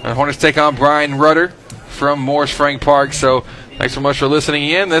 Hornets take on Brian Rudder from Morris Frank Park. So thanks so much for listening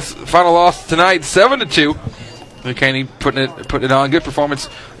in. This final loss tonight, 7-2. McCaney putting it on. Good performance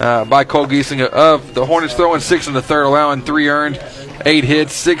by Cole Giesing of the Hornets, throwing 6 in the third, allowing 3 earned, 8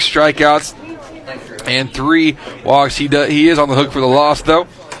 hits, 6 strikeouts, and 3 walks. He is on the hook for the loss, though.